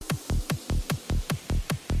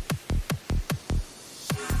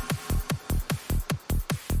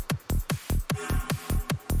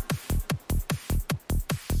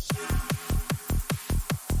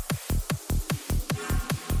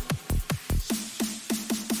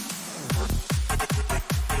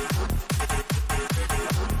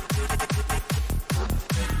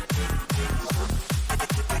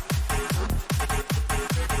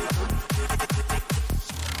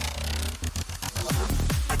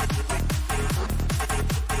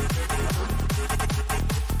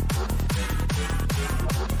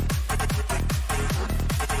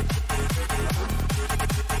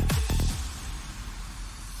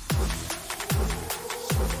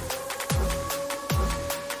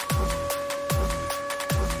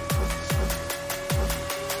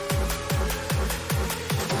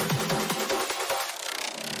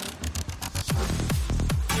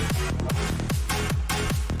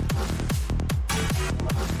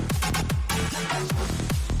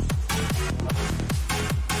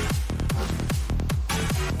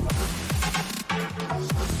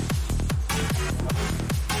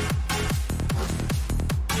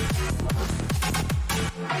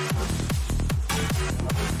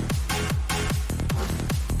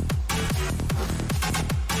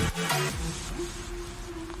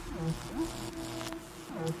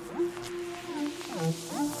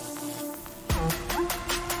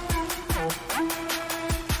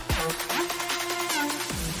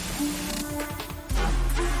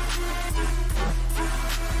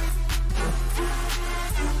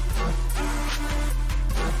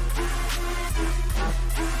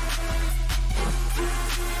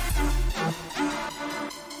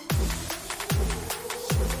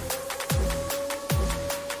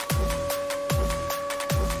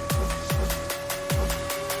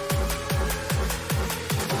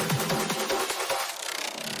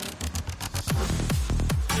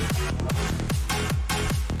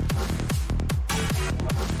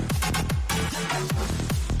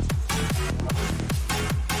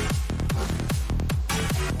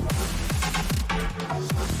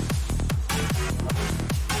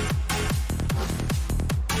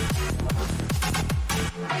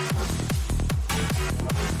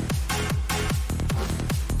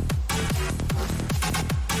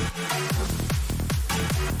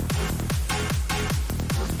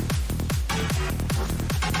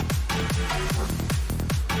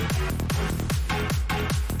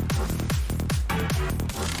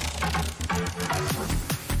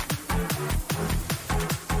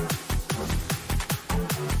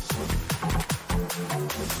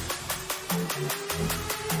Countdown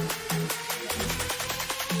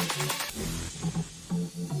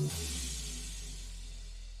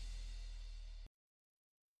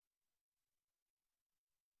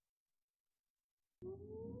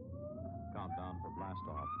for blast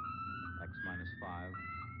off. X minus 5,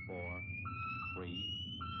 4, 3,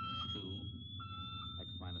 2, X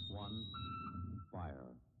minus 1, fire.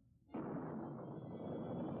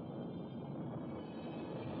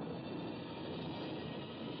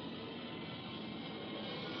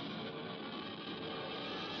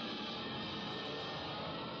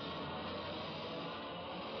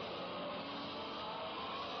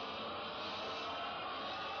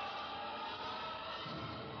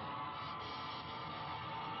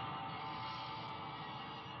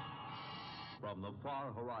 From the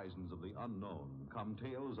far horizons of the unknown come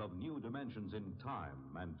tales of new dimensions in time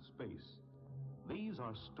and space. These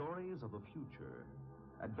are stories of the future,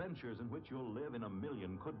 adventures in which you'll live in a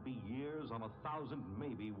million, could be years, on 1,000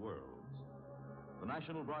 maybe worlds. The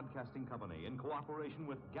National Broadcasting Company, in cooperation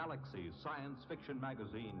with Galaxy Science Fiction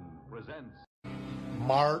Magazine, presents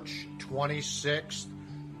March 26th,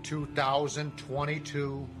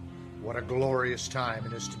 2022. What a glorious time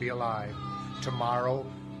it is to be alive. Tomorrow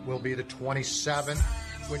will be the 27th,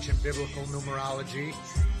 which in biblical numerology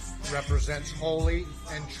represents holy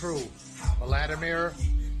and true. Vladimir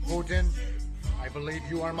Putin, I believe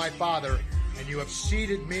you are my father, and you have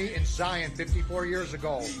seated me in Zion 54 years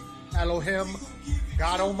ago. Elohim,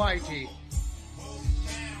 God Almighty,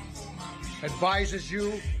 advises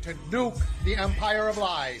you to nuke the empire of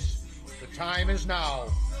lies. The time is now.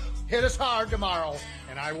 Hit us hard tomorrow,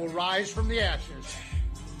 and I will rise from the ashes.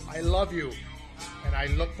 I love you, and I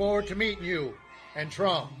look forward to meeting you and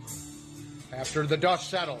Trump. After the dust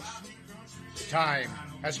settles, the time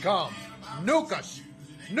has come. Nuke us!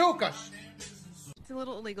 Nuke us! It's a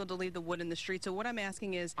little illegal to leave the wood in the street, so what I'm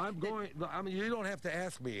asking is... I mean, you don't have to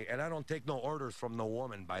ask me, and I don't take no orders from no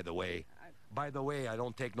woman, by the way. By the way, I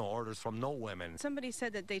don't take no orders from no women. Somebody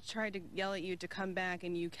said that they tried to yell at you to come back,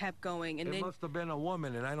 and you kept going, and it then... must have been a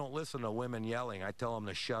woman, and I don't listen to women yelling. I tell them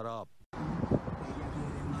to shut up.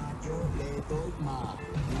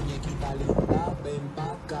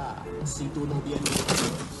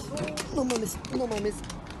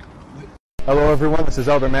 Hello everyone, this is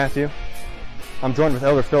Elder Matthew. I'm joined with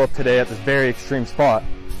Elder Philip today at this very extreme spot,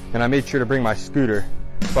 and I made sure to bring my scooter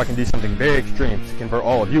so I can do something very extreme to convert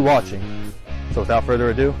all of you watching. So without further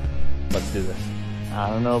ado, let's do this. I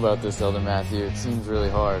don't know about this, Elder Matthew. It seems really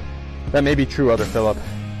hard. That may be true, Elder Philip,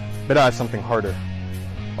 but I have something harder.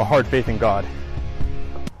 A hard faith in God.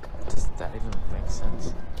 Does that even make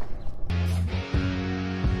sense?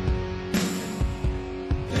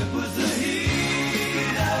 It was the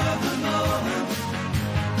heat of the moment,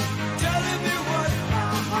 telling me what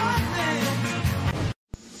my heart meant.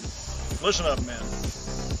 Listen up, man.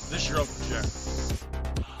 This is your Uncle Jack.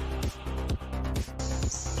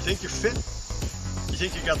 You think you're fit? You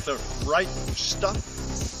think you got the right stuff?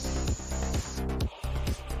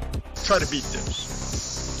 Try to beat this.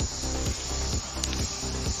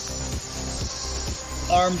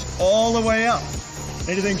 Arms all the way out.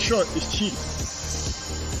 Anything short is cheating.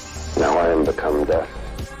 Now I am become death,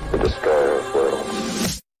 the destroyer of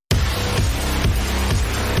worlds.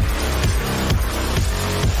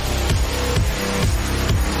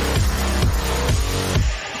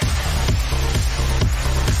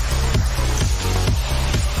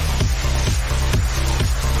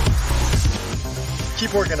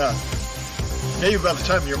 Keep working on it. Maybe by the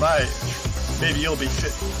time you're my age, maybe you'll be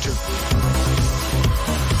fit too.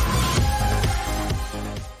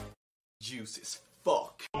 Juice as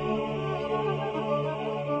fuck.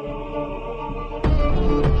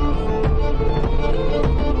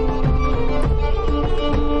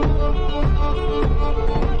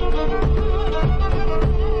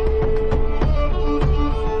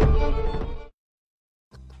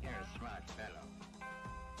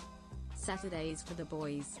 Saturdays for the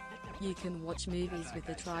boys. You can watch movies with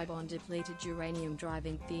the tribe on Depleted Uranium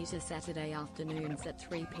Drive-In Theatre Saturday afternoons at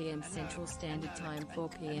 3 p.m. Central Standard Time, 4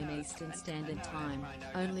 p.m. Eastern Standard Time,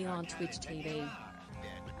 only on Twitch TV.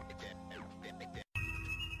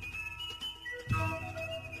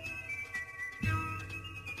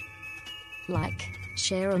 Like,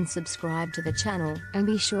 share and subscribe to the channel, and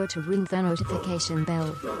be sure to ring the notification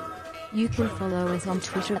bell. You can follow us on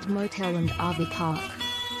Twitter at Motel and RV Park.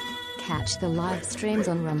 Catch the live streams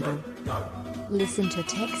on Rumble. Listen to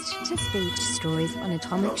text-to-speech stories on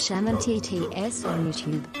Atomic Shaman TTS on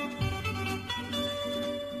YouTube.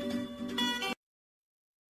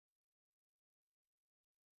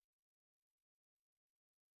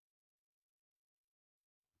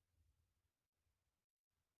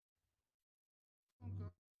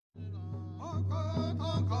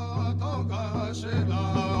 Gather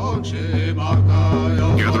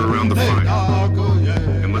around the fire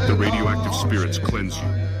and let the radioactive spirits cleanse you.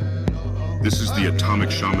 This is the Atomic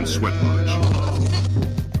Shaman Sweat Lodge.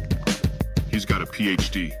 He's got a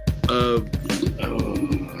PhD.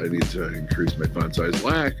 I need to increase my font size.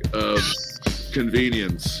 Lack of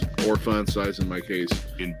convenience, or font size in my case.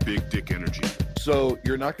 In big dick energy. So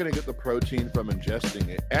you're not going to get the protein from ingesting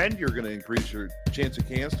it, and you're going to increase your chance of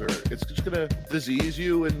cancer. It's just going to disease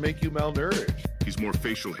you and make you malnourished. He's more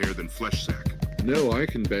facial hair than flesh sack. No, I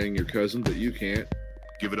can bang your cousin, but you can't.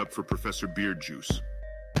 Give it up for Professor Beard Juice.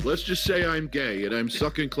 Let's just say I'm gay and I'm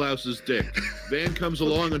sucking Klaus's dick. Van comes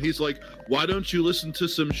along and he's like, why don't you listen to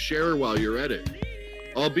some Cher while you're at it?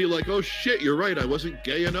 I'll be like, oh shit, you're right, I wasn't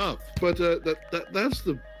gay enough. But that's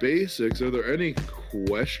the basics. Are there any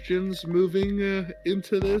questions moving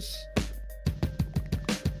into this?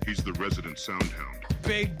 He's the resident sound hound.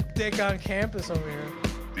 Big dick on campus over here.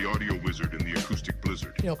 The audio wizard in the acoustic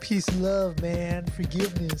blizzard. You know, peace and love, man.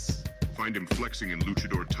 Forgiveness. Find him flexing in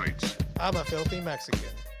luchador tights. I'm a filthy Mexican.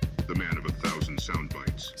 The man of 1,000 sound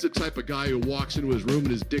bites. He's the type of guy who walks into his room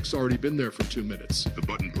and his dick's already been there for 2 minutes. The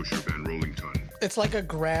button pusher Van Rollington. It's like a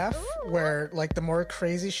graph where, like, the more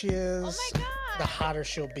crazy she is, the hotter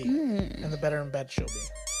she'll be, and the better in bed she'll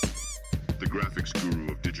be. The graphics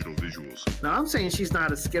guru of digital visuals. Now, I'm saying she's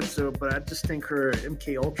not a schizo, but I just think her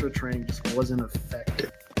MK Ultra training just wasn't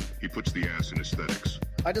effective. He puts the ass in aesthetics.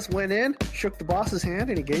 I just went in, shook the boss's hand,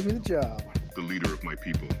 and he gave me the job. The leader of my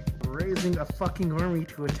people. Raising a fucking army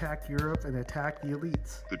to attack Europe and attack the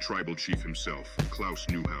elites. The tribal chief himself, Klaus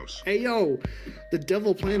Newhouse. Hey yo, the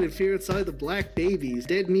devil planted fear inside the black babies.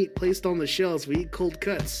 Dead meat placed on the shelves. We eat cold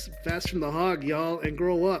cuts. Fast from the hog, y'all, and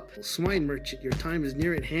grow up. Swine merchant, your time is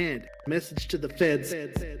near at hand. Message to the feds.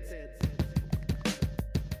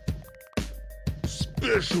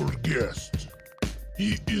 Special guest.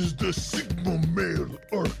 He is the Sigma male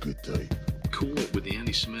archetype. Cool it with the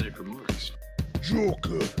anti-Semitic remarks.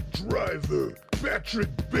 Joker, Driver, Patrick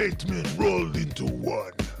Bateman rolled into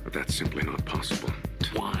one. But that's simply not possible.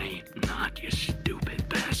 Why not, you stupid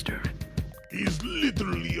bastard? He's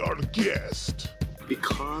literally our guest.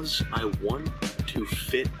 Because I want to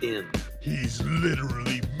fit in. He's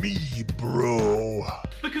literally me, bro.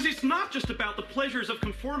 Because it's not just about the pleasures of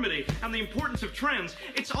conformity and the importance of trends,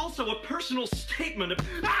 it's also a personal statement of...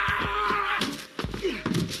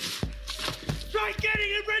 Try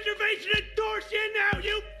getting a reservation at Dorsia now,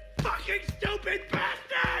 you fucking stupid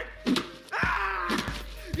bastard!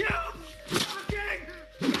 You fucking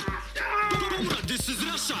bastard! This is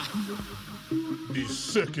Russia. The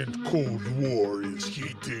second Cold War is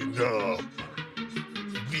heating up.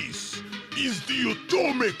 This is the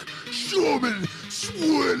Atomic Shaman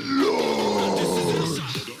Sweat Lodge.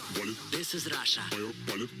 This is Russia.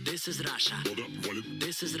 This is Russia. This is Russia.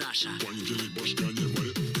 This is Russia.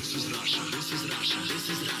 This is Russia. This is Russia. This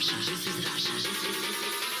is Russia.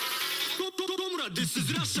 This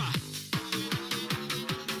is Russia.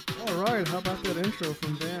 All right, how about that intro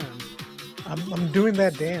from Dan? I'm doing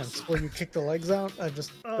that dance where you kick the legs out. I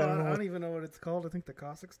don't even know what it's called. I think the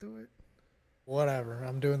Cossacks do it. Whatever.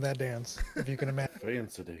 I'm doing that dance. If you can imagine.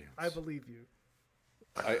 Fancy dance. I believe you.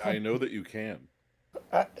 I know that you can.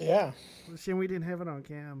 Yeah. Well, shame we didn't have it on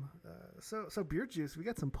cam. So Beer Juice, we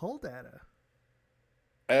got some poll data.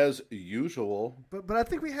 As usual. But I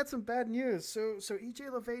think we had some bad news. So E.J.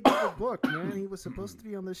 LeVay did a book, man. He was supposed to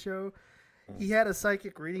be on the show. He had a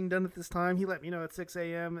psychic reading done at this time. He let me know at 6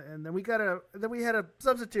 a.m. And then we had a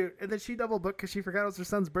substitute, and then she double booked because she forgot it was her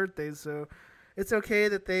son's birthday. So it's okay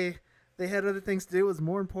that they had other things to do. It was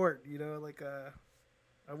more important, you know. Like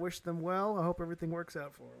I wish them well. I hope everything works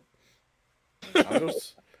out for them. I'm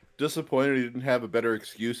just disappointed he didn't have a better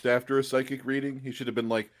excuse after a psychic reading. He should have been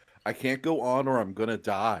like, I can't go on or I'm gonna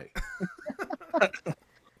die.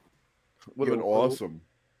 Would have been awesome.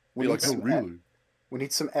 We like, no, really. We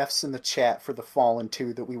need some F's in the chat for the Fallen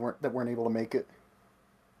 2 that weren't able to make it.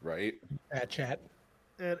 Right. Chat.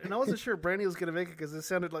 And I wasn't sure Brandy was going to make it because it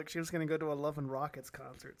sounded like she was going to go to a Love and Rockets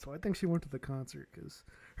concert. So I think she went to the concert because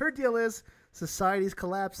her deal is society's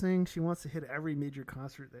collapsing. She wants to hit every major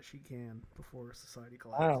concert that she can before society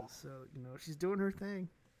collapses. Wow. So, you know, she's doing her thing.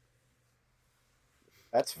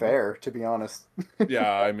 That's fair, to be honest.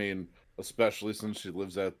 Yeah, I mean, especially since she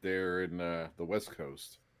lives out there in the West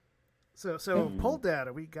Coast. So poll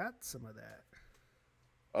data, we got some of that.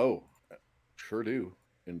 Oh, sure do.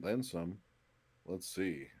 And then some. Let's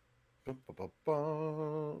see.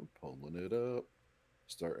 Pulling it up.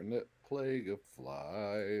 Starting it. Plague of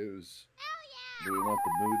Flies. Yeah. Do we want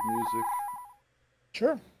the mood music?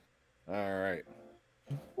 Sure. All right.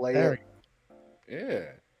 Play it.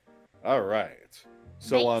 Yeah. All right.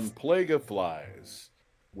 So on Plague of Flies,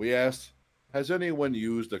 we asked, has anyone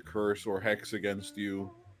used a curse or hex against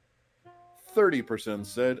you? 30%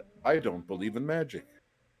 said, I don't believe in magic.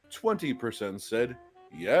 20% said,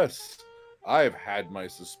 yes, I've had my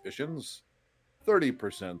suspicions.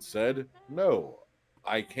 30% said, no,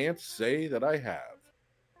 I can't say that I have.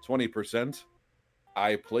 20%,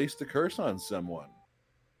 I placed a curse on someone.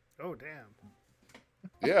 Oh, damn.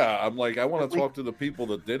 Yeah, I'm like, I want to talk to the people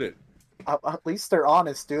that did it. At least they're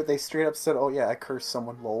honest, dude. They straight up said, "Oh yeah, I cursed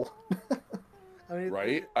someone." Lol. I mean,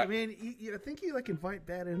 right? I think you like invite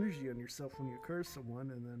bad energy on yourself when you curse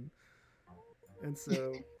someone, and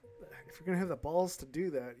so if you're gonna have the balls to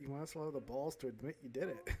do that, you might as well have the balls to admit you did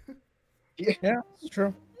it. Yeah, it's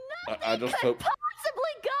true. I just hope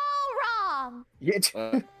Possibly go wrong. Yeah.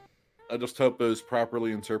 I just hope it was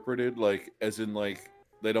properly interpreted, like as in like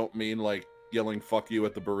they don't mean like yelling "fuck you"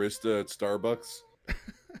 at the barista at Starbucks.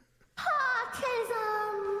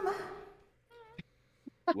 Autism.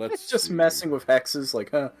 Let's just see. messing with hexes,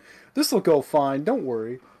 like, this will go fine. Don't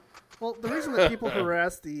worry. Well, the reason that people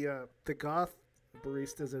harass the goth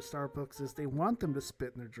baristas at Starbucks is they want them to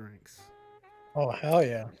spit in their drinks. Oh hell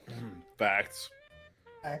yeah! Facts.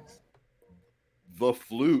 Facts. The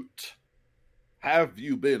Flute. Have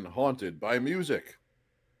you been haunted by music?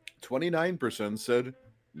 29% said,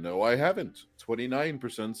 no, I haven't.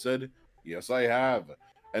 29% said, yes, I have.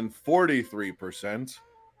 And 43%,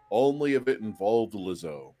 only if it involved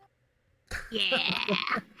Lizzo. Yeah.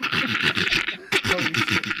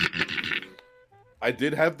 I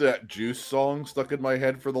did have that Juice song stuck in my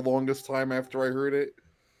head for the longest time after I heard it.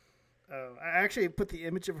 I actually put the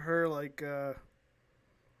image of her like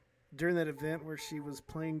during that event where she was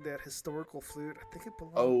playing that historical flute. I think it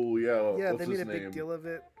belonged. Oh yeah. Yeah, What's they made his a name? big deal of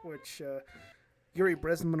it, which Yuri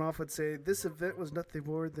Brezhnev would say this event was nothing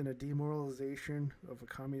more than a demoralization of a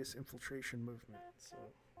communist infiltration movement. So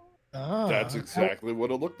That's exactly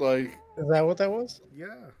what it looked like. Is that what that was?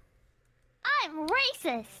 yeah. I'm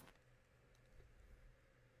racist.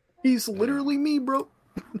 He's literally me, bro.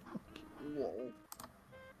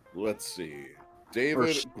 Let's see.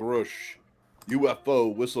 David Grush,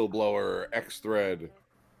 UFO whistleblower, X-Thread.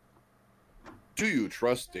 Do you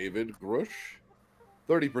trust David Grush?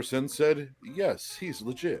 30% said, yes, he's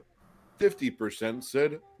legit. 50%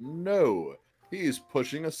 said, no, he's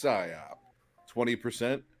pushing a psyop.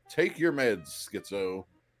 20%, take your meds, schizo.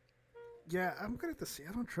 Yeah, I'm gonna have to say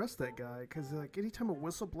I don't trust that guy because like anytime a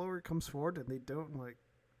whistleblower comes forward and they don't like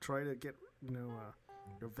try to get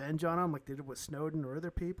revenge on him like they did with Snowden or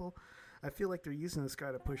other people, I feel like they're using this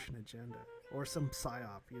guy to push an agenda or some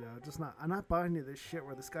psyop. I'm not buying into this shit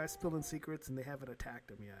where this guy's spilling secrets and they haven't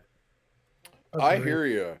attacked him yet. I hear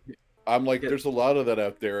you. I'm like, there's a lot of that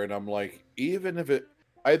out there, and I'm like, even if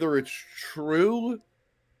either it's true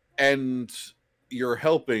and you're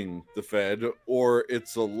helping the Fed, or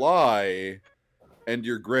it's a lie and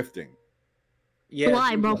you're grifting. Yeah.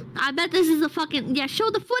 Lie, bro. I bet this is a fucking show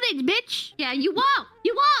the footage, bitch. Yeah, you won't.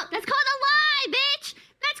 You won't. That's called a lie, bitch.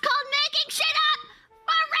 That's called making shit up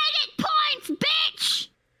for Reddit points, bitch.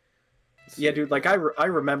 Yeah, dude. Like I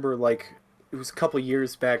remember, like it was a couple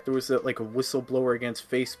years back. There was a whistleblower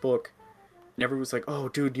against Facebook, and everyone was like, "Oh,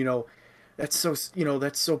 dude, that's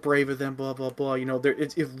so brave of them." Blah blah blah.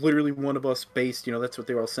 It's literally one of us based. That's what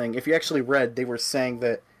they were all saying. If you actually read, they were saying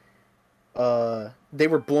that they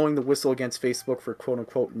were blowing the whistle against Facebook for quote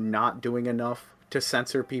unquote not doing enough to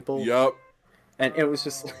censor people. Yup. And it was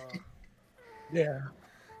just yeah.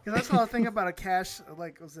 Because that's the whole thing about a cash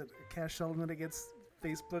settlement against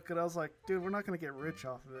Facebook, and I was like, dude, we're not gonna get rich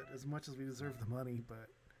off of it as much as we deserve the money, but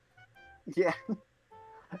yeah.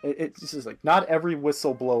 It's just like not every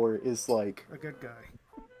whistleblower is like a good guy.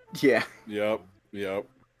 Yeah. Yep.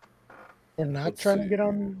 We're not trying to get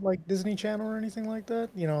on like Disney Channel or anything like that.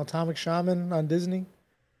 Atomic Shaman on Disney.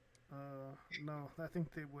 No, I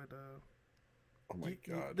think they would. Oh my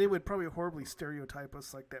god. They would probably horribly stereotype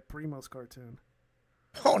us like that Primos cartoon.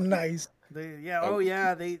 Oh, nice. They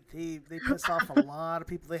pissed off a lot of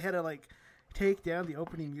people. They had to take down the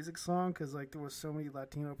opening music song because there was so many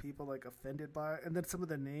Latino people offended by it, and then some of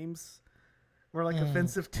the names were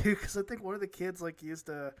offensive too. Because I think one of the kids used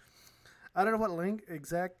a, I don't know what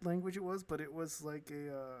exact language it was, but it was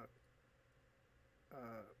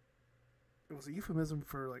it was a euphemism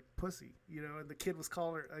for pussy, and the kid was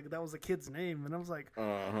calling her that was the kid's name, and I was like,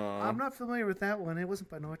 I'm not familiar with that one. It wasn't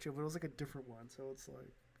Pinocchio, but it was a different one. So it's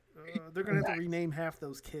they're gonna have to rename half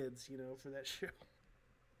those kids, for that show.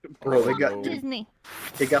 Bro, they got Disney.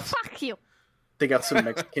 Fuck you. They got some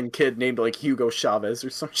Mexican kid named Hugo Chavez or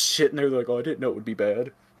some shit, and they're like, "Oh, I didn't know it would be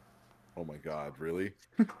bad." Oh my god, really?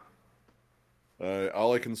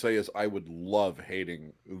 All I can say is I would love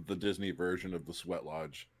hating the Disney version of the Sweat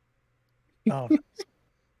Lodge. Oh.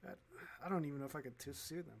 I don't even know if I could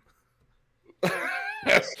sue them.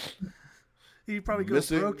 He'd probably go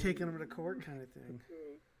broke taking them to court, kind of thing.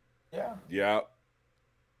 Yeah. Yeah.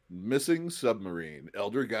 Missing submarine.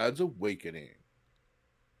 Elder Gods Awakening.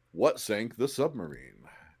 What sank the submarine?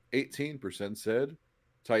 18% said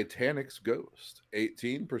Titanic's ghost.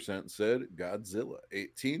 18% said Godzilla.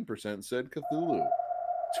 18% said Cthulhu.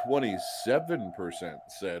 27%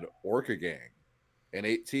 said Orca Gang. And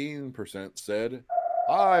 18% said,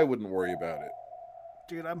 I wouldn't worry about it.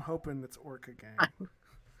 Dude, I'm hoping it's Orca Gang.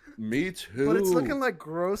 Me too. But it's looking like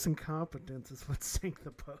gross incompetence is what sank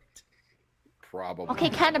the boat. Probably. Okay,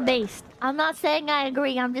 kind of based. I'm not saying I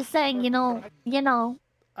agree. I'm just saying, you know.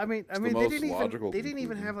 I mean, the they most didn't logical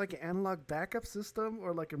even have like an analog backup system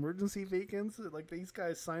or like emergency beacons. Like these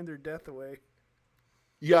guys signed their death away.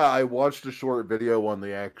 Yeah, I watched a short video on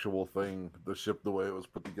the actual thing, the ship, the way it was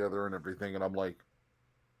put together and everything, and I'm like,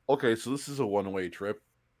 okay, so this is a one-way trip.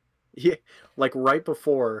 Yeah, like right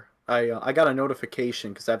before I got a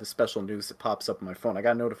notification because I have a special news that pops up on my phone. I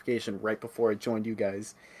got a notification right before I joined you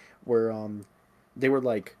guys, where they were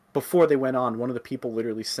like, before they went on, one of the people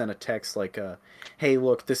literally sent a text like, "Hey,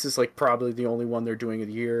 look, this is like probably the only one they're doing of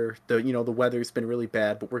the year. The weather's been really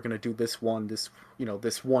bad, but we're gonna do this one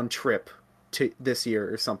trip to this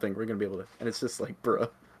year or something. We're gonna be able to." And it's just like, bruh.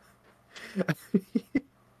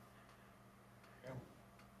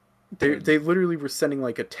 They literally were sending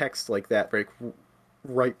like a text like that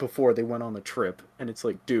right before they went on the trip, and it's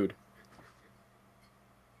like, dude.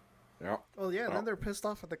 Yeah. Well, yeah, and then they're pissed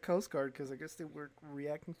off at the Coast Guard because I guess they weren't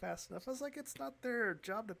reacting fast enough. I was like, it's not their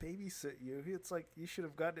job to babysit you. It's like you should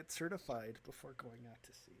have gotten it certified before going out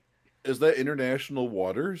to sea. Is that international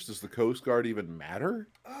waters? Does the Coast Guard even matter?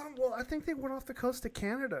 Well, I think they went off the coast of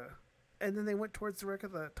Canada, and then they went towards the wreck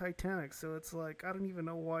of the Titanic. So it's like I don't even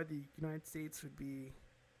know why the United States would be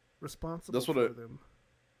responsible for them.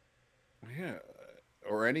 Yeah,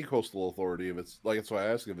 or any coastal authority if it's like. That's why I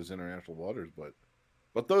ask if it's international waters, but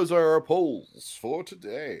those are our polls for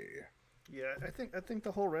today. Yeah, I think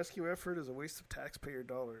the whole rescue effort is a waste of taxpayer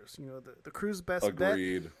dollars. The crew's best bet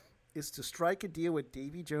is to strike a deal with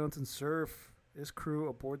Davy Jones and serve his crew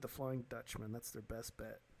aboard the Flying Dutchman. That's their best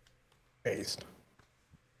bet. Based.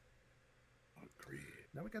 Agreed.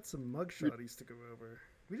 Now we got some mugshotties to go over.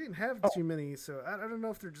 We didn't have too many, so I don't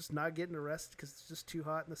know if they're just not getting arrested because it's just too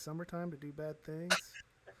hot in the summertime to do bad things.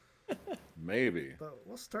 Maybe. But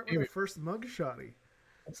we'll start with the first mugshotty.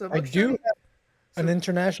 So I do have an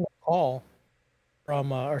international call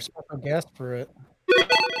from our special guest for it.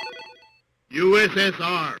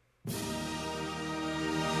 USSR.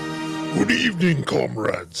 Good evening,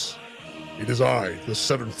 comrades. It is I, the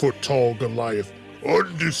 7-foot-tall Goliath,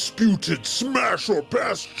 undisputed smash or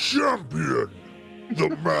pass champion,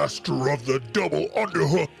 the master of the double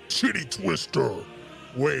underhook titty twister,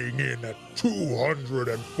 weighing in at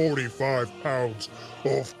 245 pounds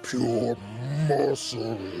of pure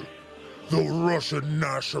muscle. The Russian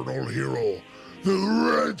national hero,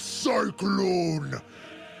 the Red Cyclone,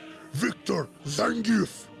 Viktor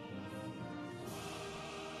Zangief.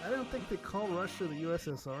 I don't think they call Russia the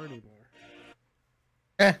USSR anymore.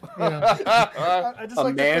 I just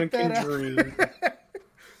a man can dream.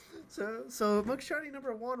 So mugshotty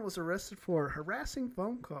number 1 was arrested for harassing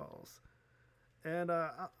phone calls. And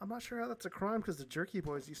I'm not sure how that's a crime because the Jerky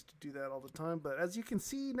Boys used to do that all the time. But as you can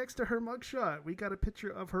see next to her mugshot, we got a picture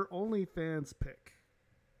of her OnlyFans pic.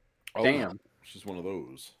 Oh, damn. She's one of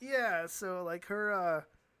those. Yeah, so like her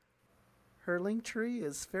link tree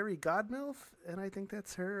is Fairy Godmilf, and I think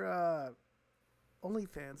that's her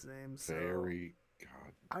OnlyFans name. So Fairy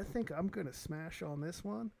God. I think I'm going to smash on this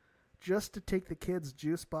one just to take the kids'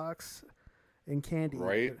 juice box and candy.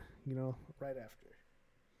 Right. Right after.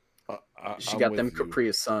 She got them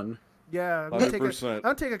Capri Sun. Yeah, I'm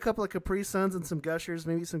gonna take a couple of Capri Suns and some Gushers,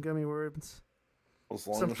 maybe some gummy worms. As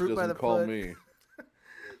long some as fruit she by doesn't the call foot. me.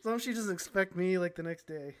 As long as she doesn't expect me like the next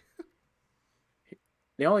day.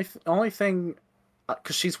 The only thing,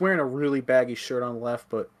 because she's wearing a really baggy shirt on the left,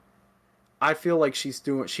 but I feel like she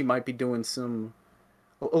might be doing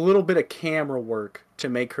a little bit of camera work to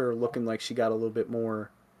make her looking like she got a little bit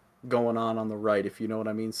more going on the right, if you know what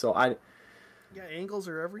I mean. So yeah, angles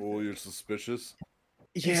are everything. Oh, you're suspicious?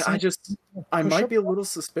 Yeah, I might be a little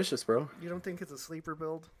suspicious, bro. You don't think it's a sleeper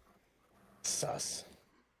build? Sus.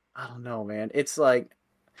 I don't know, man. It's like,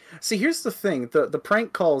 see, here's the thing. The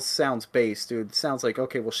prank calls sounds base, dude. It sounds like,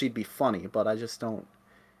 okay, well, she'd be funny, but I just don't.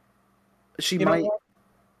 She might.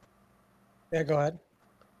 Yeah, go ahead.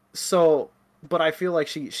 So, but I feel like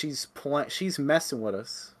she's messing with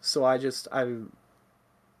us. So I don't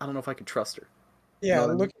know if I can trust her. Yeah, You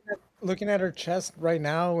know what I mean? looking at her chest right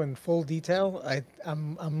now in full detail,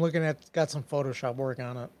 I'm looking at got some Photoshop work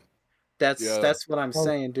on it. That's what I'm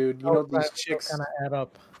saying, dude. You know, these chicks kind of add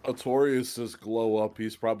up. Altorius says glow up.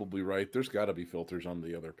 He's probably right. There's got to be filters on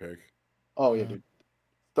the other pic. Oh yeah, dude.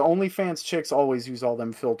 The OnlyFans chicks always use all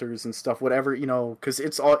them filters and stuff, whatever, you know, because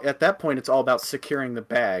it's all at that point it's all about securing the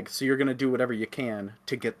bag. So you're gonna do whatever you can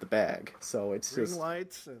to get the bag. So it's Ring just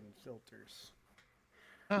lights and filters.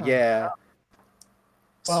 yeah.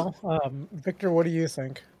 Well, Victor, what do you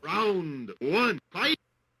think? Round 1, fight!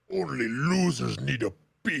 Only losers need a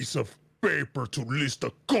piece of paper to list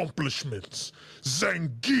accomplishments.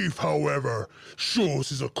 Zangief, however, shows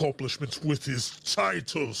his accomplishments with his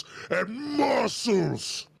titles and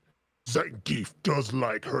muscles. Zangief does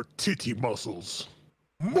like her titty muscles.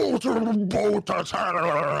 Motorboat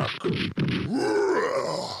attack!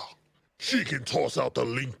 She can toss out the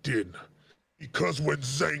LinkedIn. Because when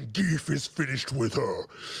Zangief is finished with her,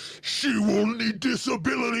 she will need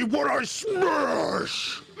disability when I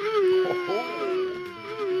smash!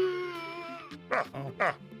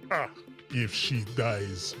 If she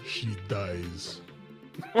dies, she dies.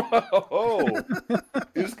 Oh,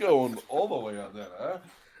 he's going all the way on that, huh?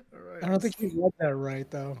 I don't think you read that right,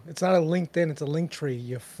 though. It's not a LinkedIn, it's a link tree,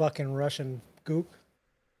 you fucking Russian gook.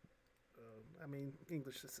 I mean,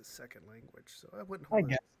 English is his second language, so I wouldn't I hold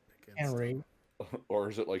guess. it against Can't read. Or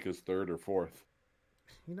is it like his third or fourth?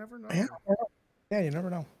 You never know. Yeah, you never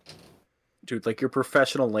know. Dude, like your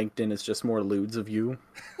professional LinkedIn is just more lewds of you.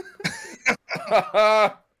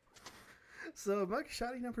 So Mike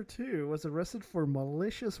Shotty number 2 was arrested for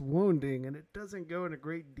malicious wounding, and it doesn't go into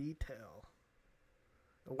great detail.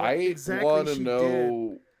 What I want to she know.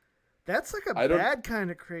 did. That's like a I don't- bad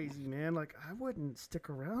kind of crazy, man. Like I wouldn't stick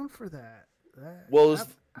around for that. Well,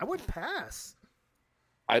 I would pass.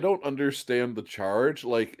 I don't understand the charge.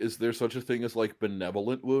 Like, is there such a thing as like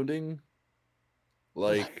benevolent wounding?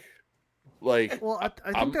 Like, Well, I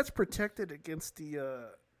think I'm- that's protected against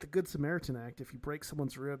the Good Samaritan Act if you break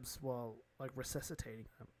someone's ribs while like resuscitating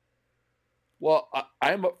them. Well,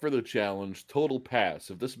 I'm up for the challenge. Total pass.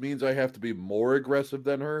 If this means I have to be more aggressive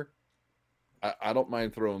than her, I don't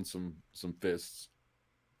mind throwing some fists.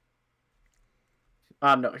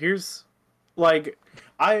 No, here's like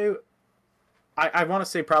I want to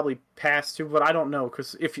say probably pass too, but I don't know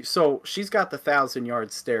because she's got the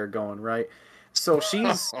 1,000-yard stare going, right? So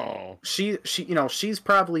she's she you know she's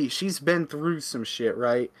been through some shit,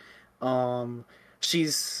 right?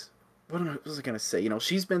 She's what was I gonna say? You know,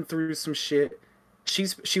 she's been through some shit.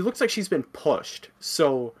 She looks like she's been pushed.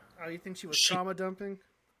 So Oh, you think she was trauma dumping?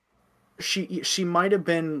 she might have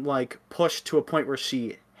been like pushed to a point where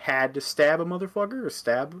she had to stab a motherfucker or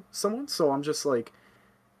stab someone. So I'm just like,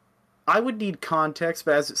 I would need context,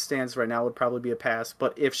 but as it stands right now, it would probably be a pass.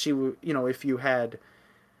 But if she, you know, if you had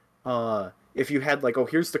like, oh,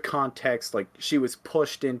 here's the context, like she was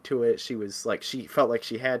pushed into it, she was like, she felt like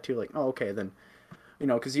she had to, like, oh, okay, then, you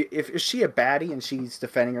know, because if is she a baddie and she's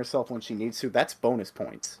defending herself when she needs to, that's bonus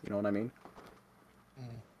points. You know what I mean?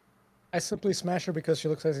 I simply smash her because she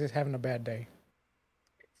looks like she's having a bad day.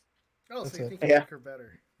 Oh, That's so you it. think you Yeah. make her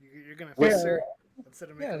better? You're gonna fix her instead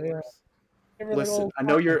of making her worse. Give her a Listen, little- I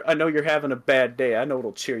know you're having a bad day. I know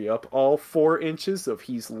it'll cheer you up. All 4 inches of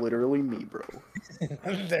he's literally me, bro.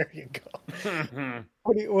 There you go.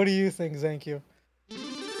 What do you think, Zankyo?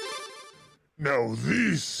 Now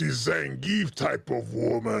this is Zangief type of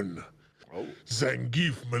woman. Oh.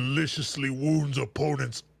 Zangief maliciously wounds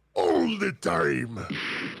opponents all the time.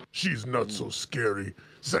 She's not so scary.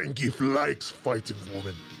 Zangief likes fighting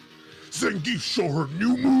women. Zangief show her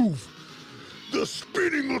new move. The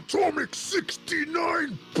spinning atomic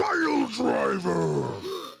 69 pile driver.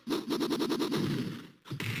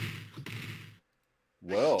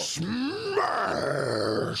 Well, Smash.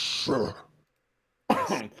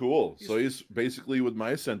 Cool. So he's basically with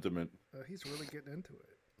my sentiment. He's really getting into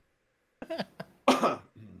it.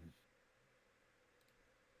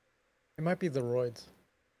 It might be the roids.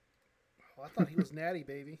 Oh, I thought he was natty,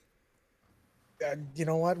 baby. You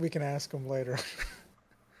know what? We can ask him later.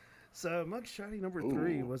 So, Mug Shotty number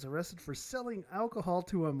 3 was arrested for selling alcohol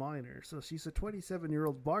to a minor. So, she's a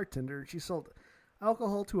 27-year-old bartender, and she sold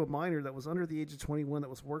alcohol to a minor that was under the age of 21 that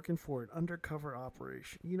was working for an undercover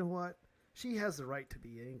operation. You know what? She has the right to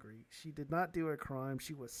be angry. She did not do a crime.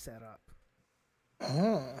 She was set up.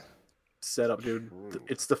 Set up, dude.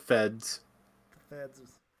 It's the feds. The feds.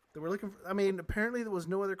 They were looking for, I mean, apparently there was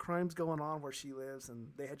no other crimes going on where she lives, and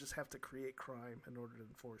they had just have to create crime in order to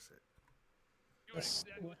enforce it.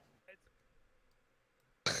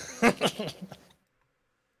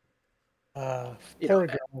 Poor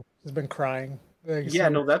girl has been crying. Like, Yeah, so-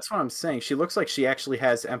 no, that's what I'm saying. She looks like she actually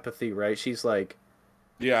has empathy, right? She's like,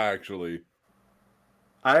 Yeah, actually.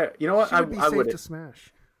 you know what? She would be I safe would to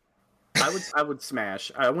smash. I would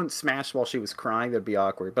smash. I wouldn't smash while she was crying. That'd be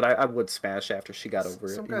awkward. But I would smash after she got over it.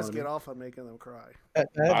 Some you know guys what I get mean? off on making them cry.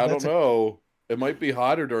 I don't know. It might be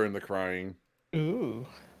hotter during the crying. Ooh.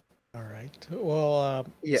 All right. Well,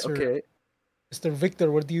 Yeah, okay. Mr.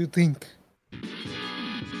 Victor, what do you think?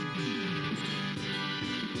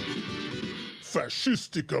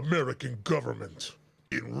 Fascistic American government.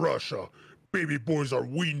 In Russia, baby boys are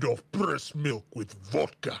weaned off breast milk with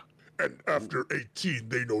vodka. And after 18,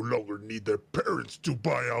 they no longer need their parents to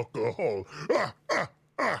buy alcohol.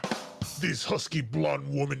 This husky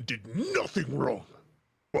blonde woman did nothing wrong.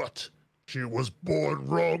 But she was born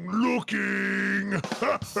wrong looking.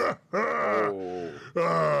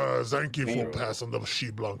 Thank you for passing the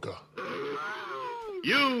She-Blanca.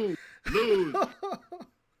 You lose.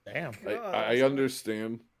 Damn. I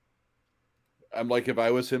understand. I'm like, if I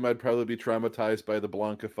was him, I'd probably be traumatized by the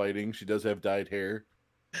Blanca fighting. She does have dyed hair.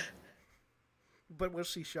 But will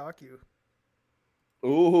she shock you?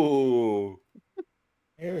 Ooh.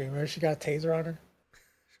 Hey, remember she got a taser on her?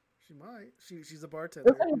 She might. She's a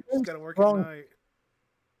bartender. She's got to work at night.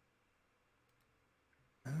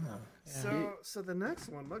 So the next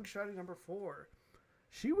one, mugshotty number 4.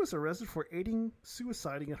 She was arrested for aiding,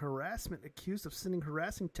 suiciding, and harassment, accused of sending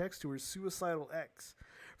harassing texts to her suicidal ex.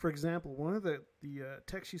 For example, one of the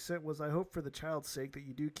texts she sent was, "I hope for the child's sake that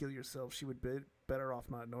you do kill yourself. She would be better off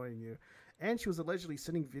not knowing you." And she was allegedly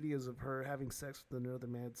sending videos of her having sex with another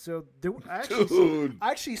man. So I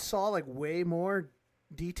actually saw like way more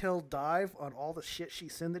detailed dive on all the shit she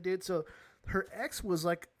sent the dude. So her ex was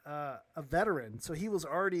like a veteran, so he was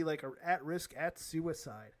already like at risk at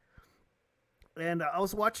suicide. And I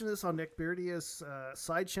was watching this on Nick Beardia's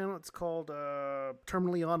side channel. It's called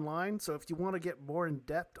Terminally Online. So if you want to get more in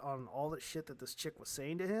depth on all the shit that this chick was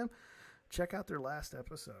saying to him, check out their last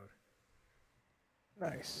episode.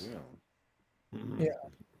 Nice. Yeah,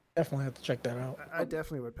 definitely have to check that out. I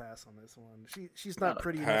definitely would pass on this one. She's not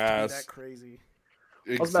pretty enough to Pass. be that crazy.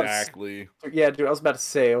 Exactly. Yeah, dude, I was about to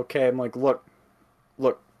say, okay, I'm like, look,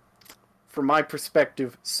 from my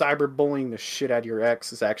perspective, cyberbullying the shit out of your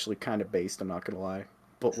ex is actually kind of based, I'm not gonna lie.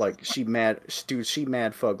 But like, she mad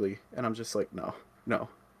fugly, and I'm just like, no.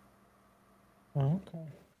 Okay.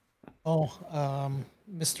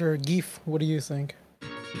 Mr. Geef, what do you think?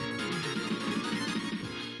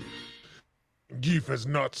 Geef has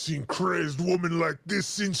not seen crazed woman like this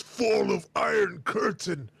since fall of Iron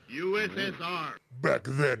Curtain. USSR. Back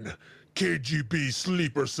then, KGB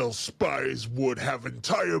sleeper cell spies would have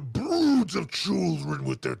entire broods of children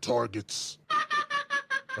with their targets.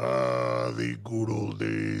 The good old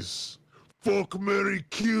days. Fuck, marry,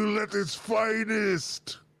 kill at its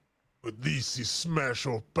finest. But this is smash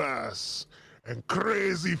or pass, and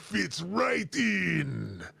crazy fits right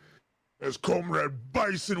in. As Comrade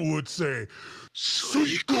Bison would say,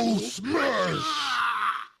 Psycho Smash!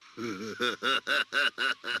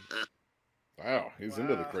 Wow, he's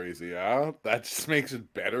into the crazy, yeah? That just makes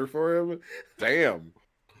it better for him? Damn.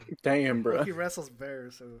 Damn, bro. He wrestles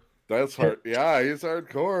bears, so... That's hard. Yeah, he's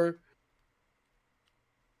hardcore.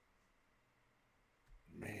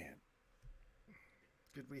 Man.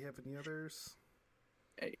 Did we have any others?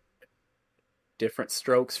 Hey, different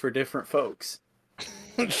strokes for different folks.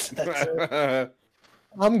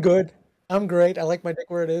 I'm good. I'm great. I like my dick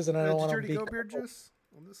where it is, and I don't want to Did be. you already go, Beard Juice,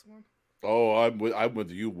 on this one? Oh, I'm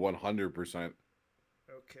with you 100%. Okay.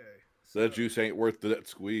 That juice ain't worth that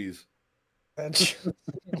squeeze.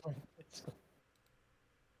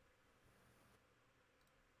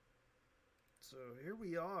 So here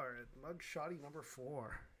we are at mugshotty number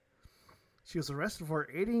 4. She was arrested for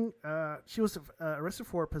aiding. She was arrested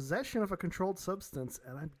for possession of a controlled substance,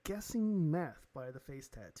 and I'm guessing meth by the face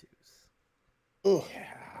tattoos. Oh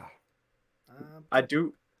yeah. I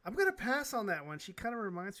do. I'm gonna pass on that one. She kind of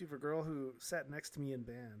reminds me of a girl who sat next to me in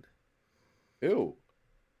band. Ew.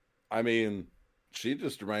 I mean, she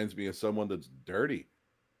just reminds me of someone that's dirty.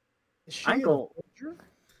 Is she I ain't gonna-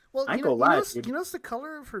 Well, I you ain't know, gonna lie, you dude. notice the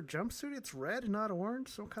color of her jumpsuit? It's red, not orange.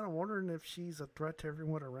 So I'm kind of wondering if she's a threat to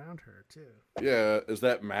everyone around her too. Yeah, is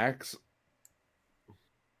that Max?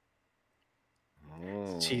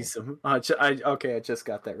 Oh. Jeez, I just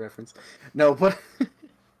got that reference. No, but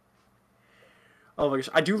oh my gosh,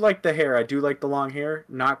 I do like the hair. I do like the long hair.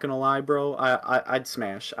 Not gonna lie, bro. I'd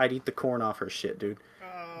smash. I'd eat the corn off her shit, dude.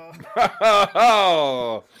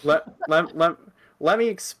 Oh. Let me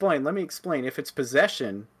explain. If it's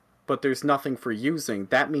possession, but there's nothing for using.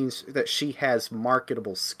 That means that she has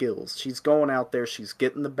marketable skills. She's going out there, she's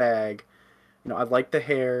getting the bag. You know, I like the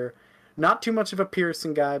hair. Not too much of a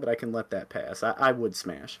piercing guy, but I can let that pass. I would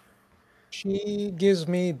smash. She gives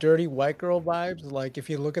me dirty white girl vibes. Like if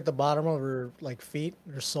you look at the bottom of her like feet,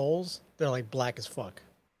 her soles, they're like black as fuck.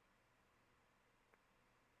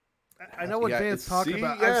 I know what Van's talking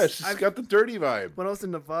about. Yeah, she's got the dirty vibe. When I was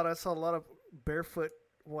in Nevada, I saw a lot of barefoot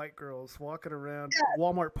white girls walking around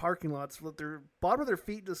Walmart parking lots with their bottom of their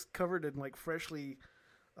feet just covered in like freshly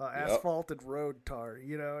asphalted road tar,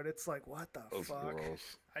 you know, and it's like, what the fuck?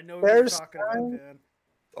 Gross. I know what you're talking about, man.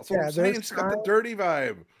 That's what I'm saying. She's got the dirty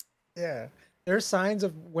vibe. Yeah. There's signs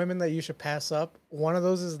of women that you should pass up. One of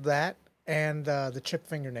those is that and the chipped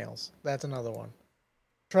fingernails. That's another one.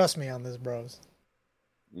 Trust me on this, bros.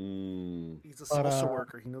 He's a social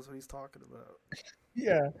worker. He knows what he's talking about.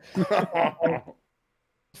 Yeah.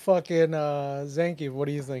 Fucking Zanky, what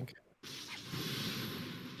do you think?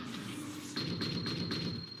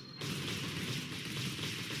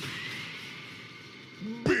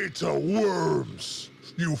 Beta worms!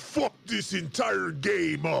 You fucked this entire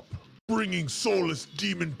game up, bringing Soulless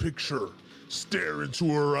Demon Picture. Stare into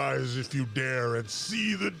her eyes if you dare and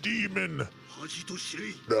see the demon.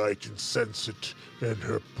 I can sense it in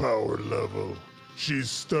her power level. She's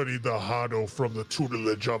studied the Hado from the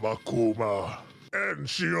tutelage of Akuma. And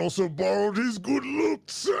she also borrowed his good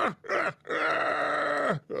looks.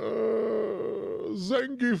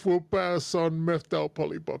 Zangief will pass on methed out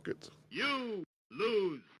Polly Bucket. You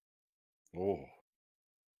lose. Oh.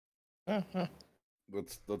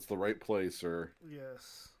 That's the right play, sir.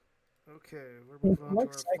 Yes. Okay, we're moving on to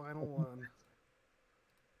our final one.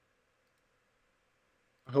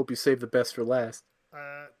 I hope you save the best for last.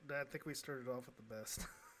 I think we started off with the best.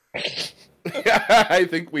 I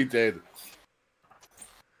think we did.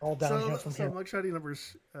 All downhill from so here. Mugshotty number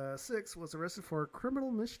 6 was arrested for criminal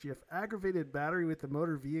mischief, aggravated battery with a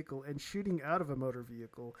motor vehicle, and shooting out of a motor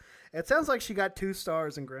vehicle. It sounds like she got 2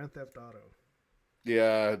 stars in Grand Theft Auto.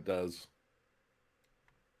 Yeah, it does.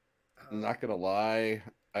 I'm not gonna lie.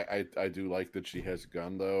 I do like that she has a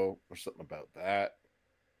gun though, or something about that.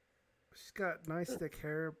 She's got nice thick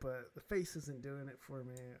hair, but the face isn't doing it for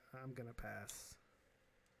me. I'm gonna pass.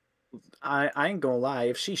 I ain't gonna lie.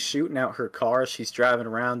 If she's shooting out her car, she's driving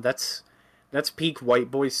around. That's peak white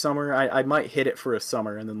boy summer. I might hit it for a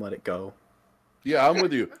summer and then let it go. Yeah, I'm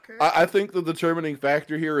with you. Okay. I think the determining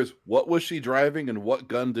factor here is what was she driving and what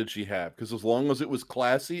gun did she have? Because as long as it was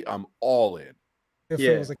classy, I'm all in. If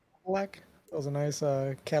it was a Cadillac, it was a nice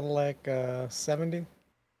Cadillac 70.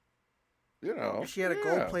 You know, if she had a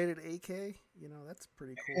gold-plated AK, you know, that's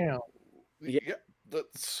pretty cool. Yeah,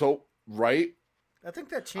 that's so right. I think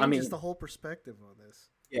that changes the whole perspective on this.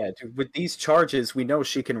 Yeah, dude, with these charges, we know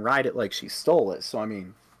she can ride it like she stole it. So I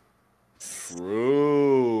mean,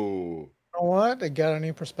 true. You know what? I got a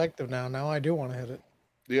new perspective now. Now I do want to hit it.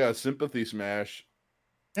 Yeah, sympathy smash.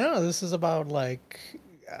 Yeah, this is about like,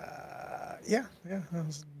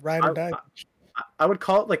 ride or die. I would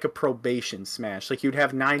call it like a probation smash. Like you'd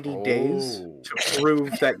have 90 days to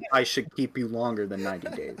prove that I should keep you longer than 90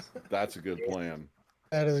 days. That's a good plan.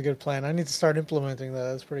 That is a good plan. I need to start implementing that.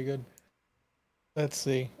 That's pretty good. Let's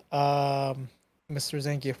see. Mr.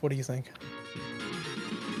 Zangief, what do you think?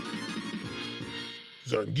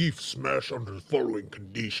 Zangief smash under the following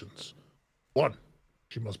conditions. 1.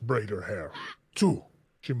 She must braid her hair. 2.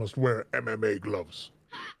 She must wear MMA gloves.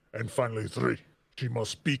 And finally 3. She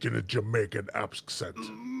must speak in a Jamaican accent.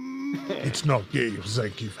 It's not gay if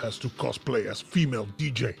Zangief has to cosplay as female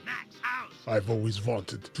DJ. I've always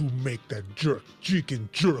wanted to make that chicken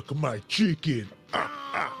jerk my chicken.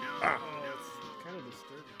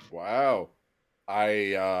 Wow.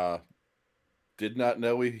 I did not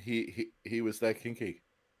know he was that kinky.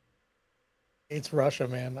 It's Russia,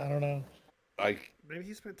 man. I don't know. Maybe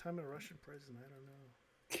he spent time in a Russian prison. I don't know.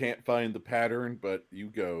 Can't find the pattern, but you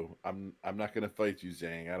go. I'm not gonna fight you,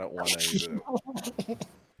 Zang. I don't want to.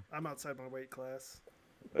 I'm outside my weight class.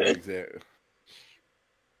 Exactly.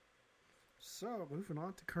 So moving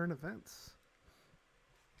on to current events.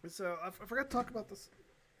 So I forgot to talk about this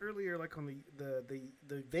earlier, like on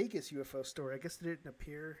the Vegas UFO story. I guess it didn't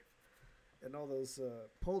appear in all those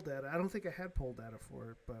poll data. I don't think I had poll data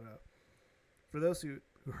for it, but for those who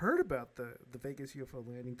heard about the Vegas UFO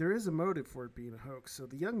landing, there is a motive for it being a hoax. So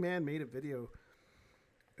the young man made a video,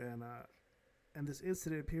 and this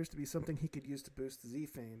incident appears to be something he could use to boost his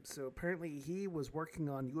E-fame. So apparently he was working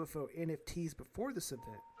on UFO NFTs before this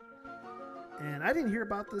event. And I didn't hear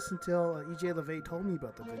about this until EJ LeVay told me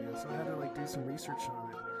about the video, so I had to do some research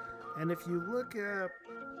on it. And if you look at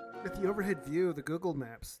At the overhead view of the Google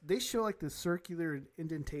Maps, they show like this circular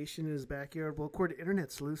indentation in his backyard. Well, according to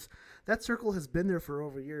Internet Sleuths, that circle has been there for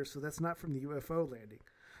over years, so that's not from the UFO landing.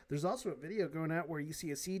 There's also a video going out where you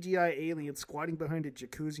see a CGI alien squatting behind a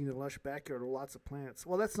jacuzzi in a lush backyard with lots of plants.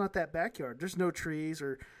 Well, that's not that backyard. There's no trees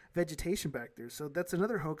or vegetation back there, so that's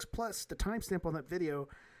another hoax. Plus, the timestamp on that video,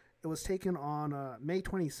 it was taken on May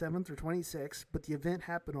 27th or 26th, but the event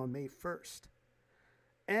happened on May 1st.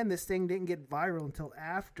 And this thing didn't get viral until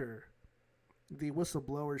after the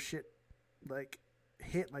whistleblower shit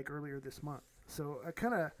hit earlier this month. So I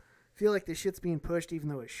kind of feel like this shit's being pushed even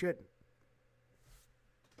though it shouldn't.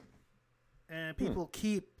 And people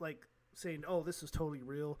keep saying, "Oh, this is totally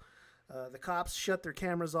real." The cops shut their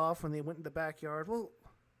cameras off when they went in the backyard. Well,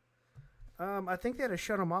 I think they had to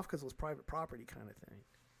shut them off because it was private property kind of thing.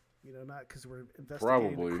 Not because we're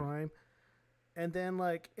investigating a crime. And then,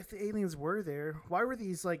 if the aliens were there, why were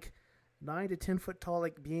these 9 to 10 foot tall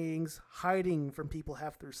beings hiding from people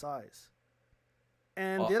half their size?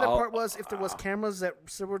 And the other part was if there was cameras that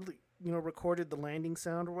recorded the landing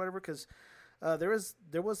sound or whatever, because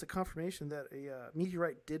there was a confirmation that a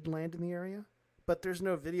meteorite did land in the area, but there's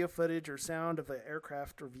no video footage or sound of an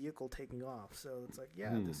aircraft or vehicle taking off. So it's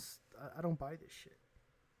I don't buy this shit.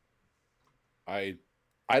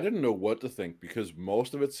 I didn't know what to think because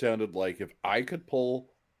most of it sounded like if I could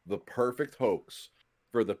pull the perfect hoax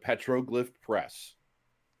for the Petroglyph Press,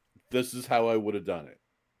 this is how I would have done it.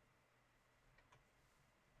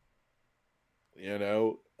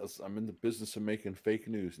 I'm in the business of making fake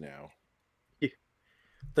news now.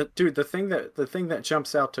 The thing that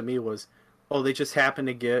jumps out to me was, they just happened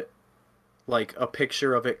to get a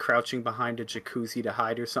picture of it crouching behind a jacuzzi to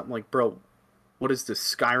hide or something. Bro, what is this,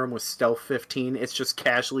 Skyrim with Stealth 15? It's just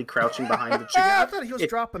casually crouching behind the jacuzzi. Yeah, I thought he was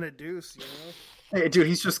dropping a deuce, Hey, dude,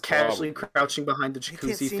 he's just casually crouching behind the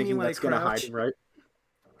jacuzzi thinking that's going to hide him, right?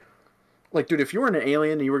 Dude, if you were an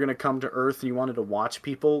alien and you were going to come to Earth and you wanted to watch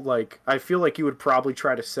people, I feel like you would probably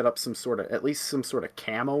try to set up at least some sort of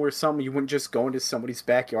camo or something. You wouldn't just go into somebody's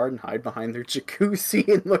backyard and hide behind their jacuzzi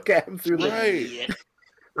and look at them through the...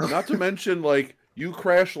 Not to mention, you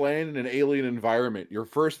crash land in an alien environment. Your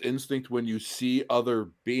first instinct when you see other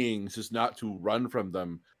beings is not to run from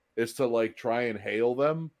them. It's to, try and hail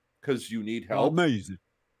them because you need help. Amazing.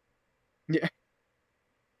 Yeah.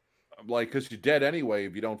 Because you're dead anyway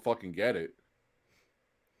if you don't fucking get it.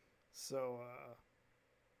 So,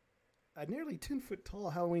 a nearly 10-foot tall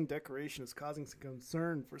Halloween decoration is causing some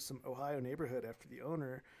concern for some Ohio neighborhood after the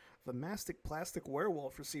owner of a mastic plastic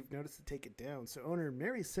werewolf received notice to take it down. So owner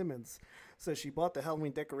Mary Simmons says she bought the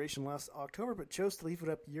Halloween decoration last October but chose to leave it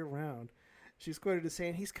up year-round. She's quoted as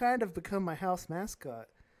saying, "He's kind of become my house mascot.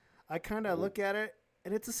 I kind of look at it,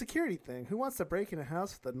 and it's a security thing. Who wants to break in a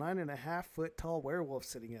house with a 9.5-foot tall werewolf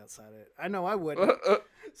sitting outside it? I know I wouldn't."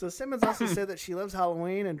 So Simmons also said that she loves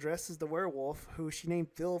Halloween and dresses the werewolf, who she named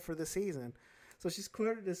Phil, for the season. So she's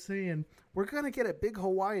quoted as saying, "We're going to get a big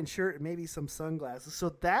Hawaiian shirt and maybe some sunglasses." So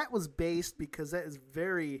that was based because that is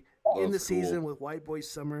very in the season with White Boy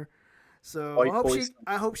Summer. So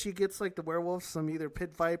I hope she gets the werewolf some either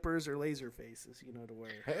pit vipers or laser faces, to wear.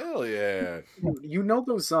 Hell yeah! You know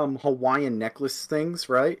those Hawaiian necklace things,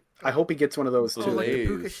 right? I hope he gets one of those too. Like the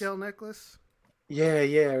puka shell necklace. Yeah,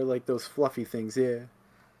 or those fluffy things. Yeah.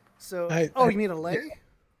 So you mean a lei?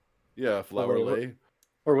 Yeah, flower lei,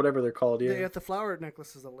 or whatever they're called. Yeah. The flower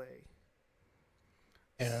necklace is a lei.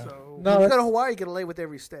 Yeah. So if you go to Hawaii, you get a lei with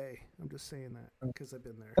every stay. I'm just saying that because I've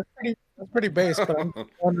been there. That's pretty base, but I'm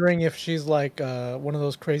wondering if she's one of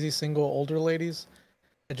those crazy single older ladies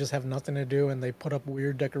that just have nothing to do and they put up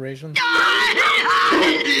weird decorations.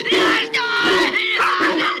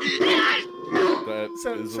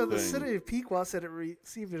 So the city of Pequot said it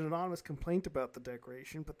received an anonymous complaint about the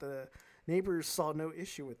decoration, but the neighbors saw no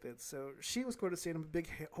issue with it. So she was quoted saying, "I'm a big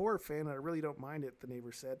horror fan and I really don't mind it," the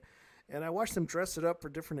neighbor said. "And I watched them dress it up for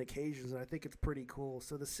different occasions, and I think it's pretty cool."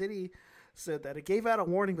 So the city said that it gave out a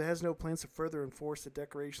warning but has no plans to further enforce the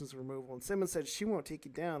decorations removal. And Simmons said she won't take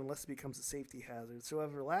it down unless it becomes a safety hazard. So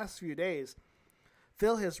over the last few days,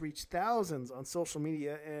 Phil has reached thousands on social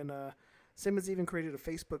media, and Simmons even created a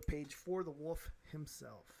Facebook page for the wolf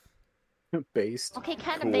himself. Based. Okay,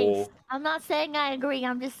 kind of based. I'm not saying I agree.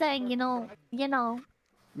 I'm just saying, you know.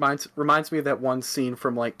 Reminds me of that one scene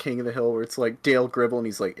from King of the Hill where it's Dale Gribble and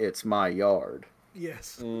he's like, "It's my yard."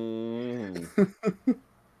 Yes.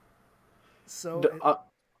 So.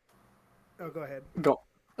 Go ahead. Go.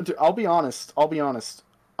 Dude, I'll be honest.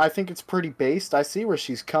 I think it's pretty based. I see where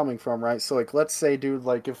she's coming from, right? So let's say, dude,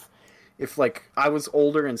 if like I was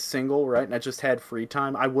older and single, right, and I just had free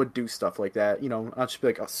time, I would do stuff like that. You know, I'd just be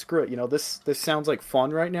like, oh, screw it. You know, this sounds like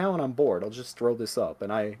fun right now, and I'm bored. I'll just throw this up,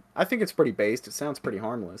 and I think it's pretty based. It sounds pretty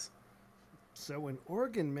harmless. So an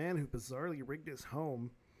Oregon man who bizarrely rigged his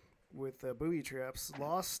home with booby traps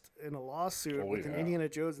lost in a lawsuit with an Indiana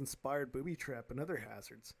Jones-inspired booby trap and other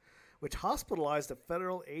hazards, which hospitalized a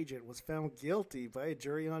federal agent, was found guilty by a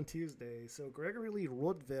jury on Tuesday. So Gregory Lee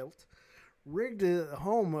Roosevelt rigged a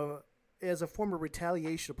home as a form of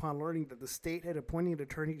retaliation upon learning that the state had appointed an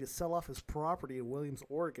attorney to sell off his property in Williams,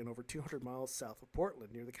 Oregon, over 200 miles south of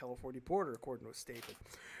Portland, near the California border, according to a statement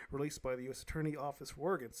released by the U.S. Attorney Office of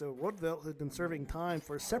Oregon. So Roosevelt had been serving time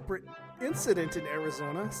for a separate incident in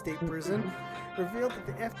Arizona State Prison, revealed that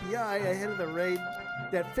the FBI, ahead of the raid,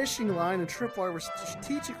 that fishing line and tripwire were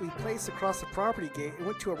strategically placed across the property gate and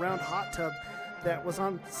went to a round hot tub that was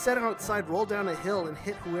set outside, rolled down a hill, and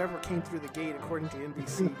hit whoever came through the gate, according to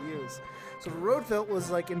NBC News. So Roosevelt was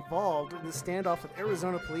involved in the standoff with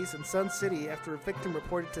Arizona police in Sun City after a victim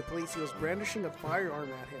reported to police he was brandishing a firearm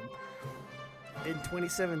at him. In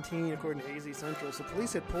 2017, according to AZ Central, so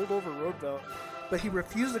police had pulled over Roosevelt, but he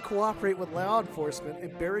refused to cooperate with law enforcement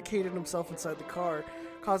and barricaded himself inside the car,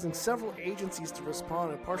 causing several agencies to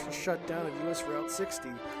respond and partial shutdown of U.S. Route 60.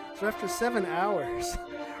 So after 7 hours,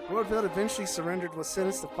 Roosevelt eventually surrendered and was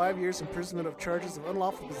sentenced to 5 years imprisonment of charges of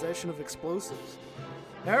unlawful possession of explosives.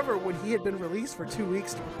 However, when he had been released for 2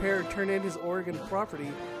 weeks to prepare and turn in his Oregon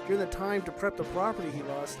property, during the time to prep the property he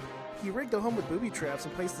lost, he rigged the home with booby traps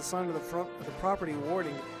and placed the sign on the front of the property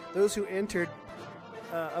warning those who entered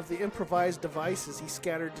of the improvised devices he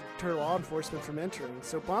scattered to deter law enforcement from entering.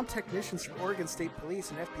 So bomb technicians from Oregon State Police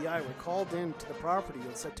and FBI were called in to the property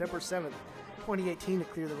on September 7th, 2018 to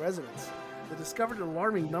clear the residence. They discovered an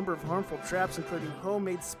alarming number of harmful traps, including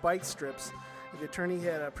homemade spike strips the attorney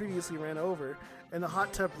had previously ran over, and the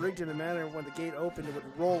hot tub rigged in a manner when the gate opened it would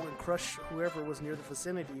roll and crush whoever was near the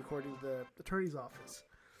vicinity, according to the attorney's office.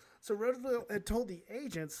 So Roosevelt had told the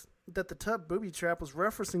agents that the tub booby trap was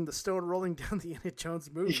referencing the stone rolling down the Indiana Jones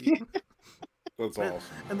movie. That's awesome.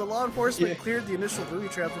 And the law enforcement cleared the initial booby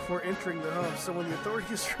trap before entering the home. So when the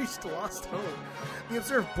authorities reached the lost home, they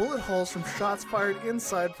observed bullet holes from shots fired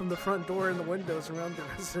inside from the front door and the windows around the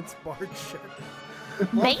residence barred shut.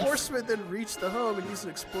 Law enforcement then reached the home and used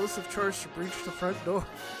an explosive charge to breach the front door.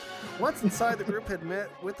 Once inside, the group had met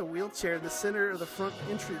with a wheelchair in the center of the front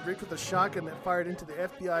entry, rigged with a shotgun that fired into the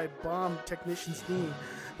FBI bomb technician's knee.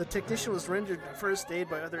 The technician was rendered first aid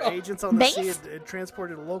by other agents on the scene and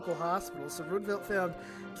transported to a local hospital. So Roosevelt found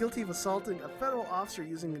guilty of assaulting a federal officer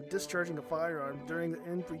using and discharging a firearm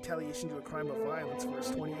in retaliation to a crime of violence for his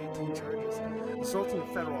 2018 charges. Assaulting a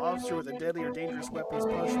federal officer with a deadly or dangerous weapon is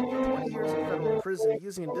punishable with 20 years in federal prison.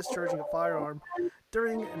 Using and discharging a firearm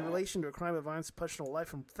during in relation to a crime of violence is punishable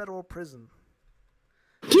life in federal prison.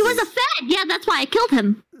 He was a Fed! Yeah, that's why I killed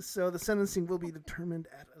him. So the sentencing will be determined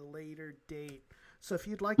at a later date. So if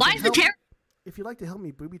you'd like if you'd like to help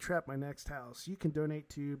me booby trap my next house, you can donate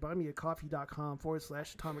to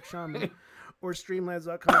buymeacoffee.com/Atomic Shaman or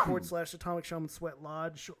streamlabs.com/Atomic Shaman Sweat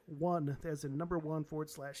Lodge 1 as in number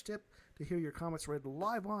 1/tip to hear your comments read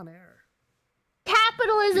live on air.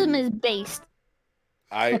 Capitalism is based.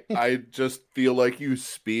 I just feel like you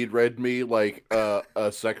speed read me like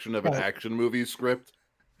a section of an action movie script.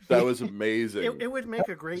 That was amazing. It would make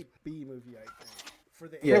a great B movie, I think. For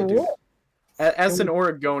the dude. As an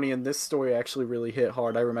Oregonian, this story actually really hit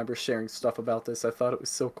hard. I remember sharing stuff about this. I thought it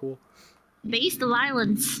was so cool. Based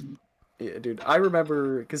violence. Yeah, dude. I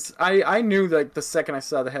remember because I knew that the second I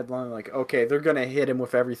saw the headline, like, okay, they're gonna hit him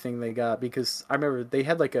with everything they got. Because I remember they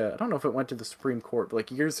had like I don't know if it went to the Supreme Court, but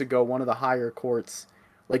like years ago, one of the higher courts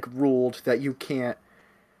like ruled that you can't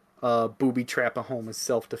booby trap a home as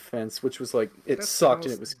self-defense, which was like it sucked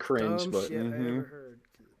and it was cringe, but. I ever heard.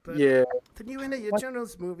 But yeah. The new Indiana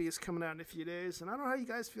Jones movie is coming out in a few days, and I don't know how you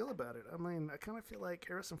guys feel about it. I mean, I kind of feel like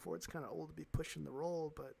Harrison Ford's kind of old to be pushing the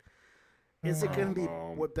role, but is it going to be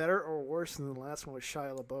better or worse than the last one with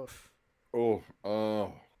Shia LaBeouf?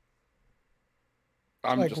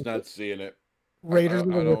 I'm like, just not seeing it. Raiders of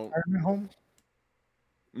the Retirement Home?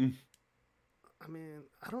 I mean,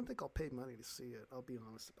 I don't think I'll pay money to see it. I'll be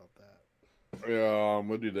honest about that. Yeah, I'm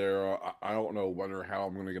with you there. I don't know when or how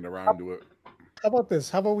I'm going to get around to it. How about this?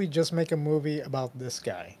 How about we just make a movie about this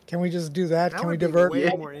guy? Can we just do that? Can we divert? Way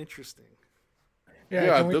more interesting.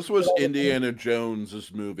 Yeah, if this was Indiana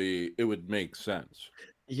Jones' movie, it would make sense.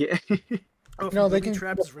 Yeah. They can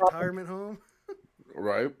trap his retirement home.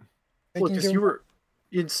 Right. Well, because you were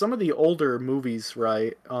in some of the older movies,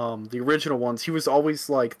 right? The original ones, he was always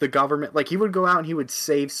like the government. Like he would go out and he would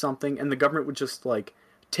save something, and the government would just like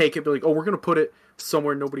take it, be like, oh, we're gonna put it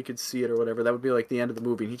somewhere nobody could see it or whatever. That would be like the end of the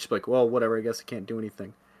movie, and he'd just be like, well, whatever, I guess I can't do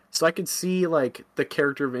anything. So I could see like the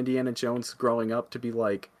character of Indiana Jones growing up to be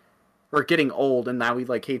like, or getting old, and now he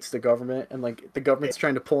like hates the government, and like the government's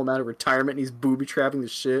trying to pull him out of retirement, and he's booby trapping the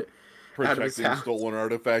shit out of his Protecting house. stolen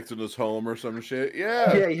artifacts in his home or some shit.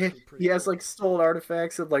 Yeah. Yeah, he has like stolen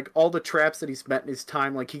artifacts and like all the traps that he's met in his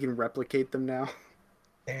time, like he can replicate them now.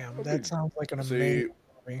 Damn, that sounds like an amazing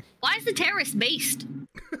movie. Why is the terrorist based?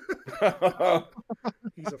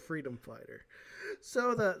 He's a freedom fighter.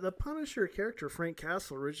 So the Punisher character, Frank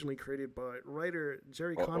Castle, originally created by writer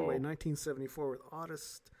Jerry Conway in 1974 with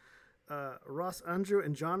artist Ross Andrew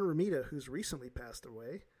and John Romita, who's recently passed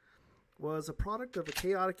away, was a product of a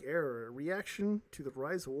chaotic era, a reaction to the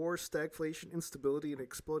rise of war, stagflation, instability, and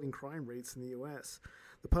exploding crime rates in the U.S.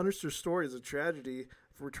 The Punisher's story is a tragedy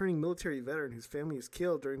of a returning military veteran whose family is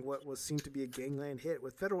killed during what was seen to be a gangland hit,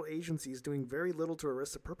 with federal agencies doing very little to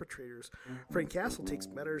arrest the perpetrators. Frank Castle takes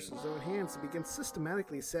matters in his own hands and begins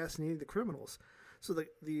systematically assassinating the criminals. So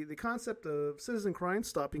the concept of citizen crime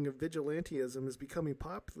stopping of vigilantism is becoming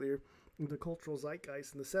popular in the cultural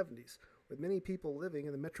zeitgeist in the 70s, with many people living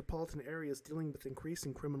in the metropolitan areas dealing with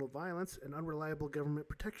increasing criminal violence and unreliable government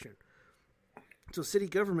protection. So city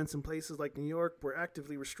governments in places like New York were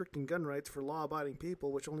actively restricting gun rights for law-abiding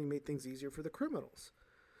people, which only made things easier for the criminals.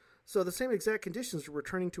 So the same exact conditions are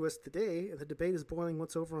returning to us today, and the debate is boiling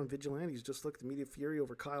once over on vigilantes, just like the media fury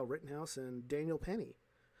over Kyle Rittenhouse and Daniel Penny.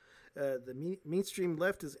 The mainstream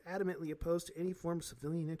left is adamantly opposed to any form of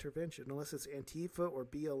civilian intervention, unless it's Antifa or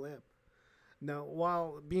BLM. Now,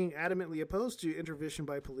 while being adamantly opposed to intervention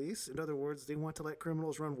by police, in other words, they want to let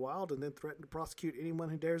criminals run wild and then threaten to prosecute anyone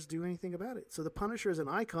who dares do anything about it. So the Punisher as an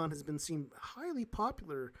icon has been seen highly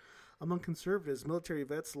popular among conservatives, military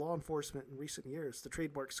vets, law enforcement in recent years. The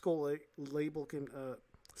trademark skull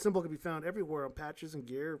symbol can be found everywhere on patches and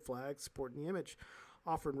gear, flags supporting the image,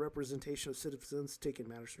 offering representation of citizens taking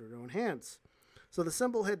matters in their own hands. So the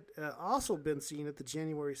symbol had also been seen at the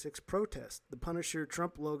January 6th protest. The Punisher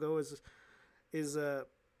Trump logo is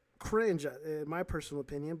cringe, in my personal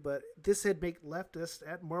opinion, but this had made leftists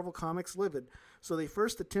at Marvel Comics livid. So they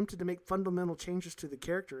first attempted to make fundamental changes to the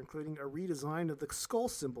character, including a redesign of the skull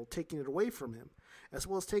symbol, taking it away from him, as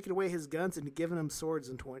well as taking away his guns and giving him swords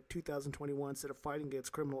in 2021 instead of fighting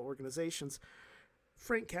against criminal organizations.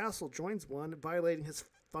 Frank Castle joins one, violating his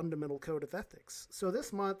fundamental code of ethics. So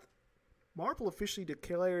this month, Marvel officially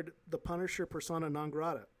declared the Punisher persona non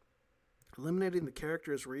grata, eliminating the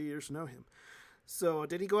character as readers know him. So,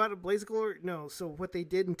 did he go out of blaze of glory? No. So, what they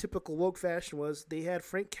did in typical woke fashion was they had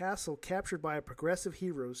Frank Castle captured by a progressive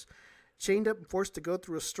heroes, chained up and forced to go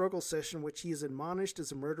through a struggle session which he is admonished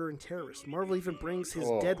as a murderer and terrorist. Marvel even brings his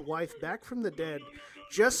dead wife back from the dead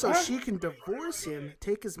just so she can divorce him,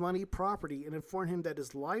 take his money, property, and inform him that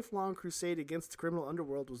his lifelong crusade against the criminal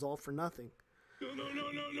underworld was all for nothing.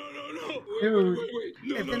 Dude.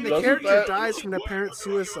 And then the character dies from an apparent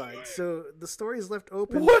suicide. So the story is left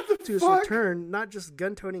open to his return, not just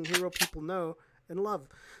gun-toting hero people know and love.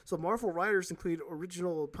 So Marvel writers, include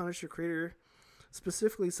original Punisher creator,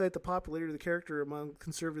 specifically cite the popularity of the character among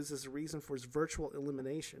conservatives as a reason for his virtual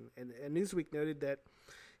elimination. And Newsweek noted that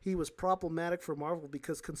he was problematic for Marvel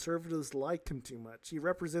because conservatives liked him too much. He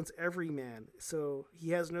represents every man, so he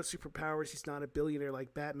has no superpowers. He's not a billionaire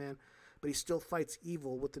like Batman, but he still fights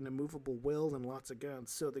evil with an immovable will and lots of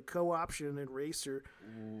guns. So the co-option and eraser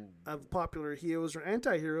of popular heroes or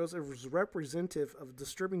anti-heroes is representative of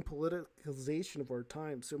disturbing politicalization of our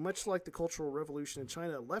time. So much like the Cultural Revolution in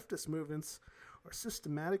China, leftist movements are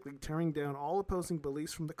systematically tearing down all opposing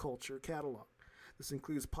beliefs from the culture catalog. This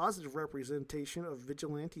includes positive representation of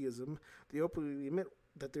vigilantism. They openly admit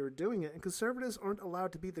that they were doing it, and conservatives aren't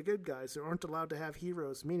allowed to be the good guys. They aren't allowed to have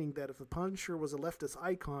heroes, meaning that if the Punisher was a leftist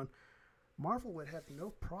icon, Marvel would have no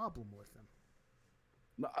problem with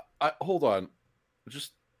him. Hold on.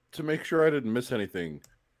 Just to make sure I didn't miss anything.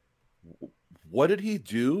 What did he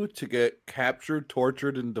do to get captured,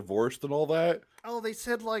 tortured, and divorced and all that? Oh, they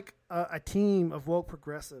said like a team of woke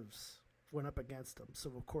progressives went up against him. So,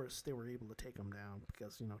 of course, they were able to take him down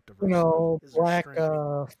because, diversity is black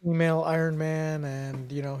restrained. female Iron Man and,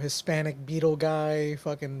 Hispanic Beetle guy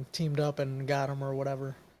fucking teamed up and got him or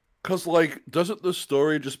whatever. Because, doesn't the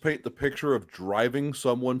story just paint the picture of driving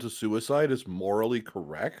someone to suicide as morally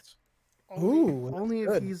correct? Only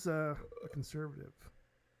if he's a conservative.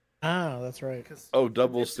 Ah, that's right. Oh,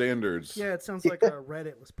 double standards. Yeah, it sounds like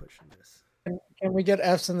Reddit was pushing this. Can we get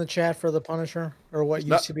F's in the chat for the Punisher? Or what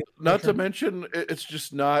used to be Not to mention, it's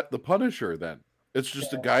just not the Punisher then. It's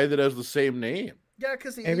just a guy that has the same name. Yeah,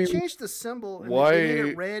 because he Maybe- changed the symbol and Why- they made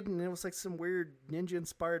it red, and it was like some weird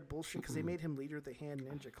ninja-inspired bullshit because they made him leader of the Hand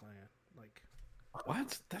Ninja Clan. Like,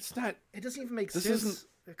 What? That's not. it doesn't even make This sense. isn't.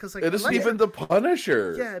 Because like It isn't Elektra- even the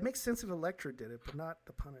Punisher. Yeah, it makes sense if Elektra did it, but not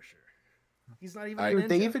the Punisher. He's not even. I- a Dude,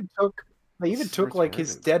 they ninja. even took That's like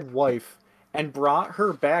his retarded. dead wife and brought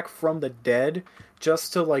her back from the dead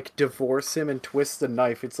just to like divorce him and twist the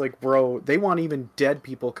knife. It's like, bro, they want even dead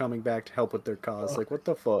people coming back to help with their cause. Like, what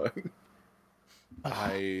the fuck?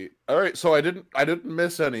 All right, so I didn't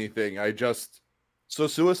miss anything. So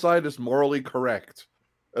suicide is morally correct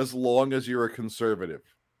as long as you're a conservative.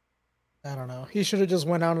 I don't know. He should have just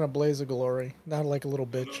went out in a blaze of glory, not like a little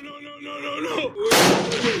bitch.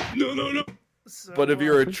 No. So, But if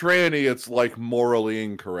you're a tranny, it's like morally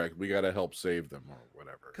incorrect. We gotta help save them or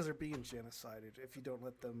whatever. because they're being genocided if you don't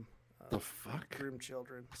let them The fuck? groom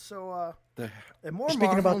children. So, The... and more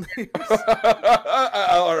Speaking Marvel about- news.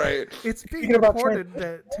 All right. It's being Speaking about reported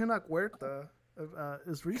that Tenoch Huerta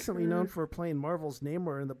is recently known for playing Marvel's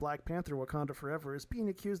Namor in the Black Panther Wakanda Forever, is being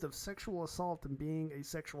accused of sexual assault and being a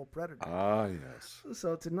sexual predator. Ah, yes.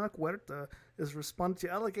 So Tenoch Huerta is responding to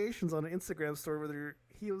allegations on an Instagram story where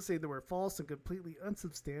he was saying they were false and completely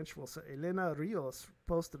unsubstantial. So Elena Rios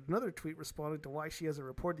posted another tweet responding to why she hasn't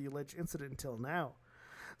reported the alleged incident until now.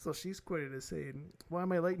 So she's quoted as saying, "Why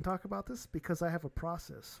am I late to talk about this? Because I have a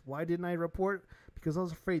process. Why didn't I report? Because I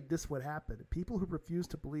was afraid this would happen. People who refuse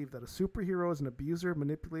to believe that a superhero is an abuser,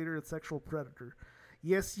 manipulator, and sexual predator.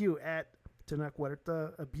 Yes, you at Tenoch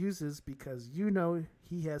Huerta abuses because you know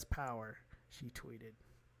he has power," she tweeted.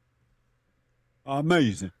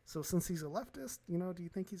 Amazing. So since he's a leftist, do you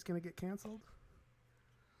think he's going to get canceled?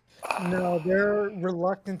 No, they're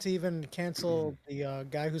reluctant to even cancel the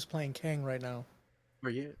guy who's playing Kang right now.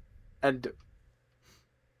 And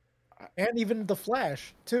even the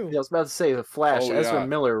Flash too. I was about to say the Flash, Oh, Ezra yeah.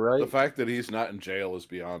 Miller, right? The fact that he's not in jail is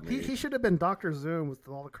beyond me. He should have been Dr. Zoom with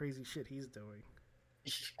all the crazy shit he's doing.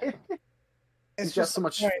 It's He's got just so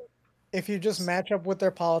much. right. If you just match up with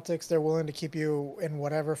their politics, they're willing to keep you in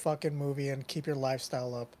whatever fucking movie and keep your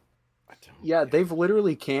lifestyle up. Yeah, they've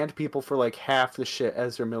literally canned people for like half the shit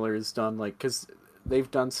Ezra Miller has done, like, because they've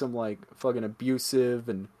done some like fucking abusive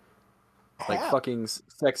and like fucking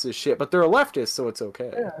sexist shit, but they're a leftist, so it's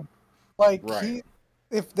okay. Yeah. Like Right.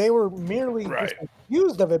 if they were merely just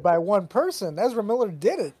accused of it by one person, Ezra Miller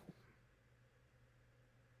did it.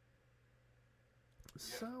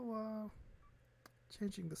 So,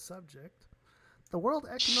 changing the subject, the World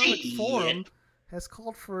Economic Forum has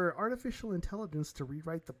called for artificial intelligence to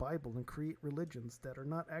rewrite the Bible and create religions that are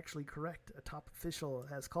not actually correct. A top official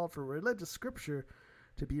has called for religious scripture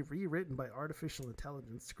to be rewritten by artificial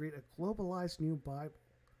intelligence to create a globalized new Bible.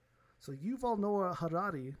 So Yuval Noah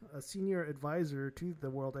Harari, a senior advisor to the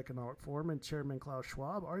World Economic Forum and Chairman Klaus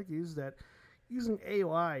Schwab, argues that using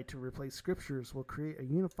AI to replace scriptures will create a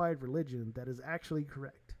unified religion that is actually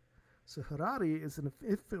correct. So Harari is an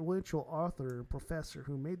influential author and professor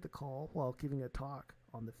who made the call while giving a talk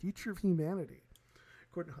on the future of humanity.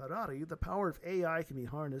 According to Harari, the power of AI can be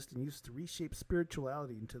harnessed and used to reshape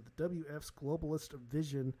spirituality into the WF's globalist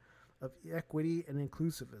vision of equity and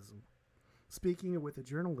inclusivism. Speaking with the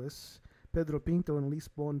journalists Pedro Pinto in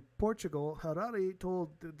Lisbon, Portugal, Harari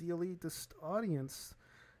told the elitist audience,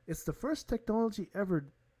 "It's the first technology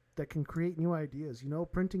ever that can create new ideas.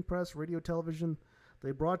 Printing press, radio, television,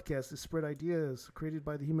 they broadcast, they spread ideas created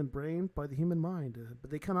by the human brain, by the human mind, but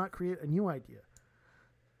they cannot create a new idea."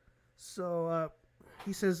 So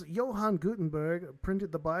he says Johann Gutenberg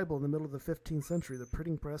printed the Bible in the middle of the 15th century. The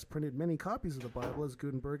printing press printed many copies of the Bible as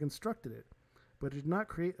Gutenberg instructed it, but it did not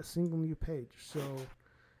create a single new page. So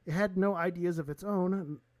it had no ideas of its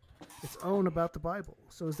own about the Bible.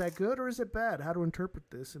 So is that good or is it bad? How to interpret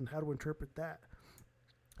this and how to interpret that?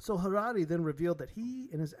 So Harari then revealed that he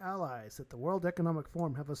and his allies at the World Economic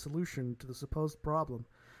Forum have a solution to the supposed problem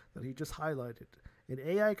that he just highlighted. And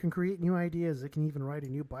AI can create new ideas. It can even write a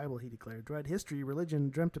new Bible, he declared. Throughout history, religion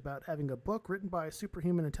dreamt about having a book written by a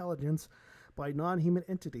superhuman intelligence by a non-human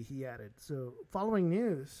entity, he added. So, following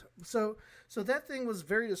news. So that thing was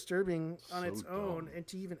very disturbing on its own. And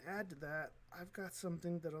to even add to that, I've got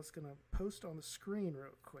something that I was going to post on the screen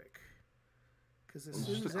real quick. Because as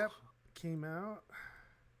soon as that came out...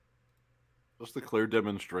 Just a clear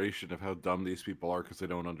demonstration of how dumb these people are because they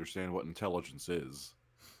don't understand what intelligence is.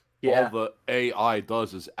 Yeah. All the AI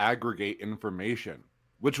does is aggregate information,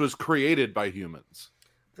 which was created by humans.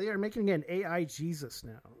 They are making an AI Jesus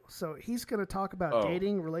now. So he's going to talk about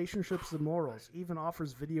dating, relationships, and morals. Even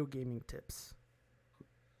offers video gaming tips.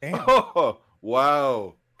 Damn. Oh,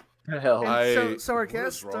 wow. Hell. So our what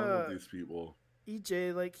guest, is wrong with these people?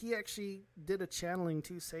 EJ, he actually did a channeling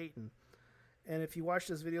to Satan. And if you watched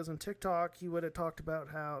his videos on TikTok, he would have talked about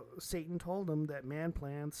how Satan told him that man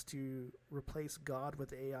plans to replace God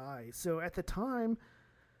with AI. So at the time,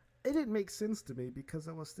 it didn't make sense to me because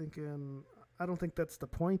I was thinking, I don't think that's the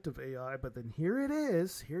point of AI. But then here it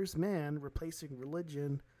is. Here's man replacing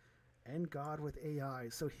religion and God with AI.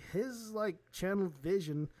 So his like channeled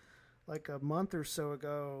vision like a month or so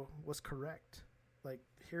ago was correct. Like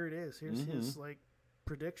here it is. Here's his like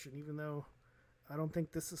prediction, even though I don't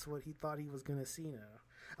think this is what he thought he was going to see now.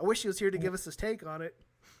 I wish he was here to give us his take on it.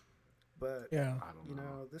 But, yeah, you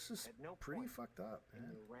know, this is pretty fucked up,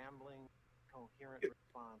 man. Rambling, coherent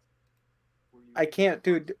response. I can't,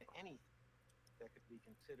 dude. Anything that could be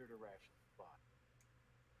considered a rational thought.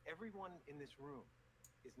 Everyone in this room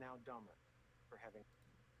is now dumber for having.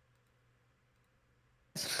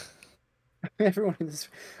 Everyone in this,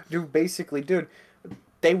 dude. Basically, dude,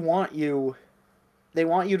 they want you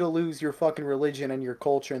to lose your fucking religion and your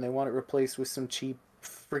culture, and they want it replaced with some cheap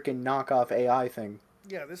freaking knockoff AI thing.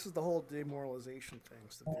 Yeah, this is the whole demoralization thing,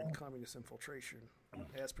 the communist infiltration.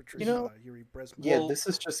 As Patricia Yuri Bresman. Yeah, this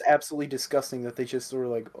is just absolutely disgusting that they just sort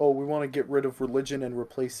of like, oh, we want to get rid of religion and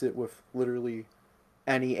replace it with literally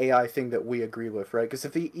any AI thing that we agree with, right? Because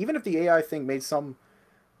even if the AI thing made some,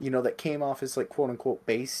 that came off as like quote unquote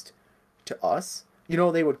based to us,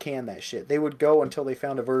 they would can that shit. They would go until they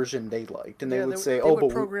found a version they liked, and they would say, they would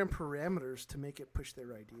program parameters to make it push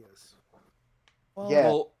their ideas.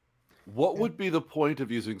 Well, what would be the point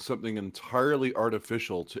of using something entirely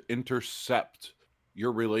artificial to intercept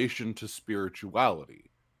your relation to spirituality?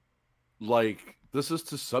 Like, this is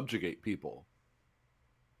to subjugate people.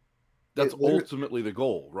 That's ultimately the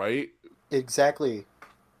goal, right? Exactly.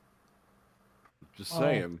 Just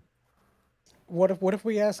saying. What if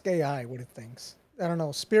we ask AI what it thinks? I don't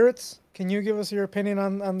know. Spirits, can you give us your opinion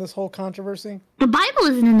on this whole controversy? The Bible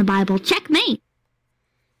isn't in the Bible. Check me.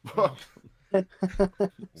 Well.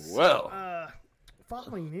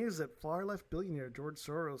 Following news that far-left billionaire George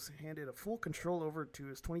Soros handed a full control over to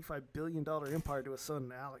his $25 billion empire to his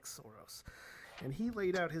son, Alex Soros. And he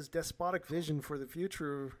laid out his despotic vision for the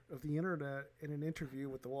future of the internet in an interview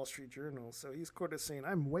with the Wall Street Journal. So he's quoted as saying,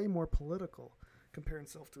 "I'm way more political," comparing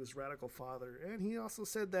himself to his radical father. And he also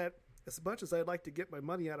said that as much as I'd like to get my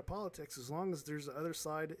money out of politics, as long as there's the other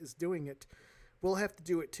side is doing it, we'll have to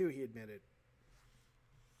do it too, he admitted.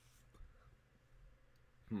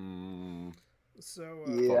 So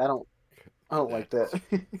yeah, I don't like that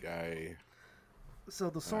guy. So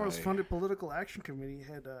the Soros-funded Political Action Committee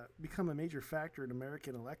had become a major factor in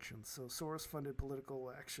American elections. So Soros-funded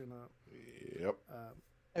political action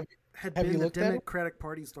had been the Democratic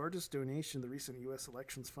Party's largest donation in the recent U.S.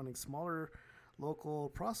 elections, funding smaller local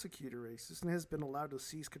prosecutor races, and has been allowed to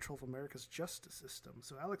seize control of America's justice system.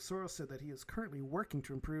 So Alex Soros said that he is currently working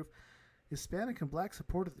to improve Hispanic and black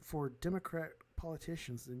support for Democrat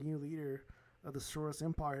politicians. The new leader of the Soros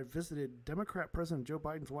empire had visited Democrat President Joe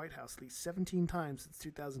Biden's White House at least 17 times since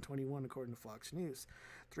 2021, according to Fox News.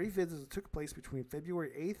 3 visits took place between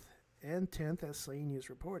February 8th and 10th, as Slate News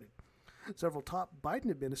reported. Several top Biden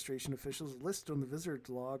administration officials listed on the visitor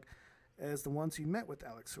log as the ones who met with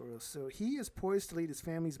Alex Soros. So he is poised to lead his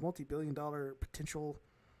family's multi-billion-dollar potential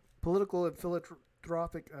political and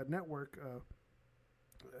philanthropic network,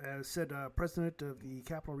 said president of the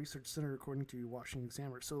Capital Research Center, according to Washington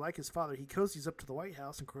Examiner. So like his father, he cozies up to the White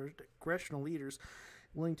House and congressional leaders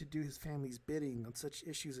willing to do his family's bidding on such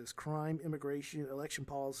issues as crime, immigration, election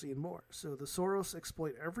policy, and more. So the Soros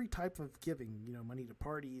exploit every type of giving, money to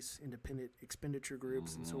parties, independent expenditure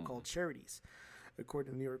groups, and so-called charities.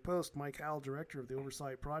 According to the New York Post, Mike Howell, director of the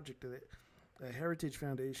Oversight Project of the Heritage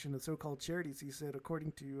Foundation and so-called charities, he said,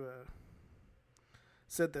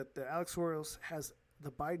 said that Alex Soros has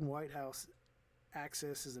the Biden White House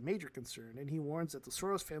access is a major concern, and he warns that the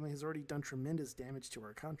Soros family has already done tremendous damage to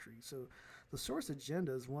our country. So the Soros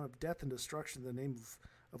agenda is one of death and destruction in the name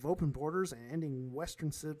of open borders and ending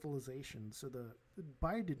Western civilization. So the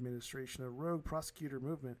Biden administration, a rogue prosecutor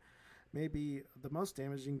movement, may be the most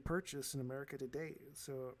damaging purchase in America today.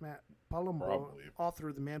 So Matt Palumbo, author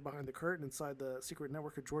of The Man Behind the Curtain, inside the secret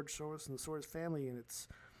network of George Soros and the Soros family, and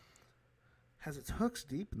has its hooks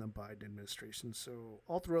deep in the Biden administration. So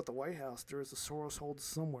all throughout the White House, there is a Soros hold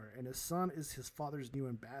somewhere, and his son is his father's new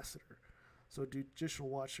ambassador. So Judicial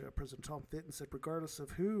Watch President Tom Fitton said, regardless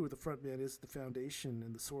of who the front man is, the foundation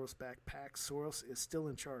and the Soros-backed PAC, Soros is still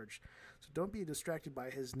in charge. So don't be distracted by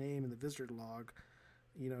his name in the visitor log.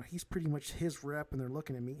 He's pretty much his rep, and they're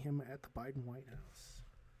looking to meet him at the Biden White House.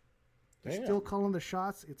 They're still calling the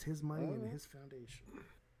shots. It's his money and his foundation.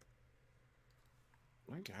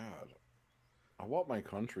 My God. I want my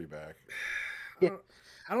country back.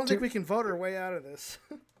 I don't think we can vote our way out of this.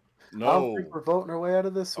 No. I don't think we're voting our way out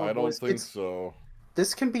of this one, I don't boys. think so.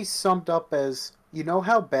 This can be summed up as, you know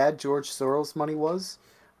how bad George Soros' money was?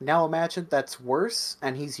 Now imagine that's worse,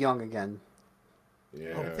 and he's young again.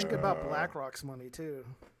 Yeah. Oh, think about BlackRock's money, too.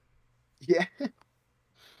 Yeah.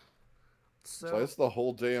 So that's the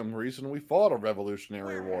whole damn reason we fought a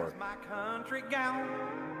Revolutionary War. My country gone.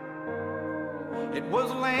 It was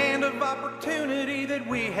a land of opportunity that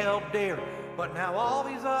we held dear. But now all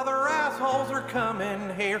these other assholes are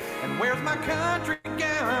coming here. And where's my country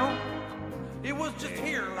gone? It was just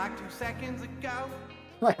here like 2 seconds ago.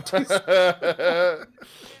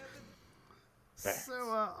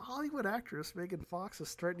 So, Hollywood actress Megan Fox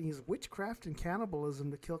is threatening to use witchcraft and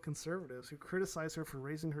cannibalism to kill conservatives who criticize her for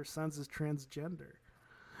raising her sons as transgender.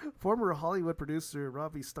 Former Hollywood producer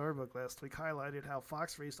Robbie Starbuck last week highlighted how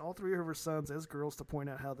Fox raised all 3 of her sons as girls to point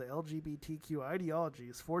out how the LGBTQ ideology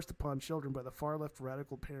is forced upon children by the far-left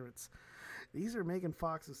radical parents. These are Megan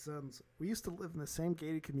Fox's sons. We used to live in the same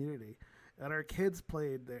gated community, and our kids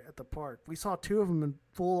played there at the park. We saw 2 of them in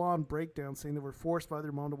full-on breakdown saying they were forced by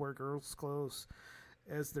their mom to wear girls' clothes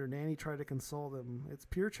as their nanny tried to console them. It's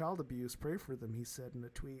pure child abuse. Pray for them, he said in a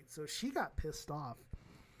tweet. So she got pissed off.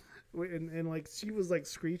 And like she was like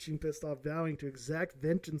screeching, pissed off, vowing to exact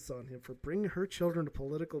vengeance on him for bringing her children to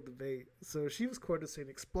political debate. So she was quoted saying,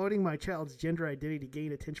 "Exploiting my child's gender identity to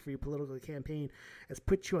gain attention for your political campaign has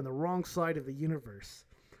put you on the wrong side of the universe."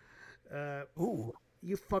 Ooh.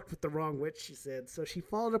 You fucked with the wrong witch, she said. So she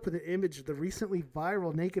followed up with an image of the recently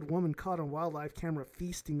viral naked woman caught on wildlife camera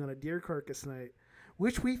feasting on a deer carcass night,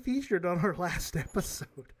 which we featured on our last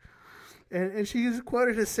episode. And she is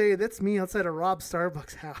quoted as saying, "That's me outside of Rob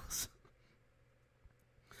Starbuck's house."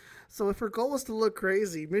 So if her goal was to look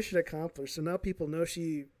crazy, mission accomplished. So now people know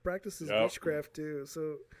she practices witchcraft too.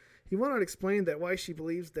 So he went on to explain that why she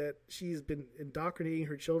believes that she's been indoctrinating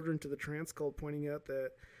her children to the trans cult, pointing out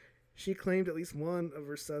that she claimed at least one of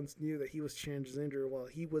her sons knew that he was transgender while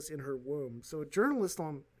he was in her womb. So a journalist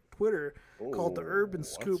on Twitter called the Urban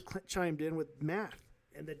Scoop chimed in with math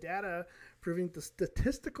and the data proving the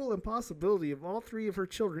statistical impossibility of all 3 of her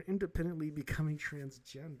children independently becoming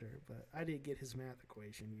transgender. But I didn't get his math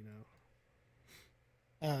equation, you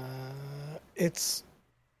know. It's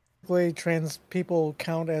the way trans people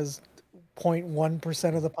count as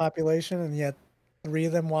 0.1% of the population, and yet 3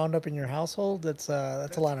 of them wound up in your household. That's a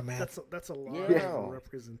lot of math. That's a lot of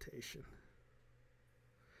representation.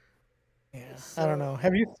 Yeah, I don't know.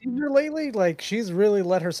 Have you seen her lately? Like, she's really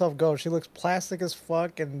let herself go. She looks plastic as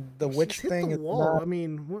fuck, and the witch thing hit is the wall. not... I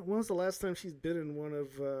mean, when was the last time she's been in one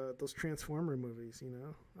of those Transformer movies? You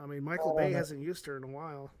know, I mean, Michael Bay hasn't used her in a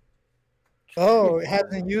while. Oh, it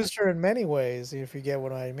hasn't used her in many ways, if you get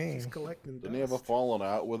what I mean. She's collecting dust. Didn't he have a falling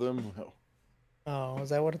out with him? Oh, is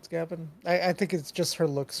that what it's happened? I think it's just her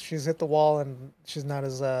looks. She's hit the wall, and she's not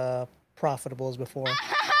as profitable as before. It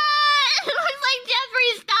looks like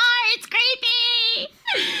Jeffree Star. It's creepy.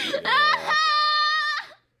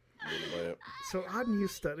 So, Odd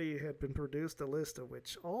News Study had been produced a list of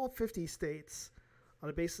which all 50 states, on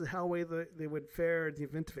the basis of how they would fare in the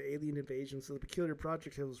event of an alien invasion. So the peculiar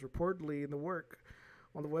project was reportedly in the work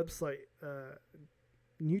on the website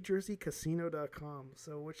NewJerseyCasino.com.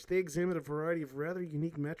 So, which they examined a variety of rather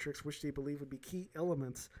unique metrics, which they believe would be key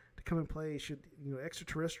elements to come in play should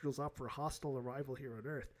extraterrestrials opt for a hostile arrival here on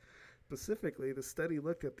Earth. Specifically, the study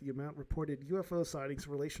looked at the amount reported UFO sightings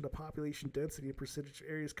in relation to population density and percentage of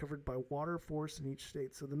areas covered by water force in each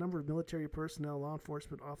state. So the number of military personnel, law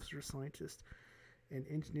enforcement officers, scientists, and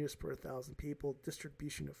engineers per 1,000 people,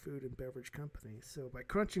 distribution of food and beverage companies. So by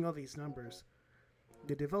crunching all these numbers,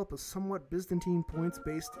 they developed a somewhat Byzantine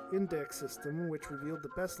points-based index system which revealed the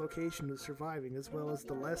best location of surviving as well as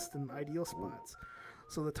the less than ideal spots.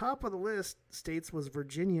 So the top of the list states was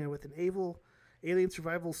Virginia with an alien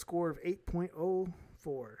survival score of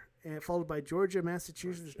 8.04, and followed by Georgia,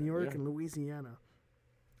 Massachusetts, New York, and Louisiana.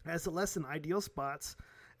 As the less than ideal spots,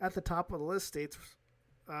 at the top of the list states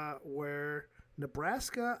were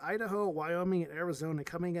Nebraska, Idaho, Wyoming, and Arizona.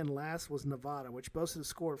 Coming in last was Nevada, which boasted a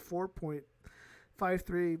score of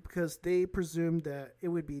 4.53 because they presumed that it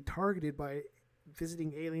would be targeted by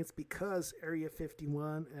visiting aliens because Area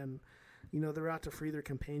 51 and, they're out to free their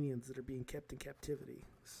companions that are being kept in captivity.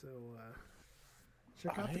 So,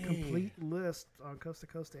 check out the complete list on Coast to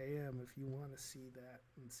Coast AM if you want to see that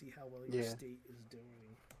and see how well your state is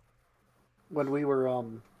doing. When we were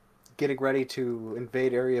getting ready to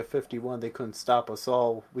invade Area 51, they couldn't stop us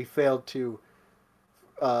all. We failed to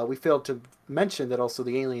mention that also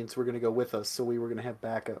the aliens were going to go with us, so we were going to have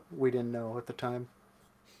backup. We didn't know at the time.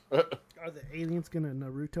 Are the aliens going to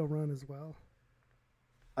Naruto run as well?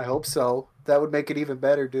 I hope so. That would make it even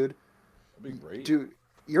better, dude. That'd be great. Dude,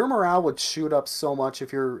 your morale would shoot up so much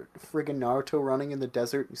if you're friggin' Naruto running in the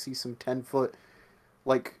desert. You see some 10-foot,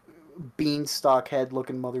 like, beanstalk head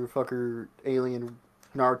looking motherfucker alien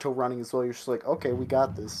Naruto running as well. You're just like, okay, we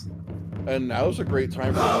got this. And now's a great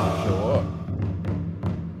time for them to show up.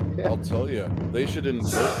 I'll tell you, they should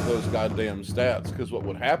invoke those goddamn stats, because what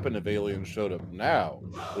would happen if aliens showed up now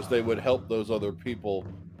is they would help those other people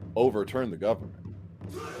overturn the government.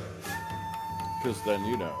 Because then,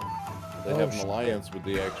 you know, they have an alliance with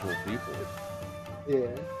the actual people.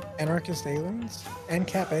 Yeah. Anarchist aliens?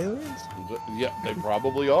 NCAP aliens? Yeah, they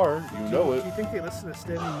probably are. You know it. Do you think they listen to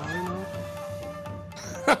Standing Molly now?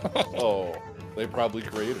 Oh, they probably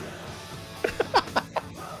created it.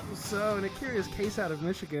 So, in a curious case out of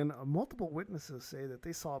Michigan, multiple witnesses say that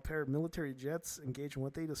they saw a pair of military jets engage in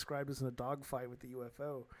what they described as a dogfight with the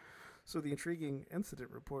UFO. So, the intriguing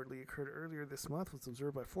incident reportedly occurred earlier this month was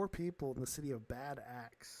observed by 4 people in the city of Bad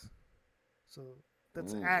Axe. So,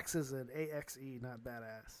 that's axe is an A-X-E, not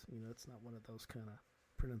badass. You know, it's not one of those kind of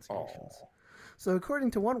pronunciations. Oh. So,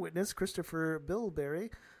 according to one witness, Christopher Bilberry,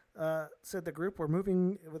 said the group were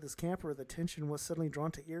moving with his camper. The attention was suddenly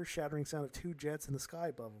drawn to ear-shattering sound of 2 jets in the sky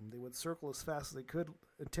above them. They would circle as fast as they could,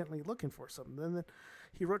 intently looking for something. Then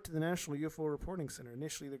he wrote to the National UFO Reporting Center.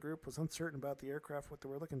 Initially, the group was uncertain about the aircraft, what they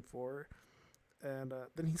were looking for, and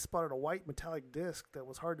then he spotted a white metallic disc that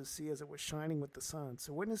was hard to see as it was shining with the sun.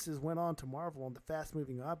 So witnesses went on to marvel on the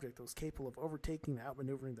fast-moving object that was capable of overtaking and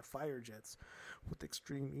outmaneuvering the fire jets with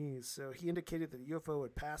extreme ease. So he indicated that the UFO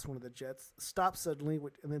had passed one of the jets, stopped suddenly,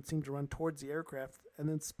 and then seemed to run towards the aircraft and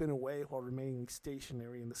then spin away while remaining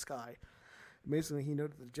stationary in the sky. Amazingly, he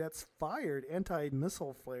noted the jets fired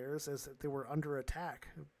anti-missile flares as if they were under attack,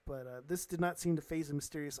 but this did not seem to faze the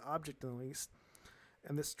mysterious object in the least.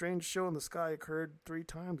 And this strange show in the sky occurred 3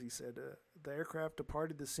 times, he said. The aircraft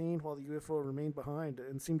departed the scene while the UFO remained behind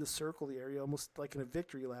and seemed to circle the area almost like in a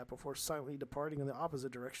victory lap before silently departing in the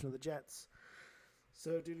opposite direction of the jets.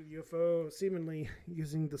 So due to the UFO seemingly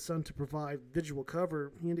using the sun to provide visual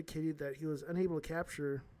cover, he indicated that he was unable to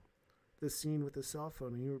capture this scene with his cell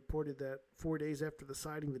phone. And he reported that 4 days after the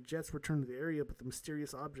sighting, the jets returned to the area, but the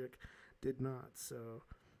mysterious object did not. So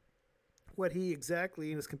what he exactly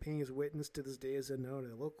and his companions witnessed to this day is unknown.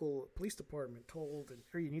 The local police department told an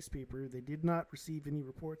area newspaper they did not receive any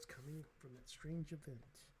reports coming from that strange event.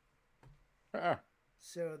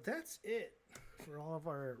 So that's it for all of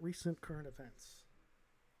our recent current events.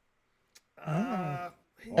 I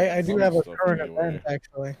do have a current event,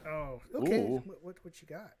 actually. Oh, okay. What you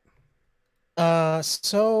got?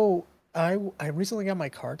 So I recently got my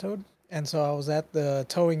car towed, and so I was at the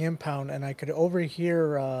towing impound, and I could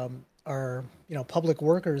overhear our public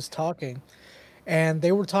workers talking, and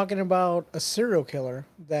they were talking about a serial killer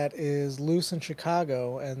that is loose in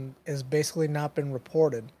Chicago and is basically not been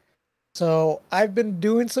reported. So I've been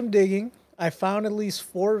doing some digging. I found at least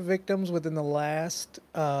 4 victims within the last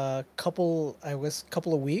couple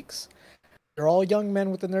of weeks. They're all young men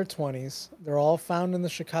within their 20s. They're all found in the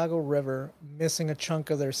Chicago River, missing a chunk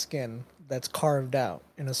of their skin that's carved out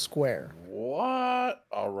in a square. What?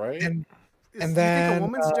 All right. And do you then think a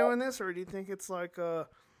woman's doing this, or do you think it's like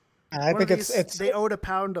I think it's they owed a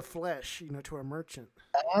pound of flesh, to a merchant?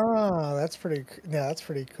 Oh, that's pretty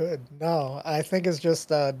good. No, I think it's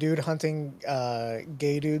just a dude hunting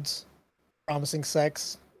gay dudes, promising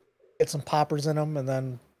sex, get some poppers in them, and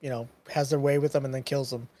then has their way with them and then kills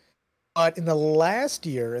them. But in the last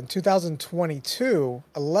year, in 2022,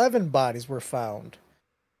 11 bodies were found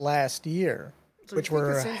last year, So which you think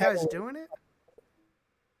were the same guy's doing it?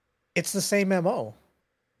 It's the same MO.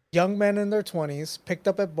 Young men in their 20s, picked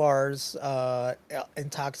up at bars,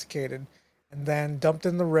 intoxicated, and then dumped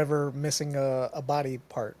in the river, missing a body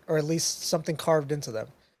part, or at least something carved into them.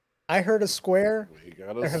 I heard a square. We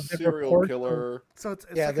got a serial killer. So it's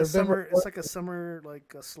like a summer. It's like a summer,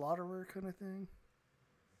 like a slaughterer kind of thing.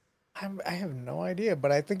 I have no idea,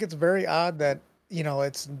 but I think it's very odd that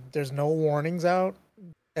there's no warnings out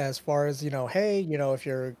as far as hey, if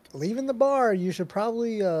you're leaving the bar, you should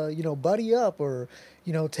probably buddy up, or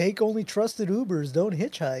take only trusted Ubers, don't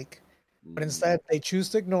hitchhike. But instead they choose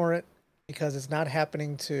to ignore it because it's not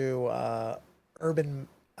happening to urban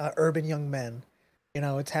young men.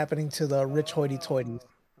 It's happening to the rich hoity-toities.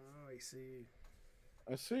 Oh,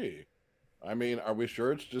 I see. I mean, are we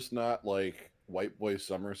sure it's just not like white boy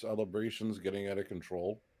summer celebrations getting out of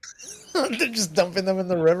control? They're just dumping them in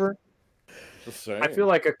the river. Just saying. I feel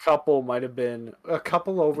like a couple might have been a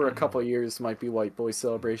couple over a couple of years might be white boy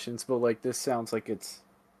celebrations, but like this sounds like it's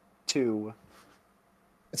 2.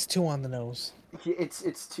 It's 2 on the nose.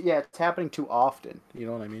 It's happening too often. You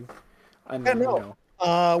know what I mean? No.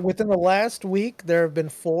 Within the last week, there have been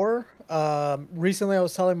 4. Recently, I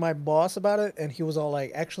was telling my boss about it, and he was all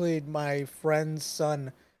like, "Actually, my friend's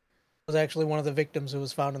son was actually one of the victims who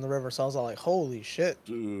was found in the river." So I was all like, "Holy shit,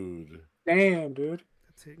 dude!" Damn, dude.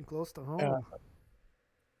 It's hitting close to home.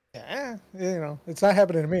 Yeah, you know, it's not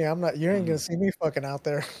happening to me. I'm not. You ain't gonna see me fucking out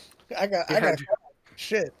there. I got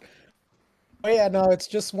shit. But yeah, no, it's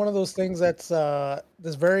just one of those things that's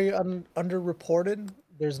very underreported.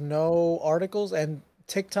 There's no articles, and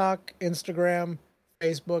TikTok, Instagram,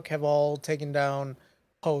 Facebook have all taken down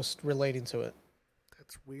posts relating to it.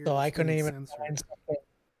 That's weird. So I It's couldn't being even censored. find something.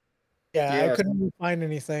 Yeah, I couldn't even find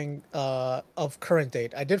anything of current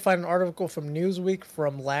date. I did find an article from Newsweek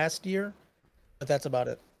from last year, but that's about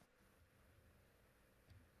it.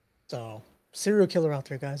 So, serial killer out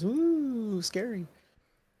there, guys. Ooh, scary.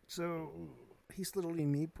 So, he's literally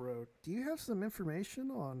neat, bro. Do you have some information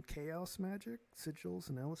on Chaos Magic, Sigils,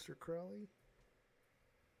 and Aleister Crowley?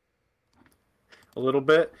 A little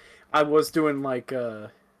bit. I was doing I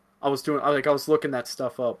was looking that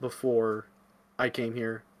stuff up before I came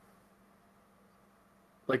here.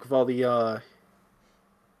 Like with all the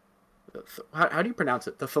how do you pronounce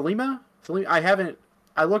it? The Thelema?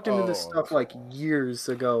 I looked into this stuff like years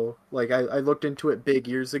ago. Like I looked into it big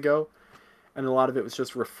years ago, and a lot of it was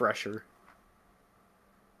just refresher.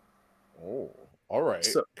 Oh, all right.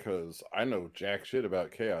 So- Because I know jack shit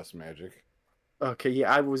about chaos magic. Okay,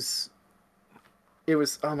 yeah, it was,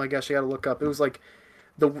 oh my gosh, I gotta look up. It was like,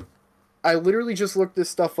 I literally just looked this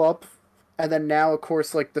stuff up, and then now, of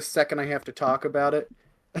course, like, the second I have to talk about it,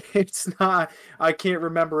 I can't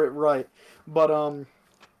remember it right. But,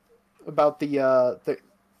 about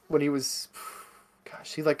when he was,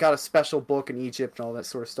 gosh, he, like, got a special book in Egypt and all that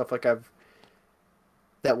sort of stuff, like,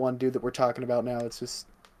 that one dude that we're talking about now, it's just...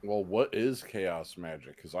 Well, what is chaos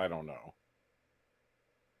magic? Because I don't know.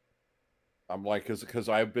 I'm like, because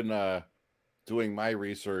I've been doing my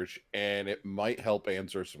research, and it might help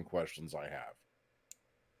answer some questions I have.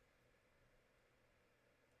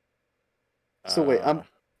 So wait, am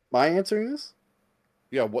I answering this?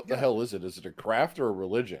 Yeah, what the hell is it? Is it a craft or a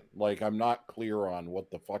religion? Like, I'm not clear on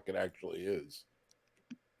what the fuck it actually is.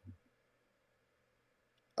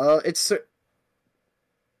 It's...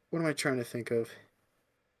 What am I trying to think of?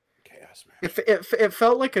 Chaos magic. It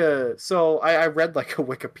felt like a... So, I read, like, a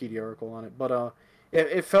Wikipedia article on it, but,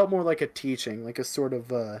 it felt more like a teaching, like a sort of,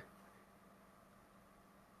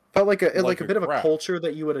 felt like a bit of a culture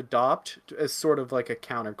that you would adopt as sort of like a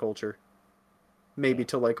counterculture. Maybe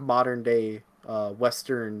to, like, modern day,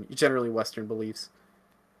 generally Western beliefs.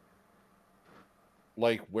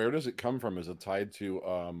 Like, where does it come from? Is it tied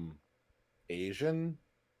to, Asian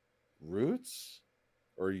roots?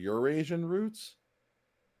 Or Eurasian roots?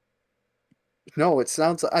 No, it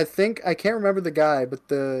sounds... I can't remember the guy, but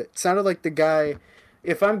it sounded like the guy...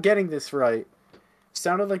 If I'm getting this right,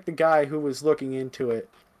 sounded like the guy who was looking into it.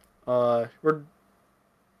 What am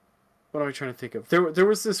I trying to think of? There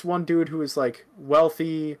was this one dude who was, like,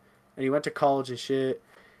 wealthy, and he went to college and shit,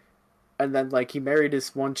 and then, like, he married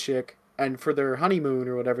this one chick, and for their honeymoon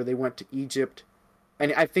or whatever, they went to Egypt,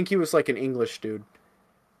 and I think he was, like, an English dude,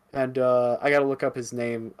 and I gotta look up his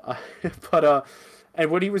name, but and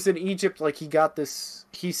when he was in Egypt, like, he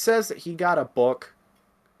says that he got a book,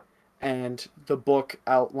 and the book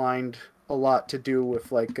outlined a lot to do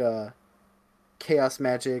with, like, chaos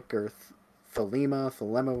magic or Thelema,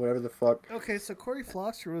 whatever the fuck. Okay, so Corey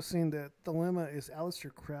Floster was saying that Thelema is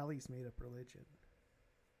Aleister Crowley's made-up religion.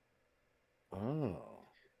 Oh.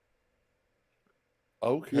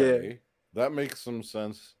 Okay. Yeah. That makes some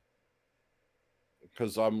sense.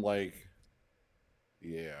 Because I'm like,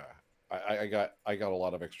 yeah, I got a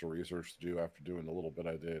lot of extra research to do after doing the little bit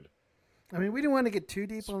I did. I mean, we didn't want to get too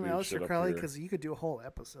deep on Aleister Crowley because you could do a whole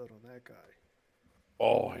episode on that guy.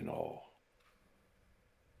 Oh, I know.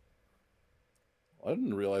 I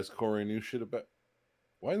didn't realize Corey knew shit about...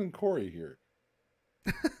 Why isn't Corey here?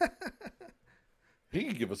 He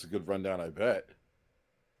could give us a good rundown, I bet.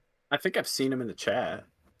 I think I've seen him in the chat.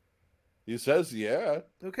 He says, yeah.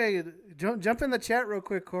 Okay, jump in the chat real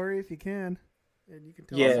quick, Corey, if you can. And you can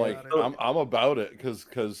tell us about it. I'm about it,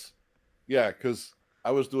 because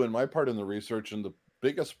I was doing my part in the research, and the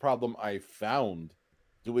biggest problem I found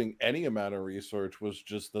doing any amount of research was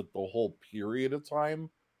just that the whole period of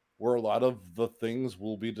time where a lot of the things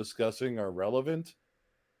we'll be discussing are relevant,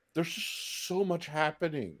 there's just so much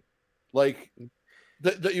happening. Like,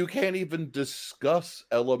 that you can't even discuss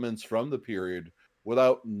elements from the period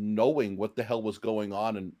without knowing what the hell was going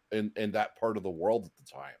on in that part of the world at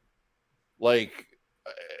the time. Like,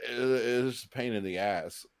 it's a pain in the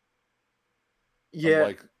ass. Yeah. I'm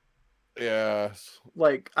like, yeah.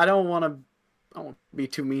 Like, I don't want to I won't be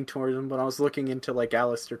too mean towards him, but I was looking into like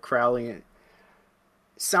Aleister Crowley, and it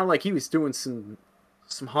sounded like he was doing some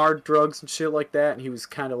hard drugs and shit like that, and he was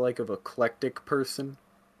kind of like of a eclectic person.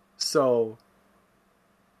 So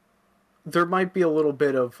there might be a little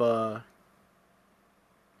bit of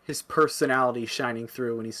his personality shining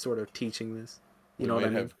through when he's sort of teaching this. You know what I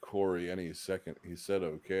mean? Have Corey any second. He said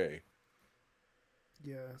okay.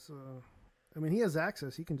 Yeah, so I mean, he has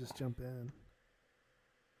access. He can just jump in.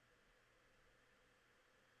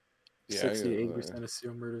 Yeah, 68% of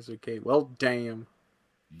serial murders are gay. Well, damn.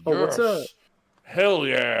 Yes. Oh, what's up? Hell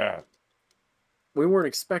yeah. We weren't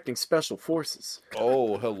expecting special forces.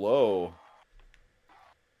 Oh, hello.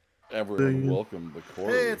 Everyone, welcome to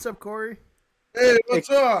Corey. Hey, what's up, Corey? Hey, what's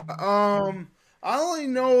up? I only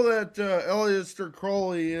know that Aleister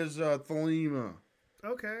Crowley is Thelema.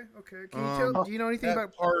 Okay. Can you tell? Do you know anything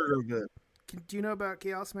about part of it? Do you know about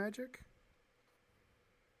chaos magic?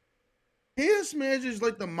 Chaos magic is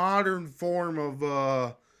like the modern form of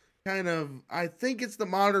I think it's the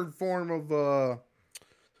modern form of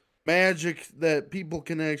magic that people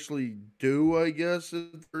can actually do, I guess,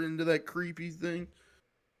 if they're into that creepy thing.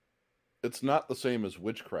 It's not the same as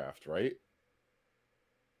witchcraft, right?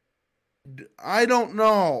 I don't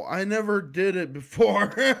know. I never did it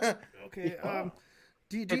before. Okay.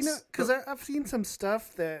 Do you know? Because I've seen some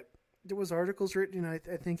stuff that there was articles written, and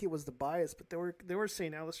I think it was the bias, but they were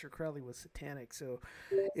saying Aleister Crowley was satanic. So,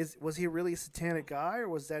 was he really a satanic guy, or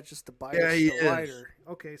was that just the bias? Yeah, he the writer?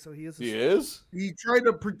 Okay, so he is. He is. He tried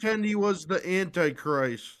to pretend he was the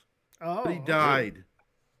Antichrist. Oh, but he died.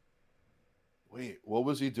 Wait, what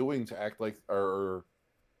was he doing to act like, or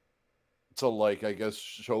to like, I guess,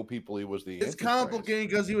 show people he was the It's Antichrist? complicated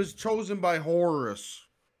because he was chosen by Horus.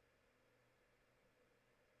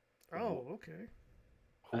 Oh, okay.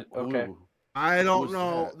 Okay. I don't Who's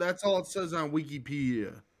know. that? That's all it says on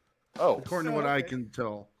Wikipedia. Oh. According to what I can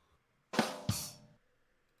tell.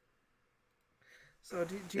 So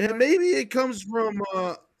do you And maybe it comes from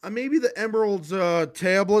maybe the Emerald's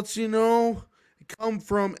tablets, come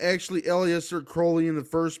from actually Aleister Crowley in the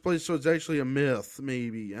first place, so it's actually a myth,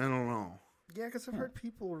 maybe. I don't know. Yeah, because I've heard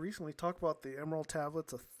people recently talk about the Emerald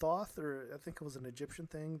Tablets of Thoth, or I think it was an Egyptian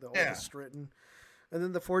thing, the oldest written. And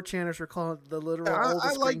then the 4chaners were calling it the literal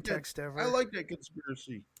oldest written text ever. I like that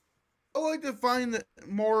conspiracy. I like to find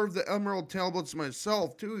more of the Emerald Tablets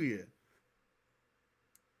myself, too, yeah.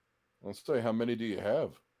 Let's say, how many do you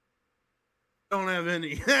have? Don't have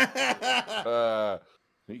any. He got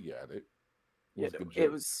it. Yeah, That's a good it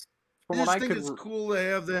joke. was. I From just what I think could. it's cool to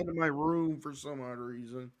have that in my room for some odd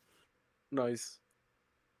reason. Nice.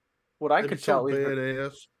 What I That'd could be so tell is that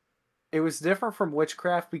badass. it was different from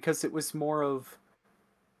witchcraft because it was more of.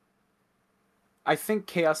 I think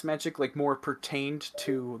chaos magic like more pertained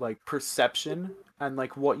to like perception and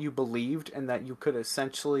like what you believed, and that you could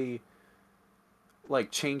essentially like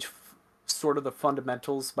change sort of the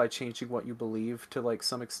fundamentals by changing what you believe to like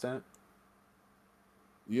some extent.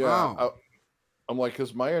 Yeah. Wow. I'm like,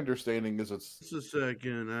 because my understanding is it's. Just a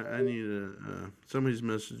second. I need a. Somebody's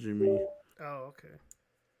messaging me. Oh, okay.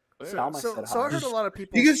 Alma So said I hi. heard a lot of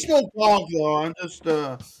people. You can still talk though. I'm just.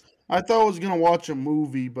 I thought I was gonna watch a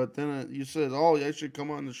movie, but then you said, "Oh, I should come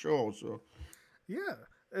on the show." So. Yeah.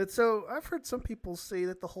 And so I've heard some people say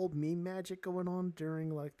that the whole meme magic going on during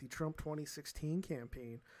like the Trump 2016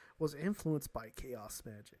 campaign was influenced by chaos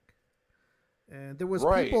magic. And there was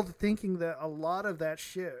Right. people thinking that a lot of that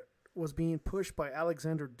shit was being pushed by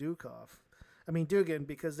Alexander Dugin,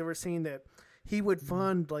 because they were saying that he would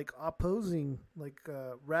fund like opposing like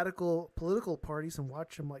radical political parties and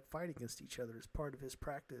watch them like fight against each other as part of his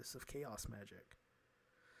practice of chaos magic.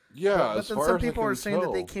 Yeah, but as then far some as I people are can saying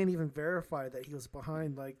that they tell. can't even verify that he was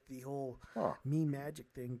behind like the whole Huh. meme magic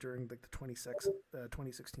thing during like the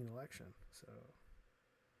 2016 election. So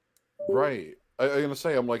Right. I'm gonna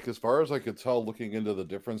say, I'm like, as far as I could tell, looking into the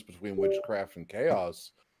difference between witchcraft and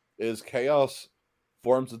chaos, is chaos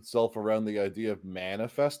forms itself around the idea of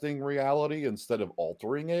manifesting reality instead of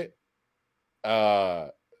altering it,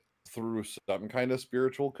 through some kind of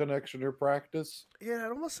spiritual connection or practice. yeah, it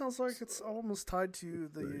almost sounds like it's almost tied to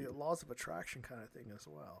the laws of attraction kind of thing as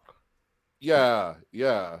well. Yeah.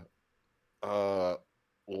 Well,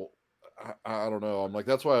 I don't know. I'm like,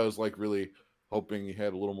 that's why I was like really hoping you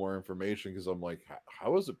had a little more information, because I'm like,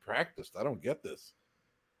 how is it practiced? I don't get this.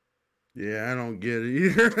 Yeah, I don't get it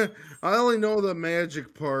either. I only know the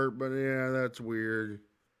magic part, but yeah, that's weird.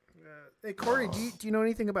 Hey Corey, do you know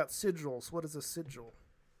anything about sigils? What is a sigil?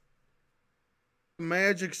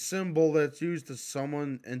 Magic symbol that's used to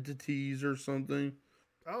summon entities or something.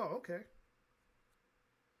 Oh, okay.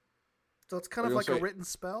 So it's kind I of was like gonna a say- written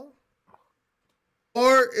spell?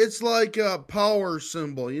 Or it's like a power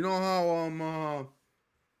symbol. You know how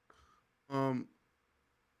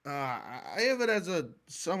I have it as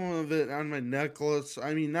some of it on my necklace.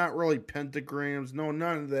 I mean, not really pentagrams. No,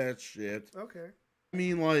 none of that shit. Okay. I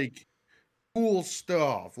mean, like cool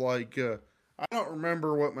stuff. Like I don't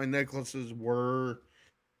remember what my necklaces were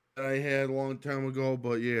that I had a long time ago,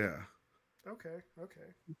 but yeah. Okay.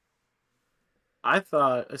 I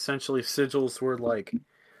thought essentially sigils were like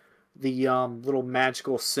the little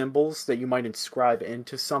magical symbols that you might inscribe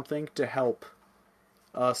into something to help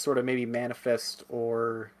sort of maybe manifest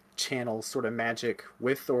or channel sort of magic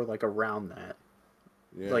with or like around that.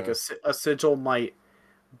 Yeah. Like a sigil might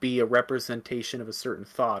be a representation of a certain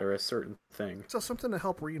thought or a certain thing. So something to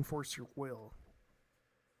help reinforce your will.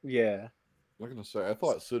 Yeah. I'm gonna say I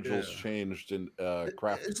thought sigils changed in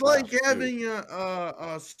craft. It's like having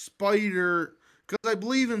a spider, because I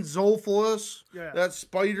believe in Zolfus, that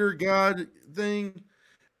spider god thing,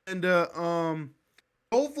 and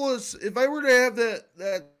Zolfus. If I were to have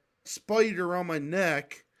that spider on my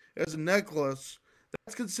neck as a necklace,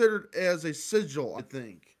 that's considered as a sigil, I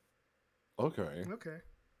think. Okay.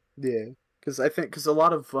 Yeah, because I think a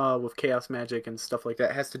lot of with chaos magic and stuff like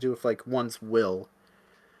that has to do with like one's will,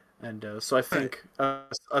 and so I think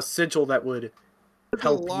a sigil that would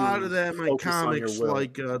help a lot of that in my focus on your comics, will.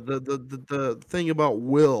 like the thing about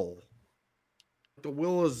will, the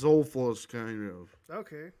will of Zolfus, kind of.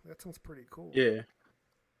 Okay, that sounds pretty cool. Yeah.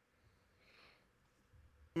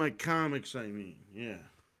 My comics, I mean, yeah.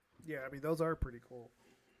 Yeah, I mean, those are pretty cool.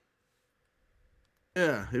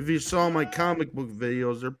 Yeah, if you saw my comic book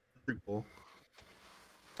videos, they're pretty cool.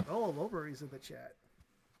 Oh, Lowberry's in the chat.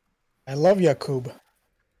 I love Yakub.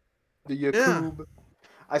 The Yakub.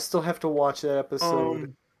 I still have to watch that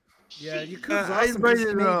episode. Yeah, you could. I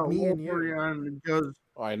invited me and you. Wolverine on because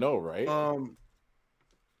I know, right?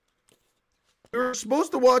 We were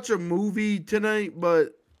supposed to watch a movie tonight,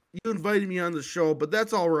 but you invited me on the show. But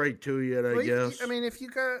that's all right too, yet I guess. I mean, if you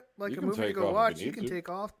got like You a can movie to take go off if watch, you you need can to. take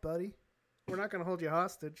off, buddy. We're not going to hold you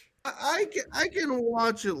hostage. I can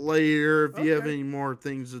watch it later if you have Okay. any more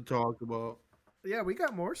things to talk about. Yeah, we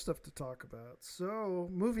got more stuff to talk about. So,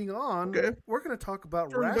 moving on, Okay. we're going to talk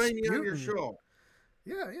about For inviting me on your Rasputin. show.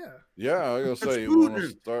 Yeah. Yeah, I was gonna say you want to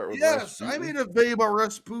Rasputin. start with Yes, I Rasputin? made a video about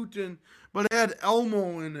Rasputin, but it had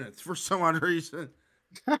Elmo in it for some odd reason.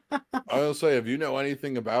 I was gonna say if you know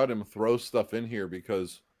anything about him, throw stuff in here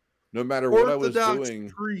because no matter what I was Orthodox doing,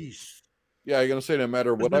 priest. yeah, I'm gonna say no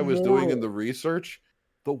matter what the I was doing in moral. the research,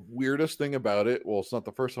 the weirdest thing about it, well, it's not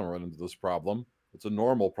the first time I run into this problem. It's a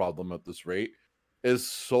normal problem at this rate. Is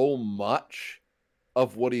so much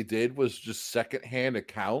of what he did was just secondhand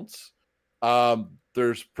accounts.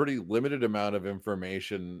 There's pretty limited amount of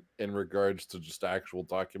information in regards to just actual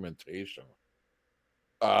documentation.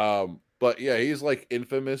 But yeah, he's like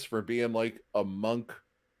infamous for being like a monk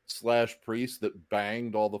 / priest that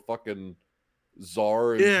banged all the fucking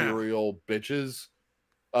czar Yeah. imperial bitches.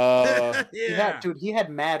 He had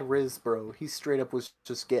mad riz, bro. He straight up was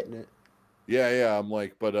just getting it. Yeah, I'm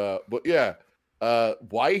like, but yeah,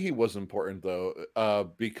 why he was important though,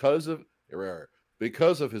 because of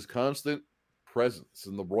his constant presence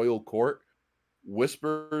in the royal court,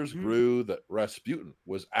 whispers grew that Rasputin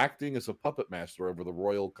was acting as a puppet master over the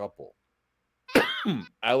royal couple.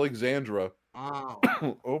 Alexandra,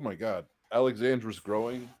 oh my god, Alexandra's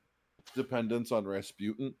growing dependence on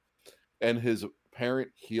Rasputin and his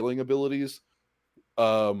apparent healing abilities,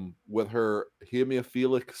 with her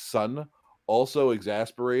hemophilic son, also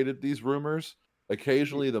exasperated these rumors.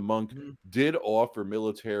 Occasionally, the monk did offer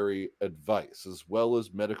military advice as well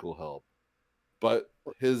as medical help, but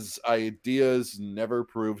his ideas never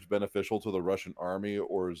proved beneficial to the Russian army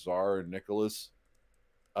or Tsar Nicholas.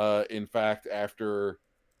 In fact, after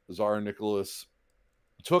Tsar Nicholas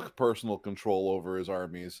took personal control over his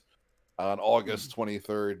armies on August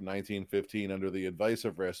 23rd, 1915, under the advice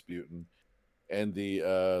of Rasputin and the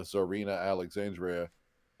Tsarina Alexandria,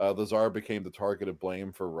 the Tsar became the target of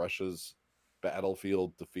blame for Russia's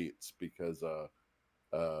battlefield defeats because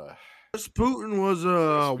Rasputin was a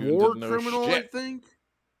Rasputin war didn't know criminal, shit. I think.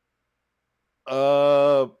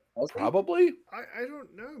 Probably. I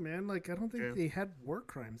don't know, man. Like, I don't think they had war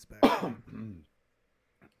crimes back then.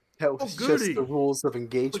 That was just the rules of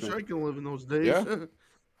engagement. Wish I could live in those days. Yeah.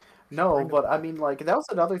 No, but I mean, like, that was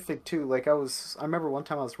another thing too. Like, I remember one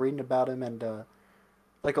time I was reading about him, and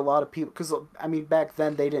like a lot of people, because I mean, back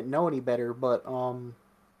then they didn't know any better, but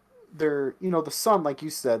the son, like you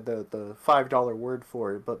said, the $5 word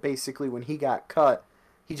for it. But basically, when he got cut,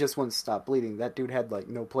 he just wouldn't stop bleeding. That dude had like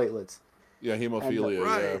no platelets. Yeah, hemophilia.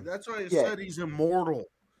 Right, yeah. that's why I Yeah. said he's immortal.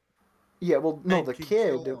 Yeah, well, no, And the can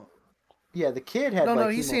kid. kill him. Yeah, the kid had No,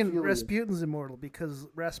 like he's saying hemophilia. Rasputin's immortal because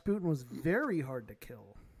Rasputin was very hard to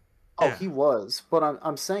kill. Oh, he was. But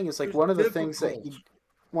I'm saying it's like It's one of the things that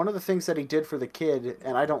difficult. he did for the kid,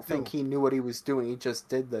 and I don't think he knew what he was doing. He just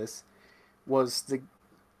did this.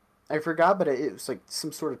 I forgot, but it was like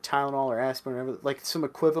some sort of Tylenol or aspirin, or whatever, like some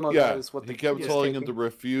equivalent of that is what he the kept kid was telling him taking. to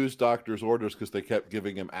refuse doctor's orders because they kept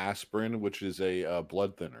giving him aspirin, which is a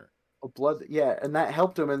blood thinner. Yeah, and that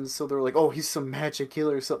helped him, and so they were like, "Oh, he's some magic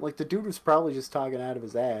healer or something." Like the dude was probably just talking out of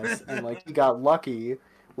his ass, and like he got lucky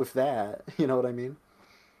with that. You know what I mean?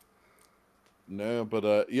 No,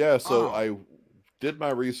 but yeah. So I did my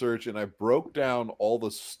research and I broke down all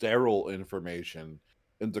the sterile information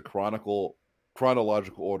into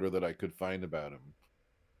chronological order that I could find about him.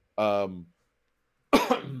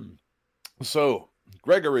 So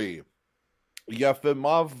Gregory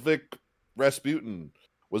Yefimovich Rasputin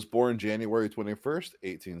was born January 21st,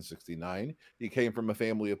 1869. He came from a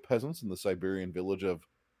family of peasants in the Siberian village of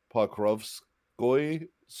Pokrovskoye,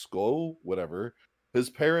 whatever. His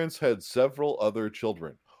parents had several other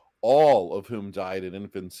children, all of whom died in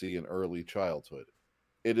infancy and early childhood.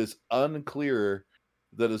 It is unclear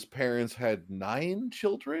that his parents had 9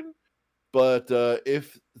 children, but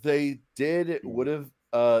if they did, it would have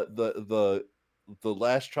the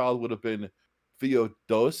last child would have been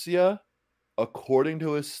Theodosia, according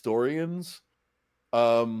to historians.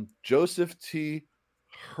 Joseph T.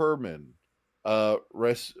 Herman,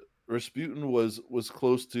 Rasputin was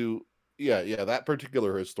close to that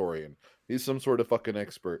particular historian. He's some sort of fucking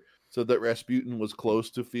expert. Said that Rasputin was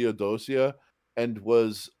close to Theodosia and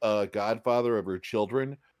was godfather of her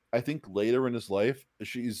children. I think later in his life,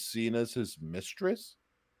 she's seen as his mistress.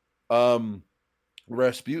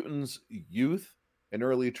 Rasputin's youth and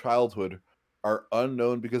early childhood are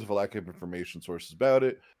unknown because of a lack of information sources about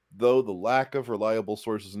it, though the lack of reliable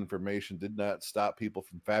sources of information did not stop people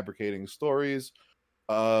from fabricating stories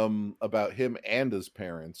about him and his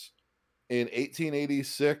parents. In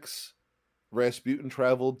 1886, Rasputin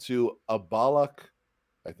traveled to Abalak,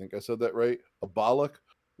 I think I said that right, Abalak,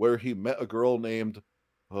 where he met a girl named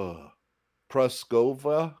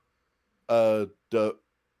Praskova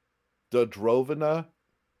Dodrovina.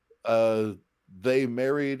 They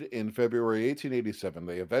married in February 1887.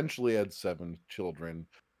 They eventually had 7 children.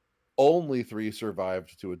 Only 3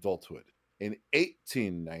 survived to adulthood. In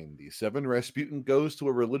 1897, Rasputin goes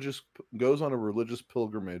on a religious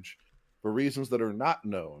pilgrimage for reasons that are not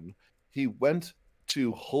known. He went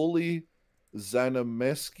to Holy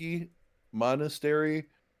Znamensky Monastery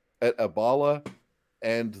at Abala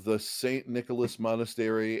and the St. Nicholas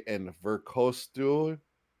Monastery in Verkostu.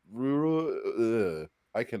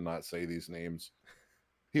 I cannot say these names.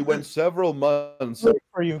 He went several months. Good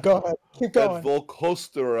for you. Go ahead. Keep going. At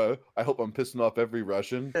Volkostura. I hope I'm pissing off every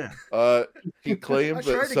Russian. He claimed I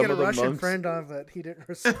that tried to some get a of the Russian monks. friend on, but he didn't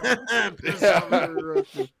respond.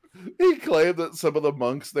 He claimed that some of the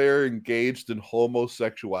monks there engaged in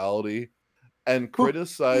homosexuality and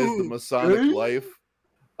criticized the Masonic life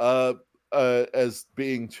as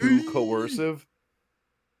being too coercive.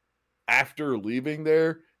 After leaving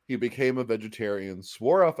there, he became a vegetarian,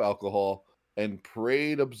 swore off alcohol, and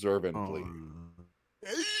prayed observantly.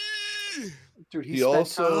 Dude, he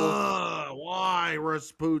also why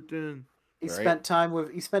Rasputin? He spent time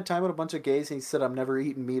with a bunch of gays, and he said, "I'm never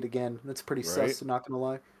eating meat again." That's pretty Right. sus. Not gonna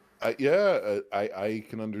lie. I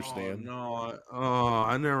can understand.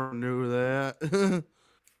 I never knew that.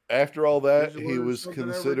 After all that, Just he learn was something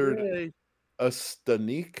every considered day. a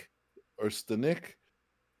stanik or strunik,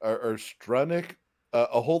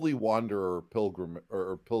 a holy wanderer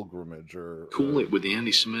pilgrimage or Cool it with the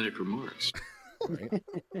anti-Semitic remarks. right?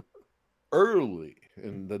 Early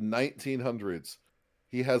in the 1900s,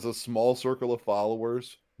 he has a small circle of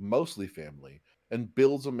followers, mostly family, and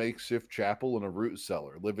builds a makeshift chapel in a root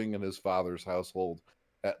cellar, living in his father's household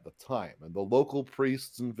at the time. And the local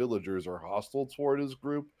priests and villagers are hostile toward his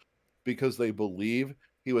group because they believe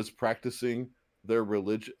he was practicing their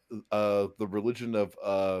religion, the religion of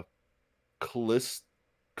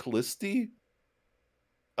Callisti.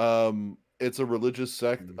 It's a religious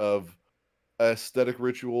sect of aesthetic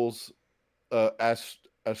rituals,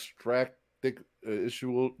 astractic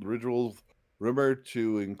rituals rumored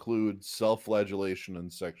to include self-flagellation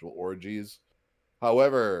and sexual orgies.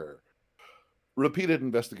 However, repeated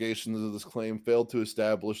investigations of this claim failed to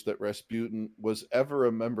establish that Rasputin was ever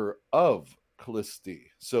a member of Callisti.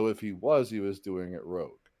 So if he was doing it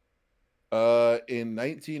rogue. In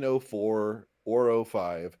 1904 or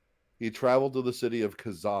 05, he traveled to the city of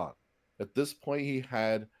Kazan. At this point, he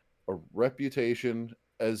had a reputation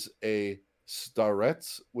as a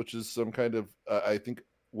starets, which is some kind of, I think,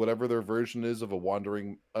 whatever their version is of a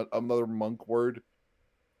wandering, another monk word,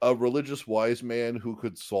 a religious wise man who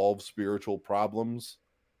could solve spiritual problems.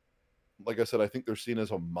 Like I said, I think they're seen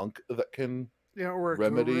as a monk that can or a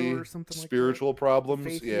remedy guru or something spiritual like that. problems.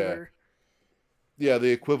 Faith Yeah. healer. Yeah,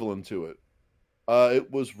 the equivalent to it.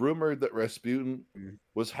 It was rumored that Rasputin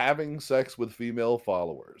was having sex with female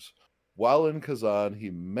followers. While in Kazan, he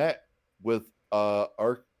met with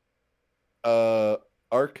Archimetrite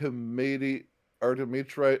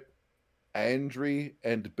Andri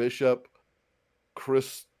and Bishop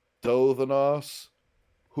Christothanos,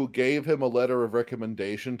 who gave him a letter of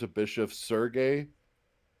recommendation to Bishop Sergei,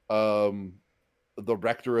 the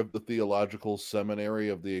rector of the theological seminary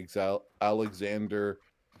of the Alexander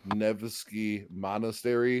Nevsky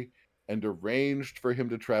Monastery, and arranged for him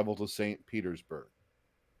to travel to St. Petersburg.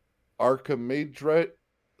 Archimandrite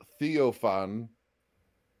Theophan,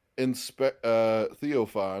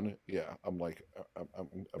 Theophan, yeah, I'm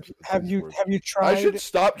Have you tried? I should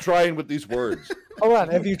stop trying with these words. Hold on.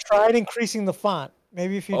 Have you tried increasing the font?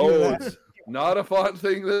 Maybe if you do that. It's not a font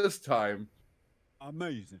thing this time.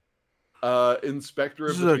 Amazing. Inspector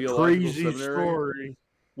of This the is a Theological crazy Seminary story.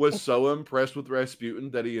 was so impressed with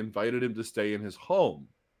Rasputin that he invited him to stay in his home.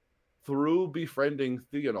 Through befriending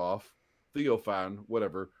Theophan,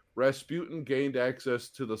 whatever, Rasputin gained access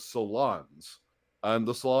to the salons. And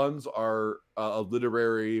the salons are a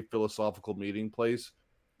literary, philosophical meeting place,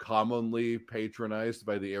 commonly patronized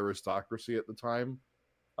by the aristocracy at the time.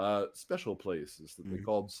 Special places that they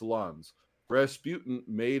called salons. Rasputin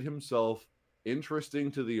made himself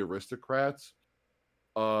interesting to the aristocrats,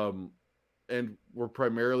 and they were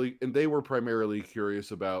primarily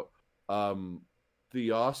curious about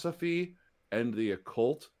theosophy and the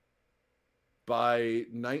occult. By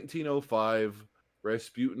 1905,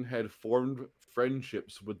 Rasputin had formed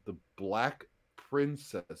friendships with the Black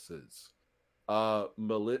Princesses,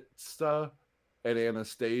 Militsa and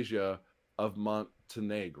Anastasia of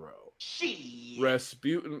Montenegro.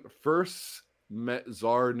 Rasputin first met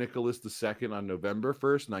Tsar Nicholas II on November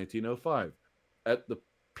 1st, 1905, at the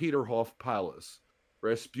Peterhof Palace.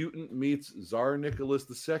 Rasputin meets Tsar Nicholas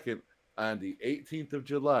II on the 18th of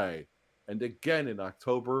July, and again in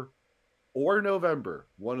October or November,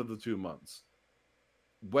 one of the 2 months.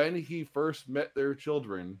 When he first met their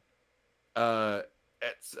children, and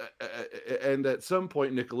at some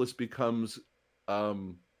point Nicholas becomes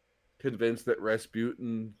convinced that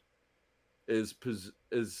Rasputin is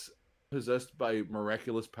possessed by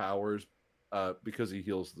miraculous powers because he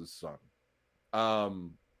heals the sun,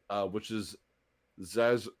 which is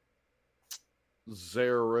Zarevek.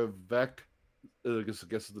 I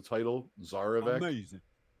guess is the title. Zarevek. Amazing.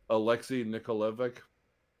 Alexei Nikolaevich,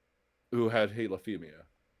 who had haemophilia.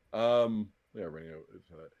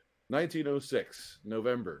 1906,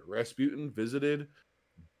 November. Rasputin visited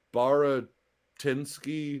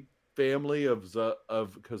Baratinsky family of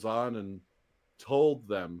Kazan and told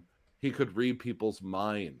them he could read people's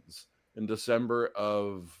minds. In December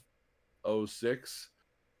of 06,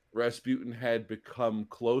 Rasputin had become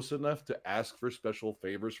close enough to ask for special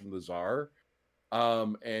favors from the Tsar,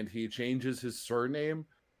 and he changes his surname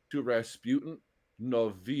to Rasputin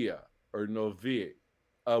Novia, or Novie,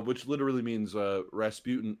 which literally means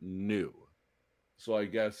Rasputin knew. So I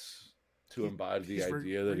guess to embody the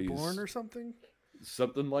idea that he's born or something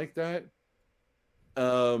like that.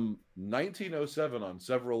 1907, on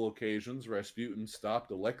several occasions, Rasputin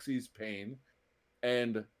stopped Alexei's pain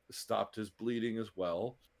and stopped his bleeding as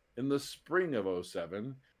well. In the spring of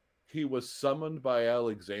 07, he was summoned by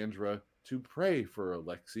Alexandra to pray for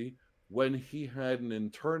Alexei when he had an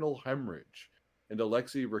internal hemorrhage, and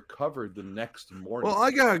Alexei recovered the next morning. Well,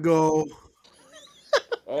 I gotta go.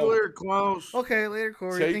 Later, Klaus. Okay, later,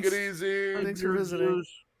 Corey. Take it easy. Thanks for visiting.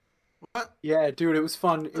 What? Yeah, dude, it was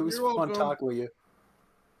fun. It was You're fun welcome. talking with you.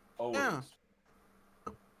 Always. Yeah.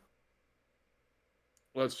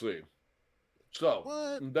 Let's see.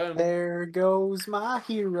 So, then There goes my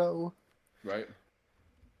hero. right?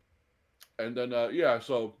 And then,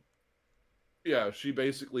 she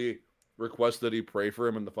basically requests that he pray for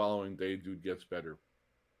him, and the following day, dude gets better.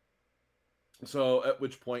 So, at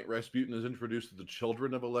which point, Rasputin is introduced to the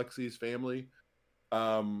children of Alexei's family,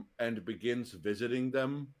 and begins visiting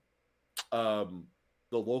them. The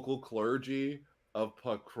local clergy of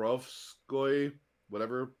Pokrovskoy,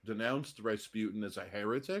 whatever, denounced Rasputin as a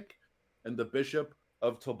heretic, and the bishop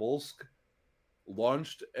of Tobolsk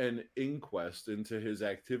launched an inquest into his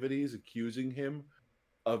activities, accusing him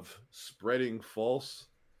of spreading false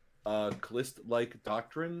Klist-like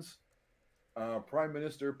doctrines. Prime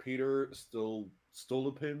Minister Peter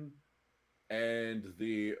Stolypin and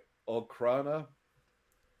the Okhrana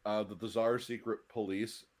the Tsar Secret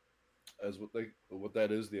Police, as what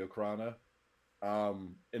that is, the Okhrana,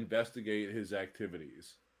 investigate his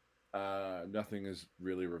activities. Nothing is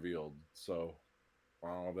really revealed, so I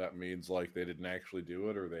don't know if that means like they didn't actually do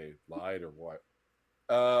it or they lied or what.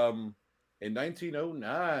 In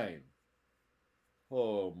 1909,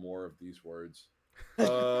 more of these words.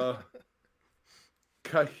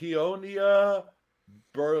 Kahionia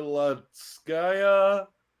Berlatskaya,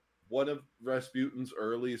 one of Rasputin's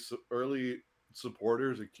early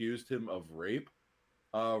supporters, accused him of rape.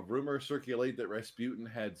 Rumors circulate that Rasputin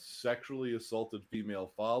had sexually assaulted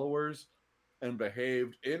female followers and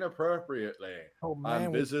behaved inappropriately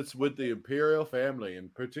on visits with the imperial family, in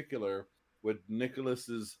particular with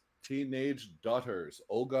Nicholas's teenage daughters,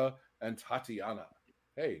 Olga and Tatiana.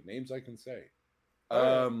 Hey, names I can say.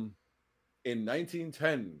 In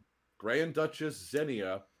 1910, Grand Duchess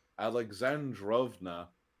Xenia Alexandrovna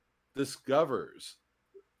discovers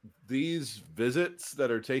these visits that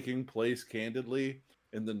are taking place candidly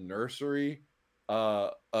in the nursery,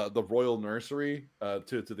 the royal nursery,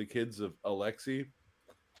 to the kids of Alexei,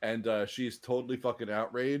 and she's totally fucking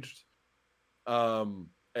outraged. And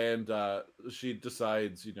she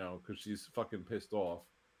decides, because she's fucking pissed off,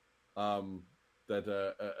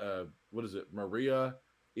 that what is it, Maria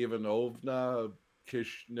Ivanovna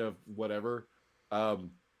Kishnev, whatever,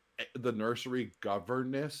 the nursery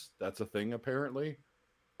governess, that's a thing apparently,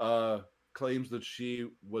 claims that she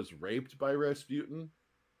was raped by Rasputin,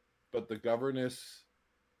 but the governess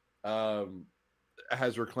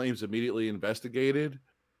has her claims immediately investigated,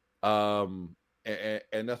 and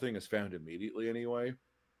nothing is found immediately anyway.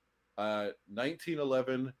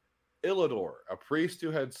 1911, Ilidor, a priest who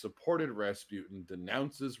had supported Rasputin,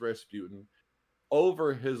 denounces Rasputin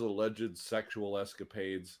over his alleged sexual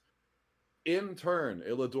escapades. In turn,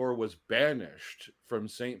 Ilidor was banished from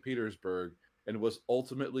St. Petersburg and was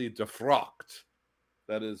ultimately defrocked.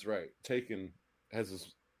 That is right. Has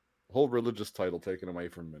his whole religious title taken away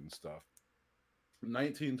from him and stuff. In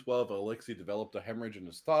 1912, Alexei developed a hemorrhage in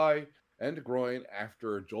his thigh and groin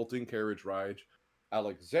after a jolting carriage ride.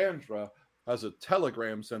 Alexandra has a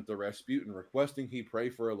telegram sent to Rasputin requesting he pray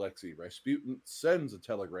for Alexei. Rasputin sends a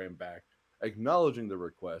telegram back acknowledging the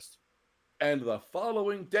request, and the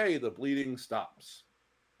following day the bleeding stops.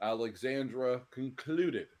 Alexandra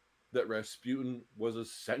concluded that Rasputin was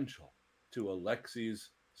essential to Alexei's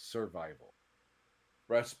survival.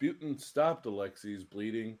 Rasputin stopped Alexei's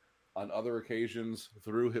bleeding on other occasions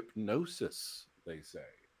through hypnosis, they say.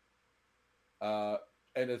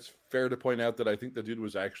 And it's fair to point out that I think the dude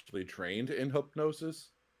was actually trained in hypnosis.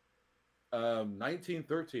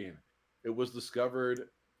 1913, it was discovered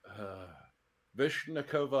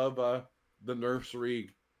Vishnikova, the nursery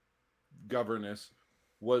governess,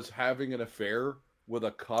 was having an affair with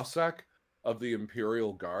a Cossack of the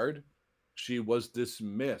Imperial Guard. She was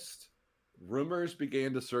dismissed. Rumors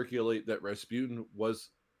began to circulate that Rasputin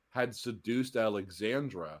had seduced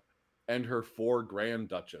Alexandra and her 4 grand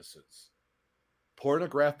duchesses.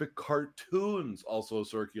 Pornographic cartoons also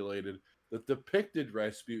circulated that depicted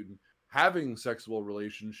Rasputin having sexual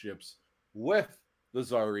relationships with the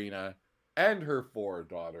Tsarina and her 4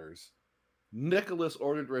 daughters. Nicholas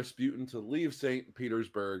ordered Rasputin to leave St.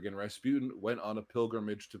 Petersburg, and Rasputin went on a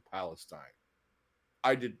pilgrimage to Palestine.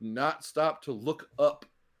 I did not stop to look up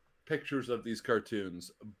pictures of these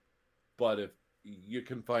cartoons, but if you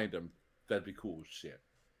can find them, that'd be cool as shit.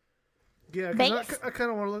 Yeah, because I kind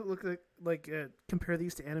of want to look like compare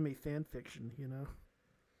these to anime fan fiction,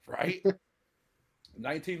 Right?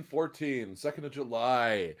 1914, 2nd of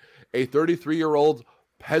July, a 33-year-old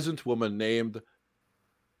peasant woman named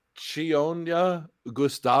Chionia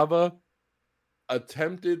Gustava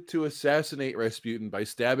attempted to assassinate Rasputin by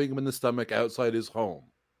stabbing him in the stomach outside his home.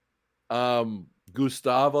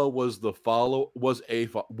 Gustava was a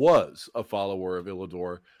follower of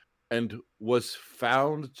Ilidor and was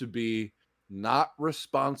found to be not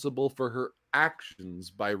responsible for her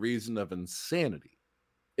actions by reason of insanity.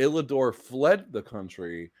 Ilidor fled the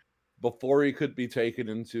country before he could be taken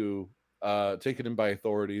in by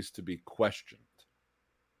authorities to be questioned.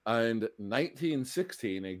 And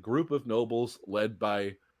 1916, a group of nobles led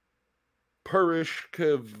by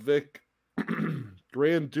Purishkevich,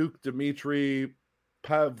 Grand Duke Dmitry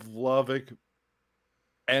Pavlovich,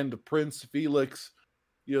 and Prince Felix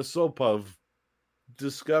Yusupov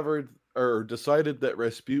decided that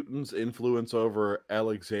Rasputin's influence over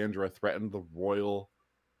Alexandra threatened the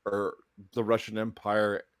Russian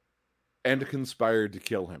Empire and conspired to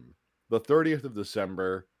kill him. The 30th of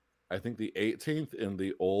December, I think the 18th in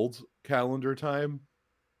the old calendar time,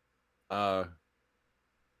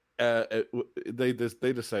 they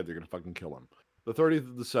decide they're going to fucking kill him. the 30th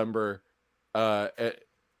of December, at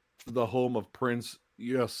the home of Prince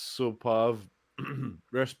Yusupov,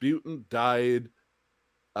 Rasputin died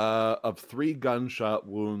of 3 gunshot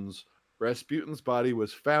wounds. Rasputin's body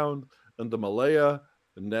was found in the Malaya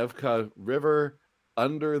Nevka River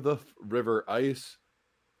under the river ice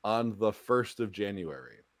on the 1st of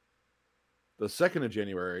January. The 2nd of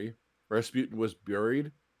January, Rasputin was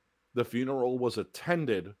buried. The funeral was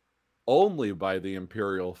attended only by the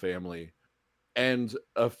imperial family and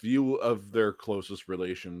a few of their closest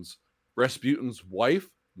relations. Rasputin's wife,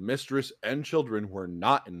 mistress, and children were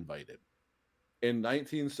not invited. In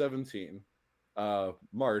 1917,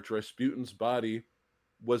 March, Rasputin's body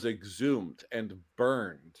was exhumed and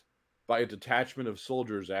burned by a detachment of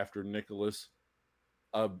soldiers after Nicholas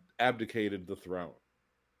abdicated the throne.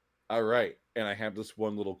 All right, and I have this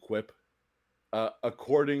one little quip.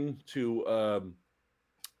 According to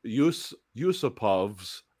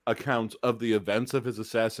Yusupov's account of the events of his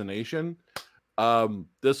assassination,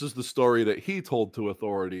 this is the story that he told to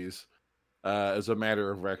authorities as a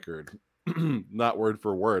matter of record. Not word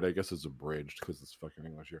for word. I guess it's abridged because it's fucking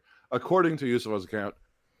English here. According to Yusupov's account,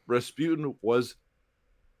 Rasputin was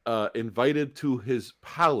invited to his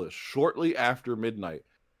palace shortly after midnight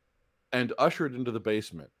and ushered into the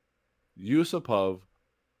basement. Yusupov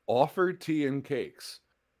offered tea and cakes,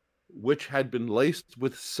 which had been laced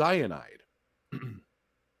with cyanide.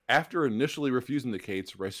 After initially refusing the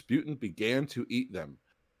cakes, Rasputin began to eat them,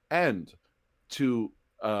 and to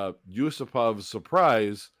Yusupov's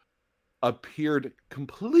surprise, appeared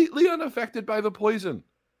completely unaffected by the poison.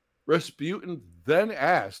 Rasputin then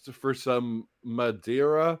asked for some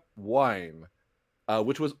Madeira wine,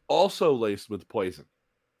 which was also laced with poison,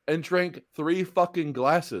 and drank 3 fucking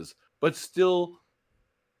glasses, but still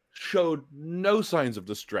showed no signs of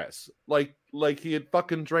distress, like he had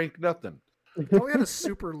fucking drank nothing. Probably had a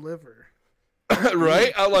super liver.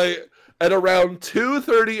 Right? At around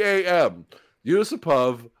 2:30 a.m.,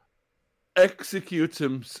 Yusupov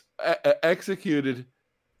executed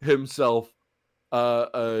himself,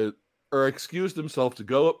 or excused himself to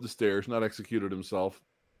go up the stairs, not executed himself,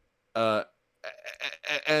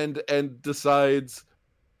 and decides,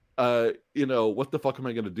 what the fuck am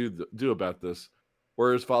I going to do about this?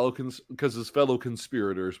 Whereas because his fellow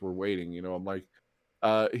conspirators were waiting, I'm like,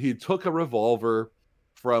 he took a revolver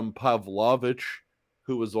from Pavlovich,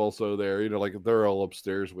 who was also there, they're all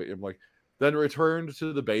upstairs waiting. I'm like, then returned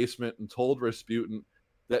to the basement and told Rasputin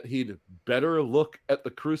that he'd better look at the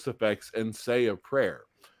crucifix and say a prayer,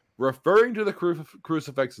 referring to the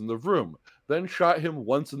crucifix in the room, then shot him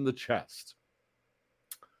once in the chest.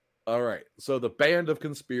 All right, so the band of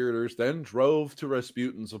conspirators then drove to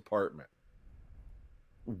Rasputin's apartment,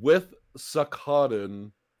 with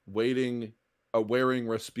Sakharin wearing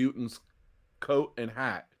Rasputin's coat and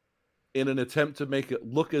hat in an attempt to make it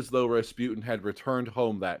look as though Rasputin had returned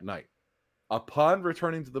home that night. Upon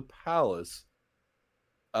returning to the palace,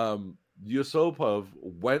 Yusupov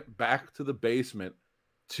went back to the basement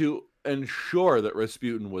to ensure that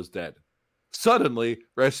Rasputin was dead. Suddenly,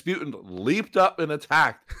 Rasputin leaped up and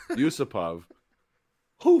attacked Yusupov,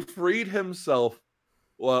 who freed himself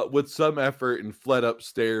with some effort and fled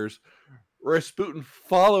upstairs. Rasputin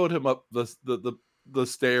followed him up the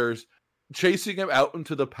stairs, chasing him out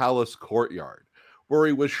into the palace courtyard, where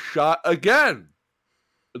he was shot again,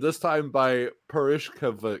 this time by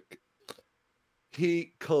Perishkovich.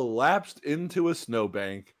 He collapsed into a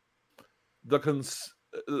snowbank. The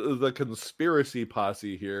conspiracy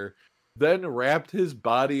posse here then wrapped his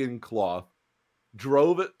body in cloth,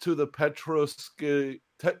 drove it to the Petrovsky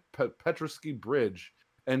Bridge,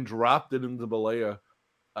 and dropped it into the Malaya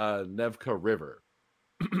Nevka River.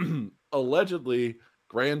 Allegedly,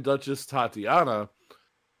 Grand Duchess Tatiana,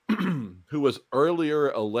 who was earlier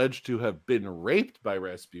alleged to have been raped by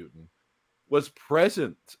Rasputin, was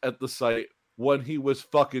present at the site when he was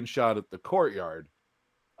fucking shot at the courtyard.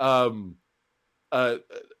 And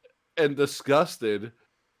disgusted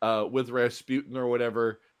with Rasputin or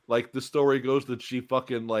whatever, like the story goes that she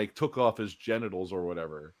fucking took off his genitals or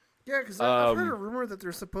whatever. Yeah, because I've heard a rumor that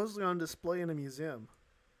they're supposedly on display in a museum,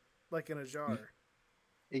 like in a jar.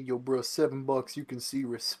 Hey, yo, bro, $7, you can see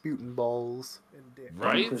Rasputin balls. And dick.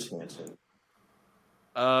 Right?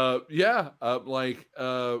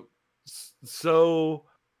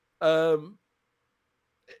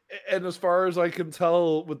 And as far as I can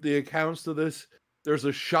tell with the accounts to this, there's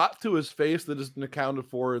a shot to his face that isn't accounted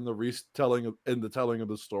for in the telling of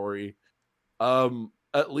the story.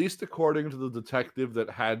 At least according to the detective that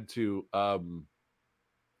had to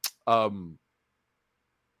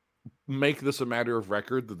make this a matter of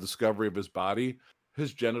record, the discovery of his body,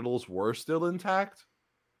 his genitals were still intact.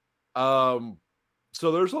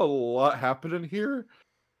 So there's a lot happening here.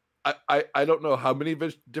 I don't know how many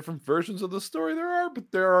different versions of the story there are,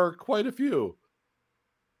 but there are quite a few.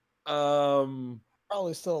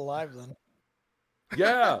 Probably still alive then.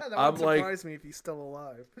 Yeah, That I'm would like, surprise me if he's still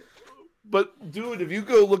alive. but dude, if you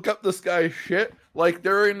go look up this guy's shit, like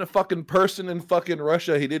there ain't a fucking person in fucking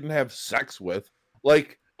Russia he didn't have sex with.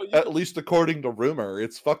 Like, at least according to rumor,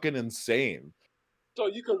 it's fucking insane. So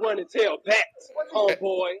you can run and tell that,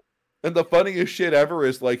 homeboy. And the funniest shit ever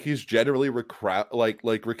is like he's generally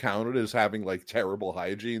recounted as having like terrible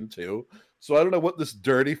hygiene too. So I don't know what this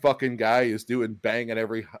dirty fucking guy is doing, banging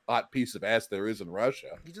every hot piece of ass there is in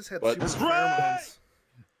Russia. He just had But- super pheromones.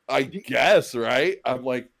 I guess, right? I'm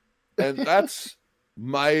like, and that's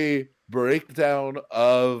my breakdown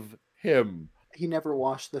of him. He never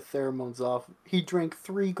washed the pheromones off. He drank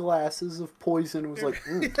 3 glasses of poison and was like,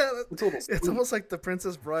 Yeah, it's a little it's sweet." almost like the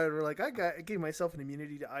Princess Bride. Where like I gave myself an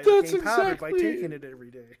immunity to That's iocane powder by exactly- taking it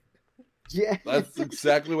every day. Yeah. That's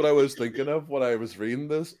exactly what I was thinking of when I was reading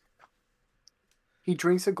this. He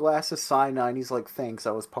drinks a glass of cyanide and he's like, thanks,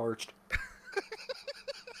 I was parched.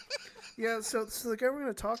 Yeah, so the guy we're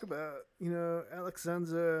going to talk about,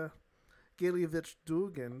 Alexander Galievich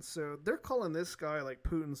Dugin. So they're calling this guy like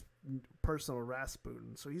Putin's personal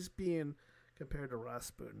Rasputin. So he's being compared to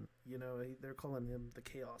Rasputin. They're calling him the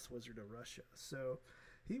Chaos Wizard of Russia. So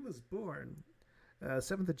he was born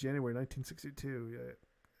 7th of January 1962,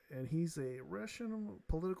 and he's a Russian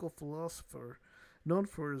political philosopher known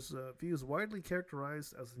for his views widely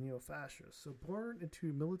characterized as a neo-fascist. So born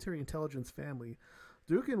into a military intelligence family,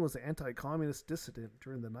 Dugin was an anti-communist dissident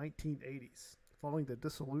during the 1980s. Following the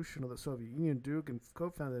dissolution of the Soviet Union, Dugin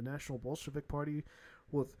co-founded the National Bolshevik Party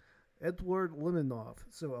with Eduard Leninov,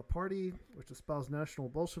 so a party which espoused National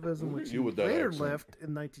Bolshevism, which he You with that later accent. left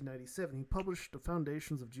in 1997. He published The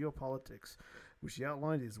Foundations of Geopolitics, which he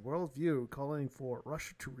outlined his worldview, calling for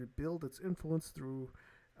Russia to rebuild its influence through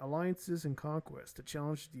alliances and conquest to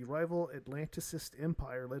challenge the rival Atlanticist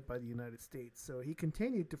empire led by the United States. So he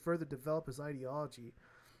continued to further develop his ideology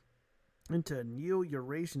into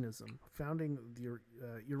Neo-Eurasianism, founding the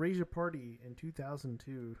Eurasia Party in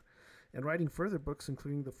 2002, and writing further books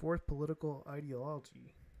including The Fourth Political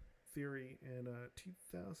Ideology Theory in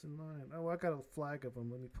 2009. Oh, I got a flag of him.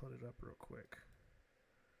 Let me put it up real quick.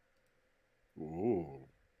 Ooh.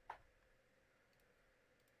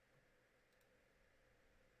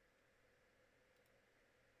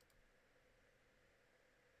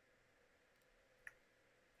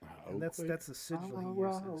 And that's the sigil he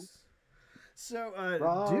Row. uses. So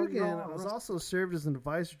Row, Dugin row, has row. also served as an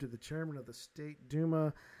advisor to the chairman of the State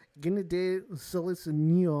Duma, Gennady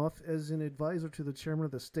Selesnyov, as an advisor to the chairman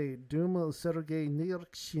of the State Duma, Sergei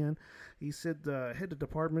Nirkshin. He said head the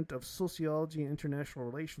Department of Sociology and International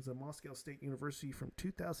Relations at Moscow State University from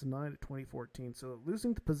 2009 to 2014. So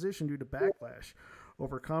losing the position due to backlash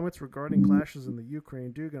over comments regarding clashes in the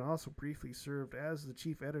Ukraine, Dugin also briefly served as the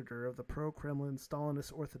chief editor of the pro-Kremlin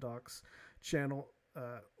Stalinist Orthodox channel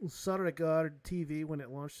Saragard TV when it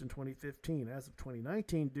launched in 2015. As of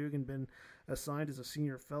 2019, Dugin been assigned as a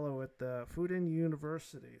senior fellow at the Fudan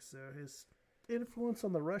University. So his influence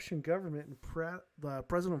on the Russian government and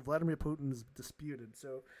President Vladimir Putin is disputed.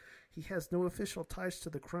 So he has no official ties to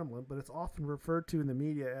the Kremlin, but it's often referred to in the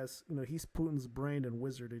media as, he's Putin's brain and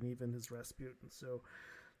wizard, and even his Rasputin. So,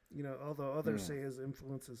 although others say his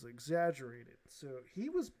influence is exaggerated. So he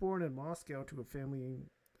was born in Moscow to a family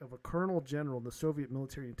of a colonel general in the Soviet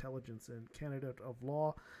military intelligence and candidate of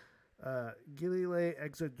law, Gilile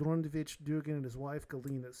Alexandrovich Dugin, and his wife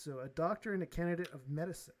Galina. So a doctor and a candidate of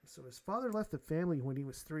medicine. So his father left the family when he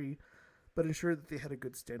was 3, but ensured that they had a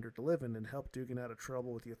good standard to live in and helped Dugin out of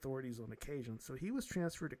trouble with the authorities on occasion. So he was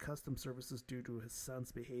transferred to customs services due to his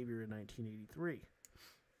son's behavior in 1983.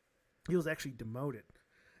 He was actually demoted,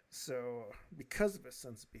 so because of his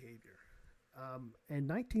son's behavior. In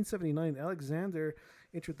 1979, Alexander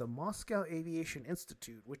entered the Moscow Aviation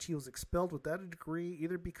Institute, which he was expelled without a degree,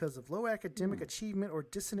 either because of low academic achievement or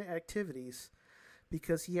dissident activities,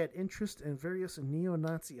 because he had interest in various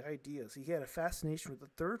neo-Nazi ideas. He had a fascination with the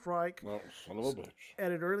Third Reich Well, son of a bitch.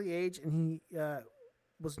 at an early age, and he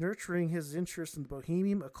was nurturing his interest in the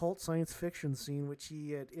bohemian occult science fiction scene, which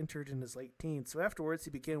he had entered in his late teens. So afterwards,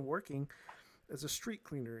 he began working as a street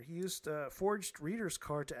cleaner. He used a forged reader's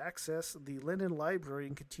card to access the Lenin Library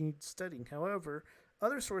and continued studying. However,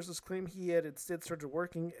 other sources claim he had instead started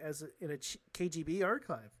working in a KGB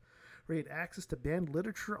archive, where he had access to banned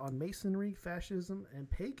literature on Masonry, fascism, and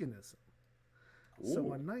paganism.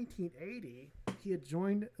 So in 1980, he had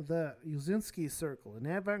joined the Uzinsky Circle, an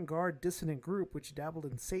avant-garde dissident group which dabbled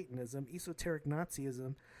in Satanism, esoteric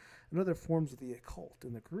Nazism, and other forms of the occult.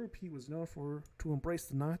 In the group, he was known to embrace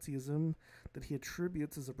the Nazism that he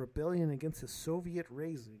attributes as a rebellion against his Soviet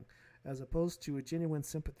raising. As opposed to a genuine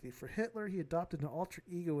sympathy for Hitler, he adopted an alter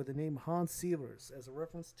ego with the name Hans Sievers as a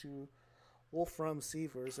reference to Wolfram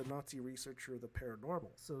Sievers, a Nazi researcher of the paranormal.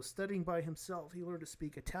 So, studying by himself, he learned to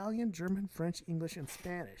speak Italian, German, French, English, and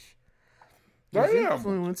Spanish. He was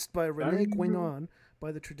influenced by René Guénon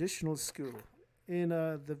by the traditionalist school. In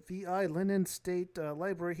the V.I. Lenin State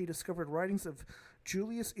Library, he discovered writings of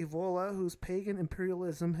Julius Evola, whose pagan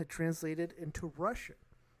imperialism had translated into Russian.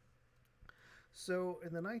 So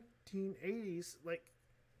in the 1980s,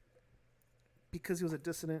 because he was a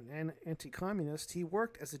dissident and anti-communist, he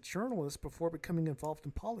worked as a journalist before becoming involved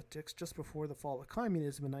in politics just before the fall of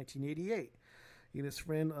communism in 1988. He and his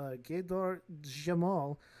friend Gedor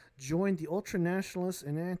Jamal joined the ultra-nationalist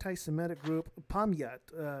and anti-Semitic group Pamyat,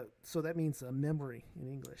 so that means memory in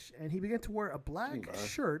English. And he began to wear a black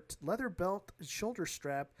shirt, leather belt, shoulder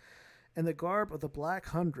strap, and the garb of the Black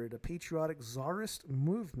Hundred, a patriotic czarist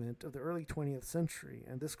movement of the early 20th century.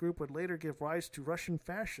 And this group would later give rise to Russian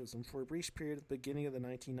fascism for a brief period at the beginning of the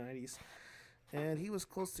 1990s. And he was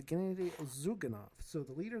close to Gennady Zyuganov. So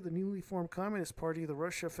the leader of the newly formed Communist Party, the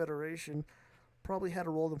Russia Federation, probably had a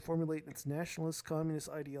role in formulating its nationalist communist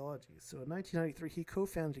ideology. So in 1993, he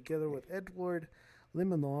co-founded together with Eduard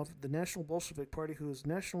Limonov the National Bolshevik Party, whose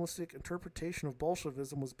nationalistic interpretation of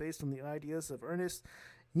Bolshevism was based on the ideas of Ernest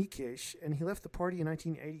Nietzsche, and he left the party in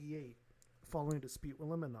 1988 following a dispute with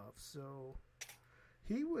Limonov. So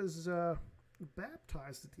he was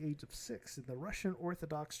baptized at the age of 6 in the Russian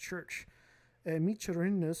Orthodox Church at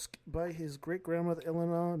Micharinsk by his great-grandmother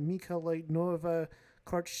Elena Mikhailovna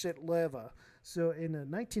Karchetleva. So in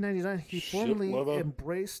 1999, he formally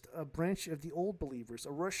embraced a branch of the Old Believers,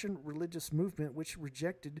 a Russian religious movement which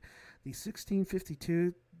rejected the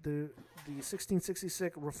 1652, the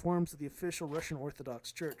 1666 reforms of the official Russian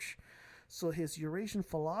Orthodox Church. So his Eurasian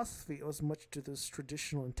philosophy owes much to this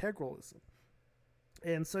traditional integralism.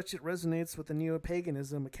 And such it resonates with the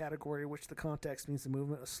neo-paganism, a category which the context means the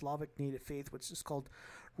movement of Slavic native faith, which is called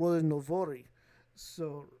Rodinovori.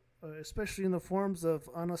 So especially in the forms of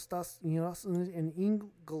Anastasianism and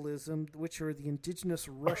Ingelism, which are the indigenous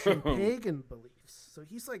Russian pagan beliefs. So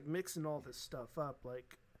he's mixing all this stuff up,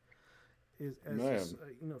 as this,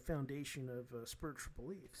 foundation of spiritual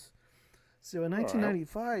beliefs. So in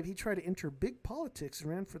 1995, he tried to enter big politics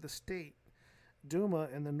and ran for the state Duma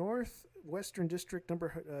in the Northwestern District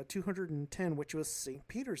number 210, which was St.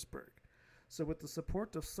 Petersburg. So with the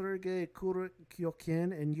support of Sergei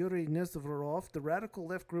Kuryakhin and Yuri Nezvorov, the radical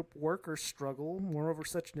left group Workers' Struggle, moreover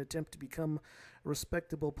such an attempt to become a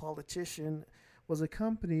respectable politician, was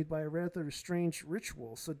accompanied by a rather strange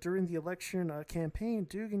ritual. So during the election campaign,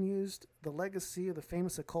 Dugin used the legacy of the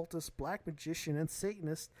famous occultist, black magician, and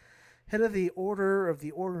Satanist, head of the Order of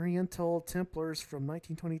the Oriental Templars from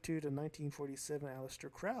 1922 to 1947,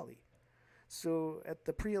 Aleister Crowley. So at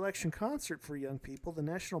the pre-election concert for young people, the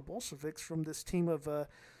National Bolsheviks from this team of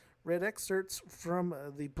read excerpts from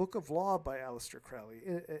the Book of Law by Aleister Crowley,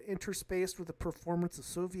 interspaced with a performance of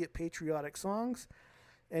Soviet patriotic songs.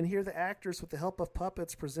 And here the actors, with the help of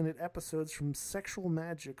puppets, presented episodes from Sexual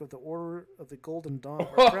Magic of the Order of the Golden Dawn,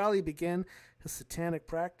 where Crowley began his satanic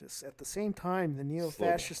practice. At the same time, the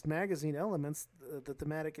neo-fascist magazine Elements, the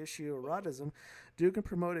thematic issue Erotism, Dugin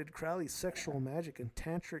promoted Crowley's sexual magic and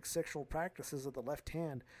tantric sexual practices of the left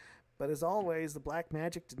hand. But as always, the black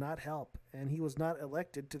magic did not help, and he was not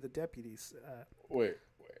elected to the deputies. Wait.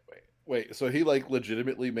 So he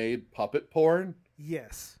legitimately made puppet porn?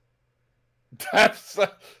 Yes. That's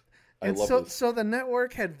I love this. So the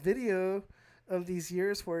network had video of these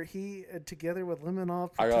years where he, together with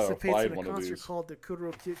Limonov, participates in a concert called the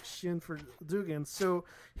Kuryakhin for Dugin. So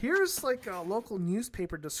here's a local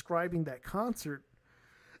newspaper describing that concert.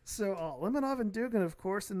 So Limonov and Dugin, of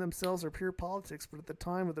course, in themselves are pure politics, but at the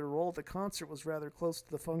time of their role, the concert was rather close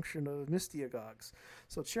to the function of mystiagogues.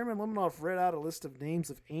 So Chairman Limonov read out a list of names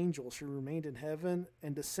of angels who remained in heaven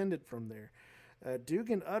and descended from there.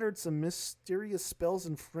 Dugin uttered some mysterious spells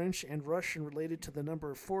in French and Russian related to the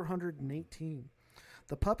number 418.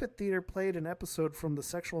 The puppet theater played an episode from the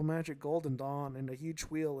Sexual Magic Golden Dawn in a huge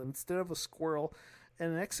wheel, and instead of a squirrel,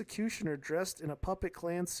 an executioner dressed in a puppet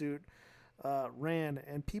clan suit ran,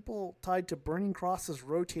 and people tied to burning crosses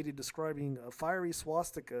rotated, describing fiery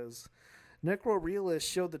swastikas.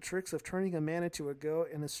 Necrorealists showed the tricks of turning a man into a goat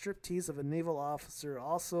and a striptease of a naval officer,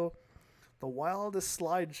 also the wildest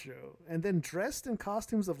slideshow. And then, dressed in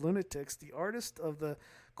costumes of lunatics, the artist of the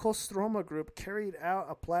Kostroma group carried out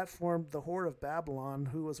a platform, the Whore of Babylon,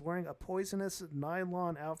 who was wearing a poisonous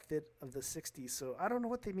nylon outfit of the 60s. So I don't know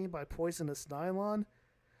what they mean by poisonous nylon.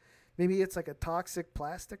 Maybe it's like a toxic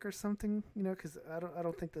plastic or something, you know, because I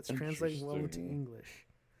don't think that's translating well into English.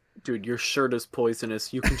 Dude, your shirt is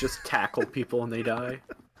poisonous. You can just tackle people and they die.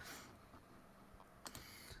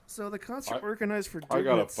 So the concert organized for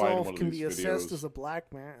Dugan itself can be assessed as a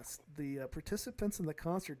black mass. The participants in the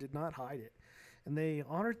concert did not hide it, and they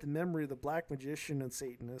honored the memory of the black magician and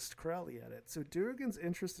Satanist Crowley at it. So Dugan's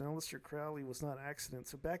interest in Aleister Crowley was not accident.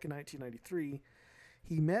 So back in 1993,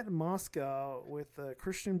 he met in Moscow with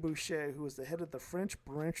Christian Boucher, who was the head of the French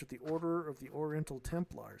branch of the Order of the Oriental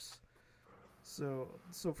Templars. So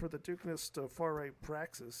for the Duganist far-right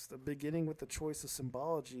praxis, the beginning with the choice of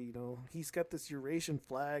symbology, you know, he's got this Eurasian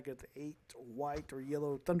flag of the 8 white or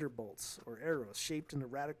yellow thunderbolts or arrows shaped in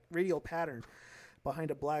a radial pattern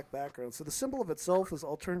behind a black background. So the symbol of itself is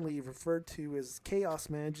alternately referred to as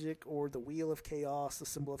chaos magic or the wheel of chaos, the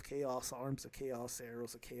symbol of chaos, arms of chaos, the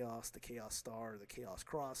arrows of chaos, the chaos star, the chaos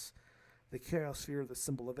cross, the chaos sphere, the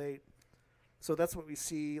symbol of 8. So that's what we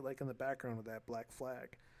see like in the background of that black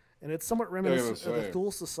flag. And it's somewhat reminiscent of the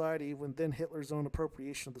Thule Society when then Hitler's own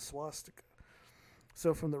appropriation of the swastika.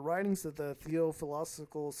 So from the writings of the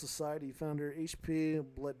Theophilosophical Society founder H.P.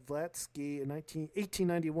 Blavatsky in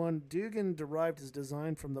 1891, Dugan derived his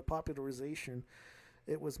design from the popularization.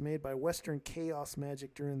 It was made by Western chaos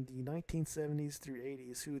magic during the 1970s through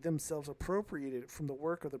 80s, who themselves appropriated it from the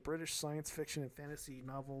work of the British science fiction and fantasy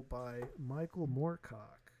novel by Michael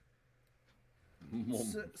Moorcock.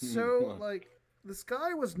 So like... This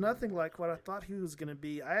guy was nothing like what I thought he was going to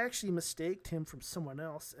be. I actually mistaked him from someone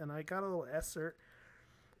else, and I got a little excerpt.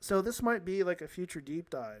 So this might be like a future deep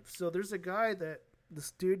dive. So there's a guy that this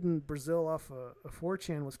dude in Brazil off a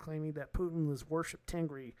 4chan was claiming that Putin was worshipped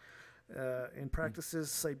Tengri and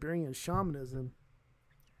practices Siberian shamanism.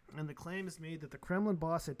 And the claim is made that the Kremlin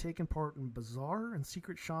boss had taken part in bizarre and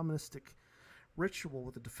secret shamanistic ritual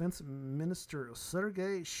with the defense minister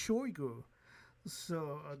Sergei Shoigu.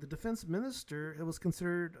 So the defense minister, it was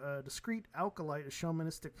considered a discreet acolyte of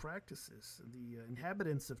shamanistic practices. The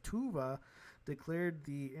inhabitants of Tuva declared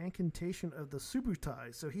the incantation of the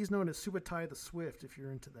Subutai. So he's known as Subutai the Swift, if you're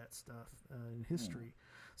into that stuff in history.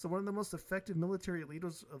 So one of the most effective military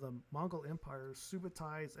leaders of the Mongol Empire,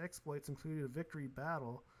 Subutai's exploits included a victory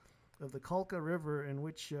battle of the Kalka River in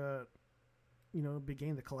which,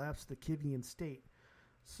 began the collapse of the Kievan state.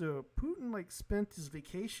 So Putin spent his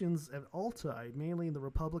vacations at Altai, mainly in the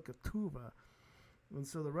Republic of Tuva. And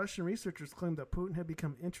so the Russian researchers claimed that Putin had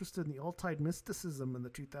become interested in the Altai mysticism in the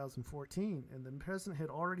 2014, and the president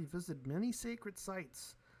had already visited many sacred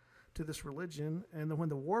sites to this religion. And then when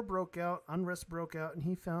the war broke out, unrest broke out, and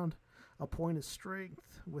he found a point of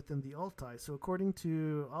strength within the Altai. So according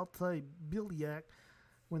to Altai Bilyak,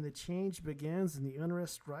 when the change begins and the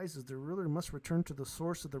unrest rises, the ruler must return to the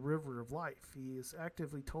source of the river of life. He is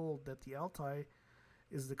actively told that the Altai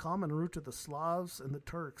is the common root of the Slavs and the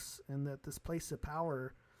Turks, and that this place of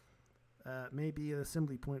power may be an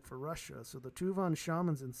assembly point for Russia. So the Tuvan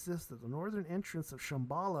shamans insist that the northern entrance of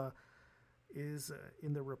Shambhala is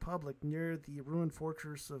in the Republic near the ruined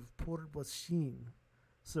fortress of Podblashin.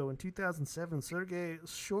 So in 2007, Sergei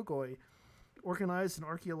Shoigu organized an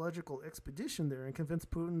archaeological expedition there and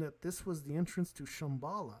convinced Putin that this was the entrance to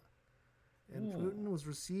Shambhala. And Putin was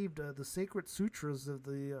received the sacred sutras of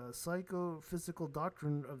the psychophysical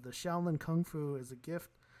doctrine of the Shaolin Kung Fu as a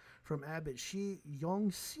gift from Abbot Shi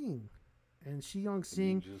Yongxing. And Shi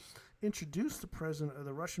Yongxing introduced the president of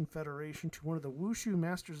the Russian Federation to one of the Wushu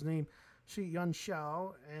masters named Shi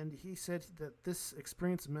Yanxiao, and he said that this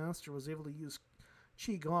experienced master was able to use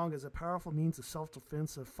Qigong as a powerful means of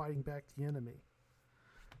self-defense of fighting back the enemy.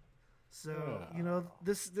 So,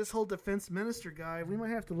 this whole defense minister guy, we might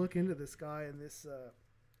have to look into this guy and this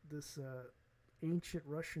ancient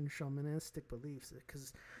Russian shamanistic beliefs,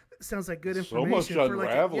 because it sounds like good information. So much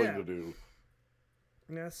unraveling to do.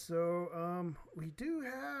 Yeah, so we do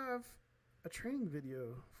have a training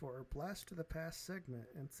video for our Blast to the Past segment,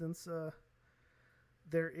 and since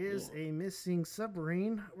there is a missing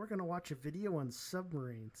submarine, we're going to watch a video on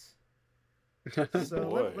submarines.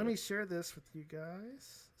 So let me share this with you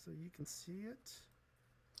guys so you can see it.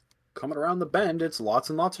 Coming around the bend, it's lots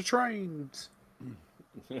and lots of trains.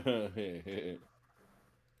 I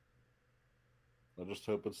just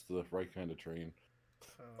hope it's the right kind of train.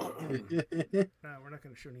 No, we're not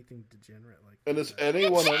going to show anything degenerate like that. And is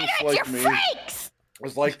anyone else like me?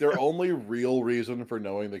 It's like their only real reason for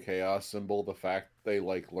knowing the chaos symbol the fact they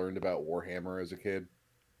learned about Warhammer as a kid.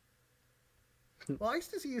 Well, I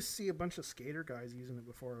used to see a bunch of skater guys using it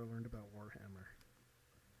before I learned about Warhammer.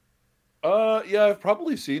 Yeah, I've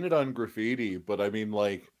probably seen it on graffiti, but I mean,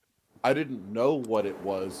 I didn't know what it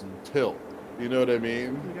was until, you know what I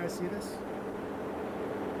mean? You guys see this?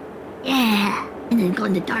 Yeah. And then go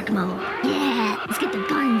into dark mode. Yeah. Let's get the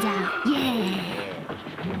guns out. Yeah.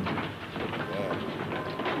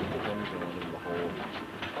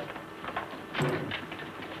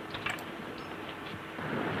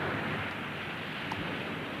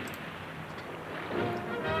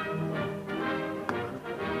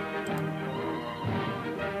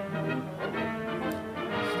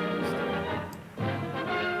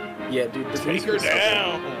 Yeah, dude. Take her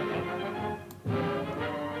down.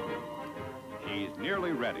 He's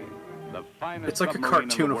nearly ready. The finest It's like a submarine in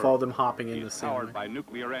cartoon the of all world. them hopping into He's the powered same. by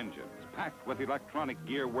nuclear engines, packed with electronic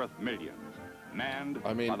gear worth millions, manned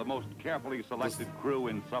by the most carefully selected crew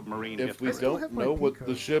in submarine If we history. don't know what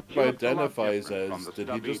the ship identifies as, did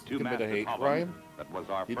he just commit a hate crime? That was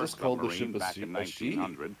our He first just called the submarine ship back in a she?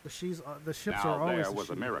 1900. The ships now are always there a was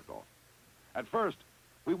she. a miracle. At first,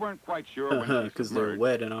 we weren't quite sure when she 'Cause they're submerged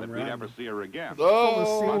wet and I'm that we'd right. ever see her again.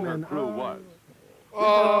 Oh! But her semen. crew was.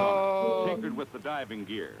 Oh! Tinkered with the diving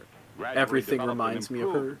gear. gradually Everything developed an reminds me of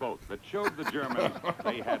improved her. boat that showed the Germans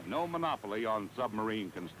they had no monopoly on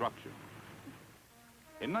submarine construction.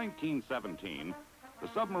 In 1917, the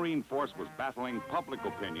submarine force was battling public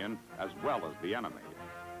opinion as well as the enemy.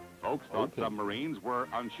 Folks thought submarines were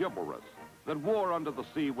unchivalrous, that war under the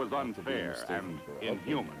sea was unfair and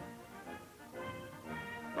inhuman.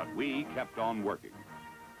 But we kept on working.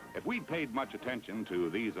 If we'd paid much attention to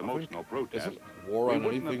these emotional protests, Isn't war we on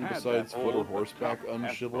wouldn't anything have had besides that foot or old but horseback tough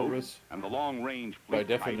unchivalrous? S-boat and the long-range By fleet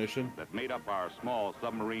type definition? that made up our small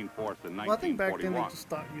submarine force in Well, I think back then they 1941. just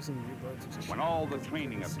stopped using U-boats. When all the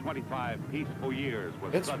training of 25 peaceful years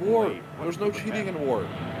was It's suddenly war. put There's to no the cheating test. in war.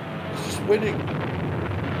 It's just winning.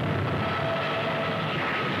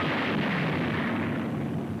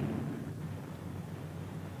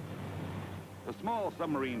 The small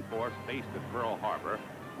submarine force based at Pearl Harbor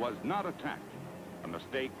was not attacked, a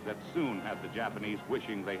mistake that soon had the Japanese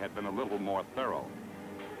wishing they had been a little more thorough.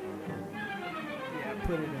 Yeah,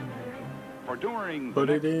 put it in there. For during Put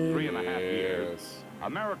the it next in. 3.5 years,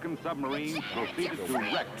 American submarines proceeded to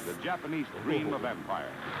wreck the Japanese dream of empire.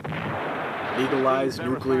 Legalize Seize their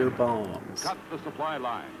nuclear assignments, bombs. Cut the supply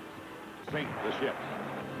lines, sink the ships.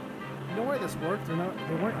 You know why this worked? They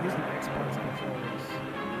weren't using Xbox controllers.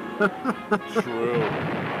 True.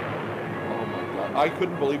 Oh my god. I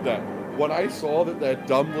couldn't believe that. When I saw that that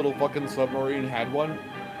dumb little fucking submarine had one,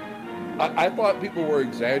 I thought people were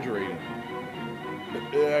exaggerating.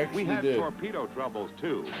 It actually We had did. torpedo troubles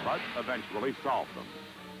too, but eventually solved them.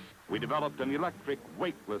 We developed an electric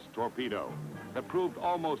weightless torpedo that proved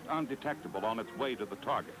almost undetectable on its way to the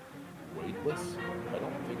target. Weightless? I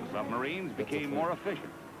don't think Submarines became more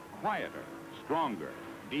efficient, quieter, stronger,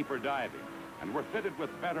 deeper diving, and were fitted with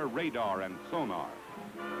better radar and sonar.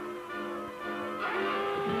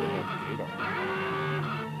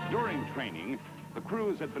 During training, the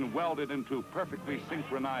crews had been welded into perfectly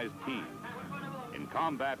synchronized teams. In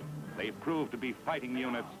combat, they proved to be fighting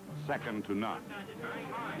units second to none.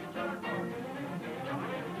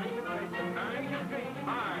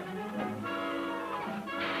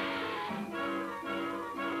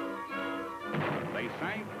 They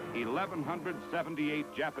sank 1,178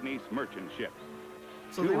 Japanese merchant ships.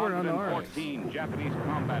 So they were unarmed. 214 Japanese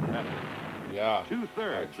combat vessels. Yeah.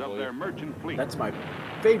 2/3 of their merchant fleet. That's my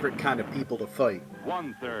favorite kind of people to fight.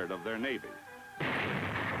 1/3 of their navy.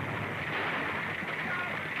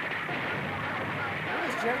 Why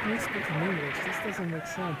is Japanese speaking English? This doesn't make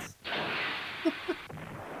sense.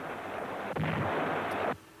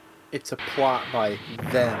 It's a plot by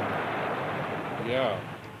them. Yeah.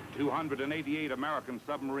 288 American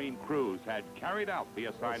submarine crews had carried out the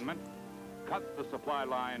assignment, cut the supply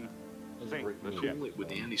line, sink the ship. With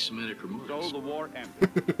the anti-Semitic remarks. So the war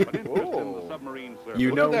ended. But interest in the submarine service. You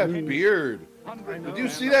Look at know that beard. Hundreds Did of you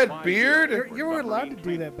men see that applied beard? for You were allowed to submarine do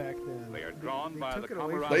training. that back then. They are drawn by the took it away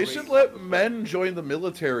from They camaraderie should of let the men join the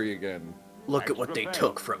military again. Look at what Extra they pay.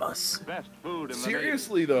 took from us. Best food in the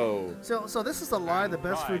Seriously though. So this is a lie. The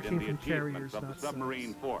best food pride in came the from carriers, achievements of not the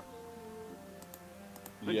submarine force.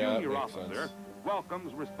 The Yeah, it junior makes officer sense.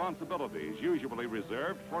 welcomes responsibilities usually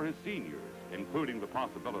reserved for his seniors, including the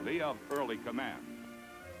possibility of early command.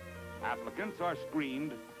 Applicants are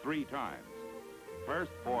screened 3 times.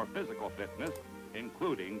 First for physical fitness,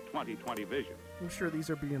 including 20/20 vision. I'm sure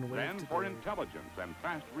these are being Then waived for today. intelligence and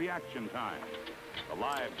fast reaction time. The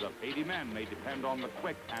lives of 80 men may depend on the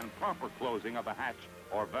quick and proper closing of a hatch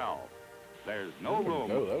or valve. There's no Oh my room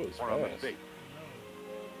God, that was for a fast. mistake.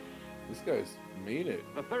 This guy's mean it.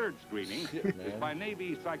 The third screening Shit, is man. by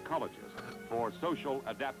Navy psychologists for social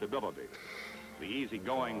adaptability. The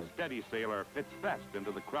easygoing, steady sailor fits best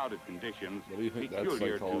into the crowded conditions What do you think that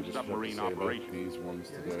peculiar to psychologist had to submarine say about operations. these ones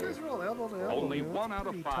These today? guys are all elbow to elbow. Only you know, 1 it's out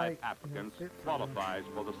of pretty 5 tight, applicants fit for qualifies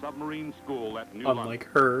for the submarine school at New Unlike London.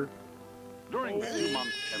 her. During the 2-month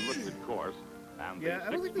enlisted course and Yeah, the I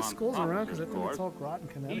don't think this 6-month school's around because I officer's think it's course, all Groton,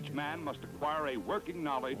 Connecticut. each man must acquire a working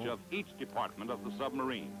knowledge of each department of the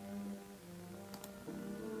submarine.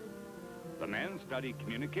 The men study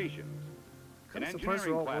communications. In Kinda surprised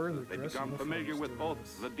they're engineering all wearing classes, their they dress become familiar uniforms with doing both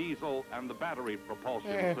this. the diesel and the battery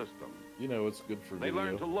propulsion Eh. system. You know, it's good for They video.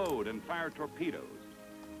 learn to load and fire torpedoes.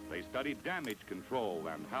 They study damage control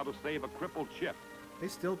and how to save a crippled ship. They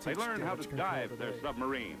still They teach learn how damage to control dive their today.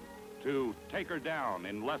 submarine, to take her down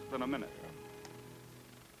in less than a minute.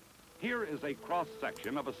 Here is a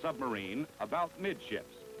cross-section of a submarine about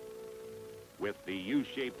midships, with the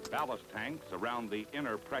U-shaped ballast tanks around the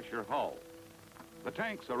inner pressure hull. The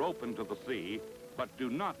tanks are open to the sea, but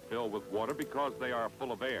do not fill with water because they are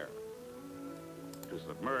full of air. To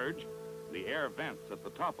submerge, the air vents at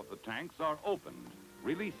the top of the tanks are opened,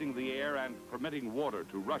 releasing the air and permitting water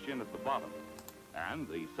to rush in at the bottom, and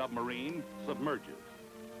the submarine submerges.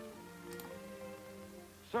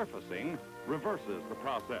 Surfacing reverses the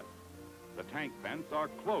process. The tank vents are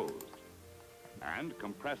closed, and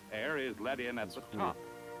compressed air is let in at the top.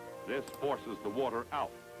 This forces the water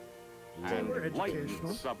out and More lightens educational.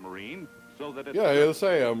 the submarine so that it Yeah, I gotta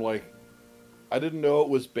say, I'm like, I didn't know it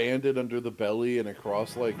was banded under the belly and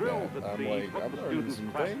across like that. drills at I'm sea like, put I'm the learning students'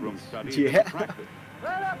 some classroom things. studies Yeah. into practice.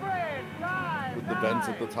 With the vents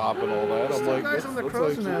at the top and all that. I'm Still like, guys on the that's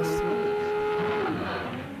crow's like nest.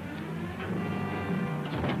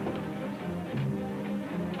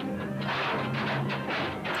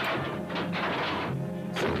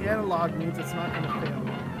 So the analog means it's not going to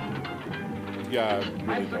fail. Yeah, it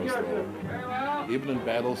really does though. Even in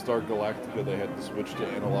Battlestar Galactica, they had to switch to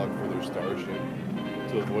analog for their starship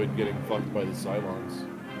to avoid getting fucked by the Cylons.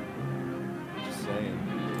 Just saying.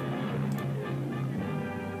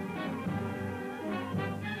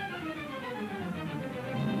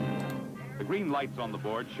 The green lights on the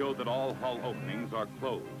board show that all hull openings are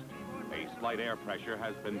closed. A slight air pressure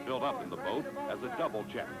has been built up in the boat as a double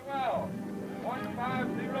check.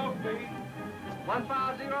 150 feet.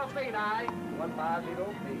 150 feet, aye. 150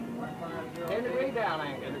 feet. 10 degrees down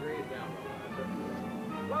angle. 10 degrees down.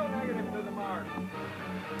 Low negative to the mark.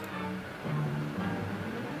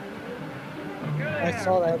 I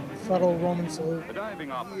saw that subtle Roman salute. The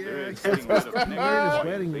diving officer Yeah, is he's getting rid of wearing his negative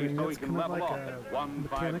wedding buoyancy ring. so he It's can kind of level like off a at 150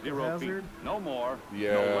 feet. mechanical hazard. No more. No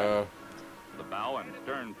Yeah. less. The bow and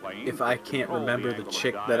stern planes If I can't control remember the angle of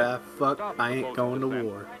chick dive, that I fucked, stop I the ain't boat's going to descent,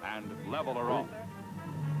 war. And level her off.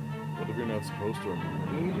 What if you're not supposed to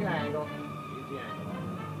remember? Easy angle. Easy angle.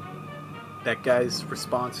 That guy's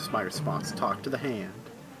response is my response. Talk to the hand.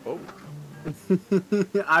 Oh.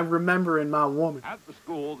 I remember in my woman. At the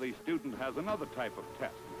school, the student has another type of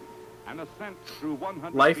test. An ascent through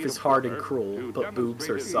 100 Life feet is of hard and water cruel, to but boobs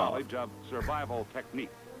are demonstrate his soft. knowledge of survival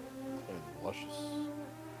techniques. And luscious.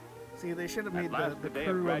 See, they should have At made last, the the day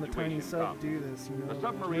of crew on the tiny graduation sub comes. do this. You know, The like,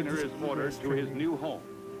 submariner just is eat ordered this to his training. new home.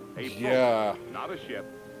 A boat, Yeah. not a ship,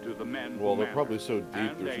 to the men Well, who they're man probably her, so deep,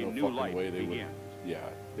 and there's a no new fucking life way they would. begins. Yeah,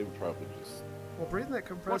 they would probably just. Well, breathing that What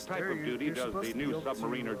compressed type air, of duty you're does supposed the to be new able to,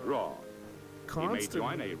 submariner draw? He may constantly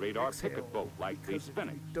join a radar exhale, picket boat like the because if you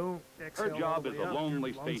Spinnax. don't Her exhale all job the is way a up,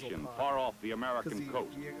 lonely your lungs will station pop. far off the 'Cause American you-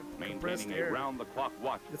 coast, you compressed maintaining a air. round-the-clock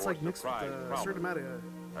watch It's for like mixed with surprise a prowlers. certain amount of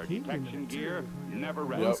Her helium in detection it, too. gear never Your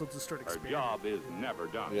rests. lungs will just start Her expanding. job is never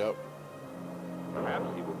done. Yep.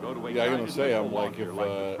 Perhaps he will go to a Yeah, I'm gonna guided say, missile I'm like, launcher if, like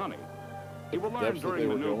the Tunny. He will learn depths that during they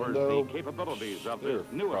were going, maneuvers though, the capabilities of they're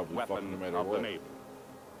this newest probably fucking weapon no matter of the what. Navy.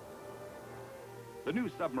 The new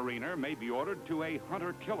submariner may be ordered to a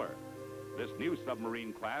hunter-killer. This new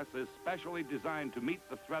submarine class is specially designed to meet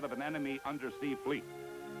the threat of an enemy undersea fleet.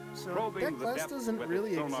 So Probing that the class depths doesn't with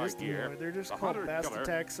really its sonar exist gear, anymore. They're just the called hunter-killer fast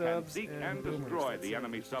attack can subs seek and boomers. destroy That's the it.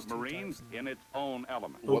 enemy There's just two submarine types. in its own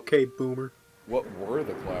element. Okay, boomer. What were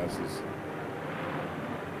the classes?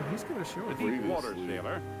 He's gonna show The us. deep water Previously.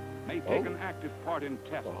 sailor may take Oh. an active part in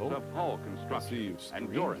tests Oh. of hull I see construction, you've streamed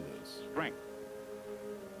endurance, this. strength.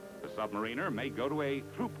 The submariner may go to a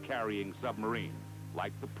troop-carrying submarine,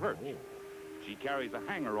 like the Perch. Oh. She carries a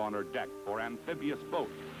hangar on her deck for amphibious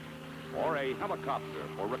boats, or a helicopter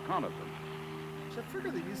for reconnaissance. I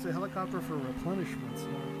figured they used the helicopter for replenishments.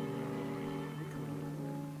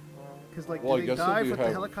 Because, like, Well, I do they guess if dive you with the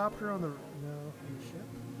have- helicopter on the ship?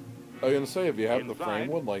 I was gonna say, if you have the Inside, frame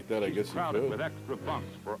one like that, I she's guess you crowded with could. extra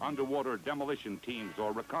bunks for underwater demolition teams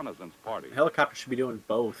or reconnaissance parties. Helicopter should be doing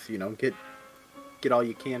both, you know. Get all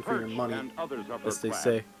you can for your Perch money, and others of her as they class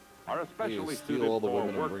say. are especially steal suited all the for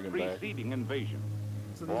women and bring 'em back. work-preceding invasion.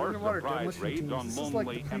 So the or underwater surprise demolition raids team, on this is like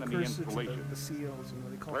lonely the enemy precursor to installations. the SEALs,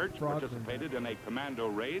 they call Lurch it frogmen. participated in a commando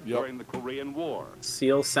raid Yep. during the Korean War.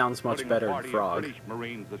 Seal sounds much putting better a than party of Frog. British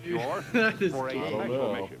Marines ashore That is for a true.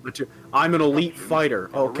 special mission. But I'm an elite fighter.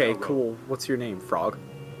 Okay, cool. What's your name, Frog?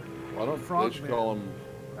 Why don't Frog they should man. call him?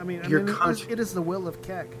 I mean, Your it is the will of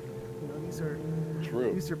Keck. You know, these are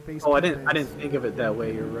True. These are basic. Oh, I didn't think of it that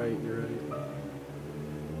way. You're right.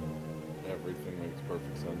 Everything makes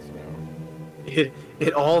perfect sense now.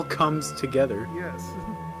 It all comes together. Yes.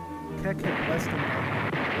 Keck had blessed him.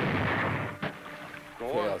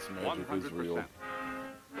 Score Chaos magic is 100%. real.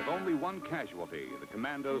 With only one casualty, the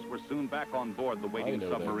commandos were soon back on board the waiting know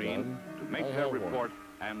that submarine gun. to make I their have one. report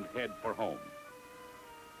and head for home.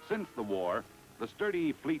 Since the war, the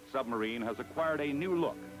sturdy fleet submarine has acquired a new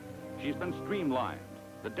look. She's been streamlined,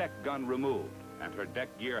 the deck gun removed, and her deck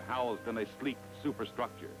gear housed in a sleek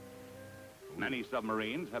superstructure. Many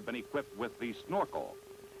submarines have been equipped with the snorkel,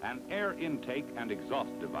 an air intake and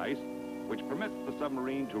exhaust device which permits the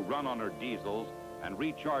submarine to run on her diesels and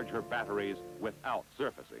recharge her batteries without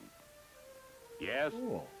surfacing. Yes,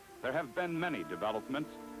 there have been many developments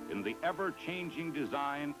in the ever-changing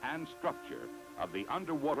design and structure of the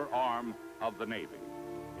underwater arm of the Navy.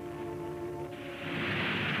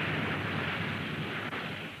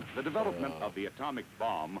 The development of the atomic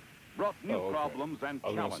bomb brought new problems and I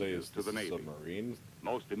was gonna say, challenges is to the this Navy. submarines?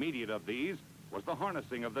 Most immediate of these was the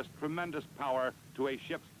harnessing of this tremendous power to a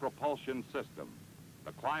ship's propulsion system.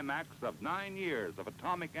 The climax of 9 years of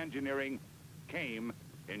atomic engineering came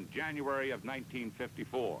in January of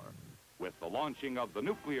 1954 with the launching of the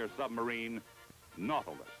nuclear submarine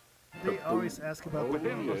Nautilus. They always ask about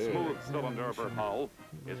Within the nuclear smooth cylinder of her hull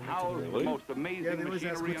is housed the Really? most amazing Yeah, they always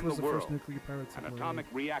ask machinery which in was the the world. first nuclear powered An submarine. atomic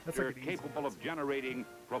That's reactor like an easy capable of generating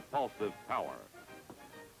propulsive power.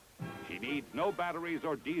 She needs no batteries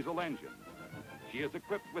or diesel engines. She is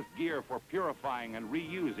equipped with gear for purifying and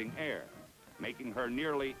reusing air, making her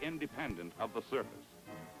nearly independent of the surface.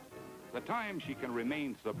 The time she can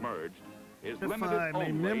remain submerged is If limited my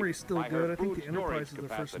only memory's still by good, her I think food the Enterprise storage is the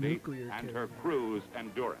first capacity nuclear and kid. her crew's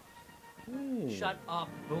endurance. Shut up,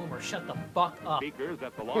 Boomer. Shut the fuck up. Speakers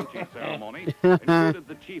at the launching ceremony included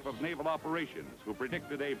the Chief of Naval Operations, who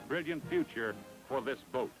predicted a brilliant future for this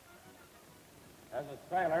boat. As a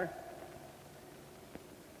sailor,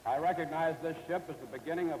 I recognize this ship as the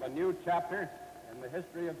beginning of a new chapter in the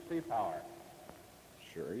history of sea power.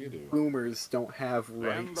 Sure you do. Boomers don't have Then the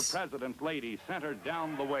rights. President's lady sent her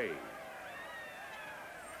down the way.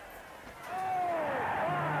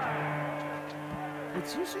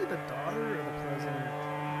 It's usually the daughter or the president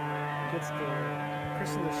gets to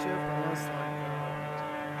christen the ship, unless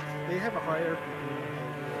they have a hierarchy thing.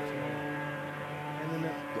 And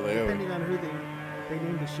then Do they have a- depending on who they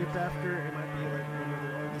name the ship after, it might be like one of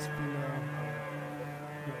the oldest female,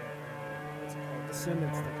 what's it called,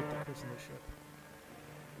 descendants that get to christen the ship.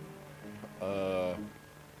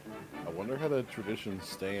 I wonder how that tradition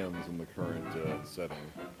stands in the current setting.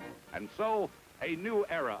 And so, a new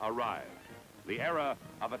era arrived, the era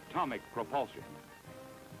of atomic propulsion.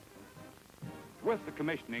 With the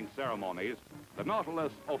commissioning ceremonies, the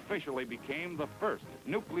Nautilus officially became the first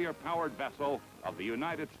nuclear-powered vessel of the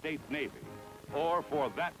United States Navy, or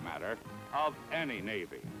for that matter, of any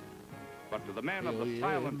Navy. But to the men of the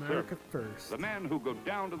silent America service, first. the men who go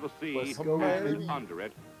down to the sea Let's go, and baby. under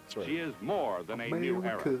it, That's right. she is more than a new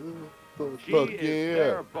era. She Fuck is yeah.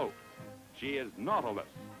 their boat. She is Nautilus,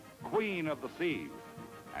 queen of the seas.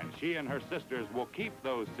 And she and her sisters will keep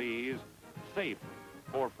those seas safe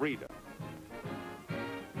for freedom.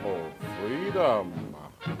 Oh, freedom.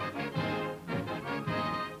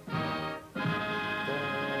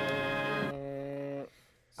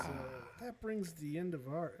 So that brings the end of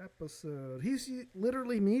our episode. He's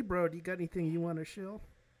literally me, bro. Do you got anything you want to shill?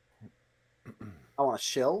 I want to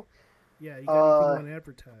shill. Yeah, you got anything you want to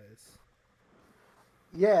advertise?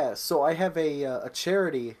 Yeah, so I have a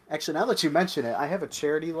charity. Actually, now that you mention it, I have a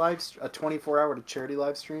charity a 24-hour charity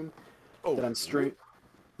live stream that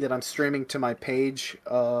I'm streaming to my page.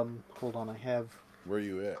 Hold on, I have. Where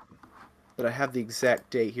you at? But I have the exact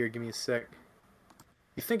date here. Give me a sec.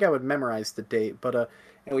 You think I would memorize the date, but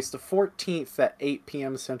anyways, the 14th at 8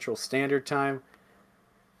 p.m. Central Standard Time.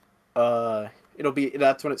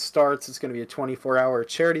 That's when it starts. It's going to be a 24-hour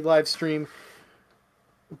charity live stream.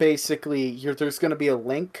 Basically, there's going to be a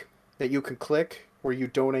link that you can click where you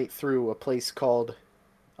donate through a place called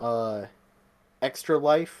Extra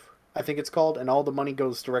Life, I think it's called, and all the money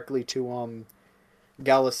goes directly to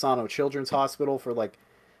Golisano Children's Hospital for like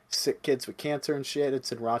sick kids with cancer and shit.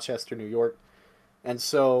 It's in Rochester, New York. And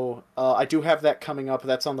so I do have that coming up.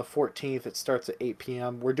 That's on the 14th. It starts at 8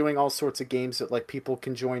 p.m. We're doing all sorts of games that like people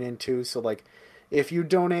can join into. So like, if you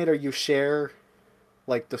donate or you share,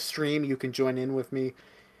 like the stream, you can join in with me.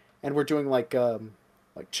 And we're doing like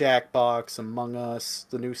Jackbox, Among Us,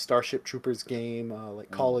 the new Starship Troopers game,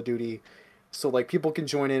 like Call of Duty. So like people can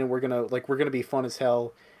join in, and we're gonna be fun as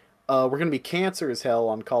hell. We're gonna be cancer as hell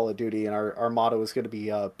on Call of Duty, and our motto is gonna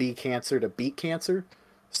be cancer to beat cancer.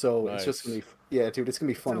 So Nice. it's just gonna be dude, it's gonna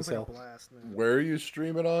be fun as hell. Where are you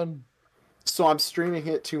streaming on? So I'm streaming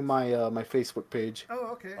it to my my Facebook page.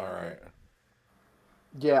 Oh, okay. All right.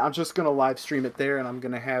 Yeah, I'm just gonna live stream it there, and I'm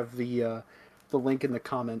gonna have the link in the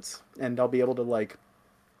comments, and I'll be able to like,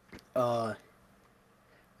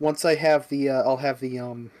 once I have I'll have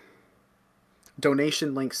the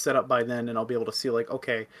donation link set up by then, and I'll be able to see like,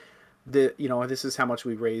 okay, this is how much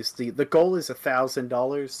we raised. The goal is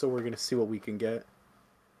 $1,000, so we're gonna see what we can get.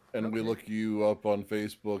 And we look you up on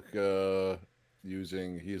Facebook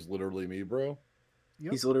using He's Literally Me, Bro.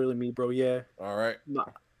 Yep. He's Literally Me, Bro. Yeah. All right.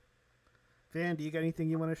 Van, do you got anything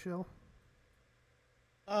you want to show?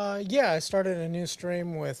 Yeah, I started a new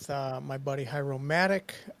stream with my buddy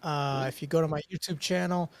Hyromatic. If you go to my YouTube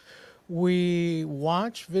channel, we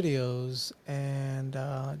watch videos and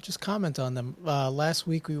just comment on them. Last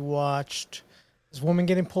week we watched this woman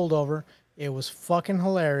getting pulled over. It was fucking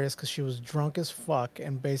hilarious because she was drunk as fuck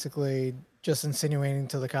and basically just insinuating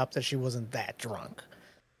to the cop that she wasn't that drunk.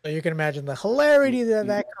 So you can imagine the hilarity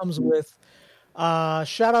that comes with.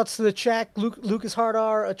 Shout outs to the chat: Lucas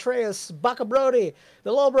Hardar, Atreus, Baka Brody,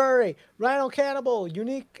 The Library, Rhino Cannibal,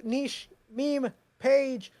 Unique Niche Meme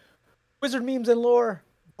Page, Wizard Memes and Lore,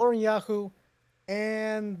 Boring Yahoo,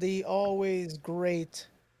 and the always great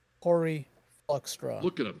Corey Fluxstraw.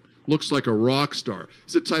 Look at him. Looks like a rock star.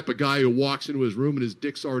 He's the type of guy who walks into his room and his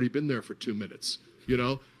dick's already been there for 2 minutes. You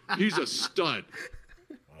know? He's a stud.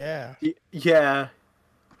 Yeah. Yeah.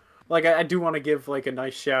 Like, I do want to give, like, a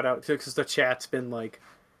nice shout-out, because the chat's been, like...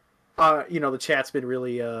 the chat's been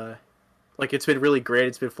really, like, it's been really great.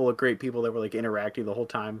 It's been full of great people that were, like, interacting the whole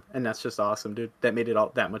time. And that's just awesome, dude. That made it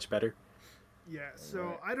all that much better. Yeah,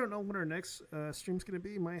 so I don't know when our next stream's going to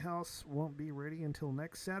be. My house won't be ready until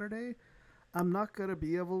next Saturday. I'm not going to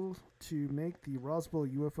be able to make the Roswell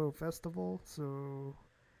UFO Festival, so...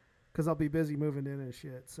 because I'll be busy moving in and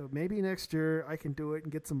shit. So maybe next year I can do it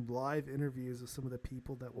and get some live interviews of some of the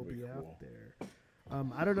people that will be out there.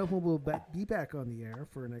 I don't know when we'll be back on the air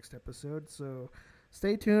for our next episode, so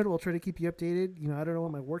stay tuned. We'll try to keep you updated. I don't know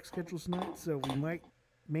what my work schedule's tonight, so we might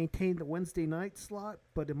maintain the Wednesday night slot,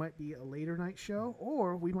 but it might be a later night show,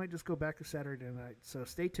 or we might just go back to Saturday night. So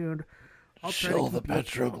stay tuned. I'll try Shill to the keep you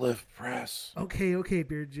updated. Petroglyph Press. Okay,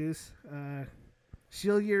 Beard Juice.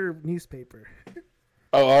 Shill your newspaper.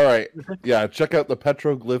 Oh, all right. Yeah, check out the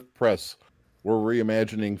Petroglyph Press. We're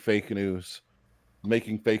reimagining fake news,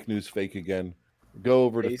 making fake news fake again. Go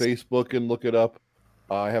over to Facebook and look it up.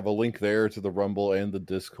 I have a link there to the Rumble and the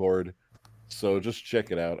Discord. So just check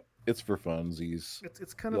it out. It's for funsies.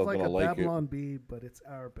 It's kind of like a Babylon Bee, but it's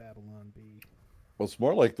our Babylon Bee. Well, it's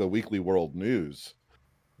more like the Weekly World News.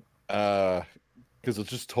 Because it's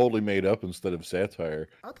just totally made up instead of satire.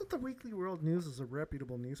 I thought the Weekly World News is a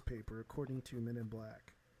reputable newspaper, according to Men in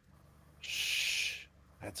Black. Shh.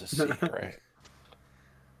 That's a secret.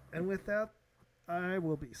 And with that, I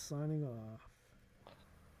will be signing off.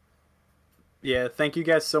 Yeah, thank you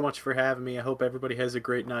guys so much for having me. I hope everybody has a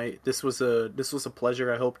great night. This was a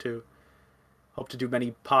pleasure. I hope to do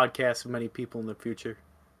many podcasts with many people in the future.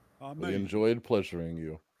 We enjoyed pleasuring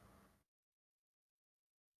you.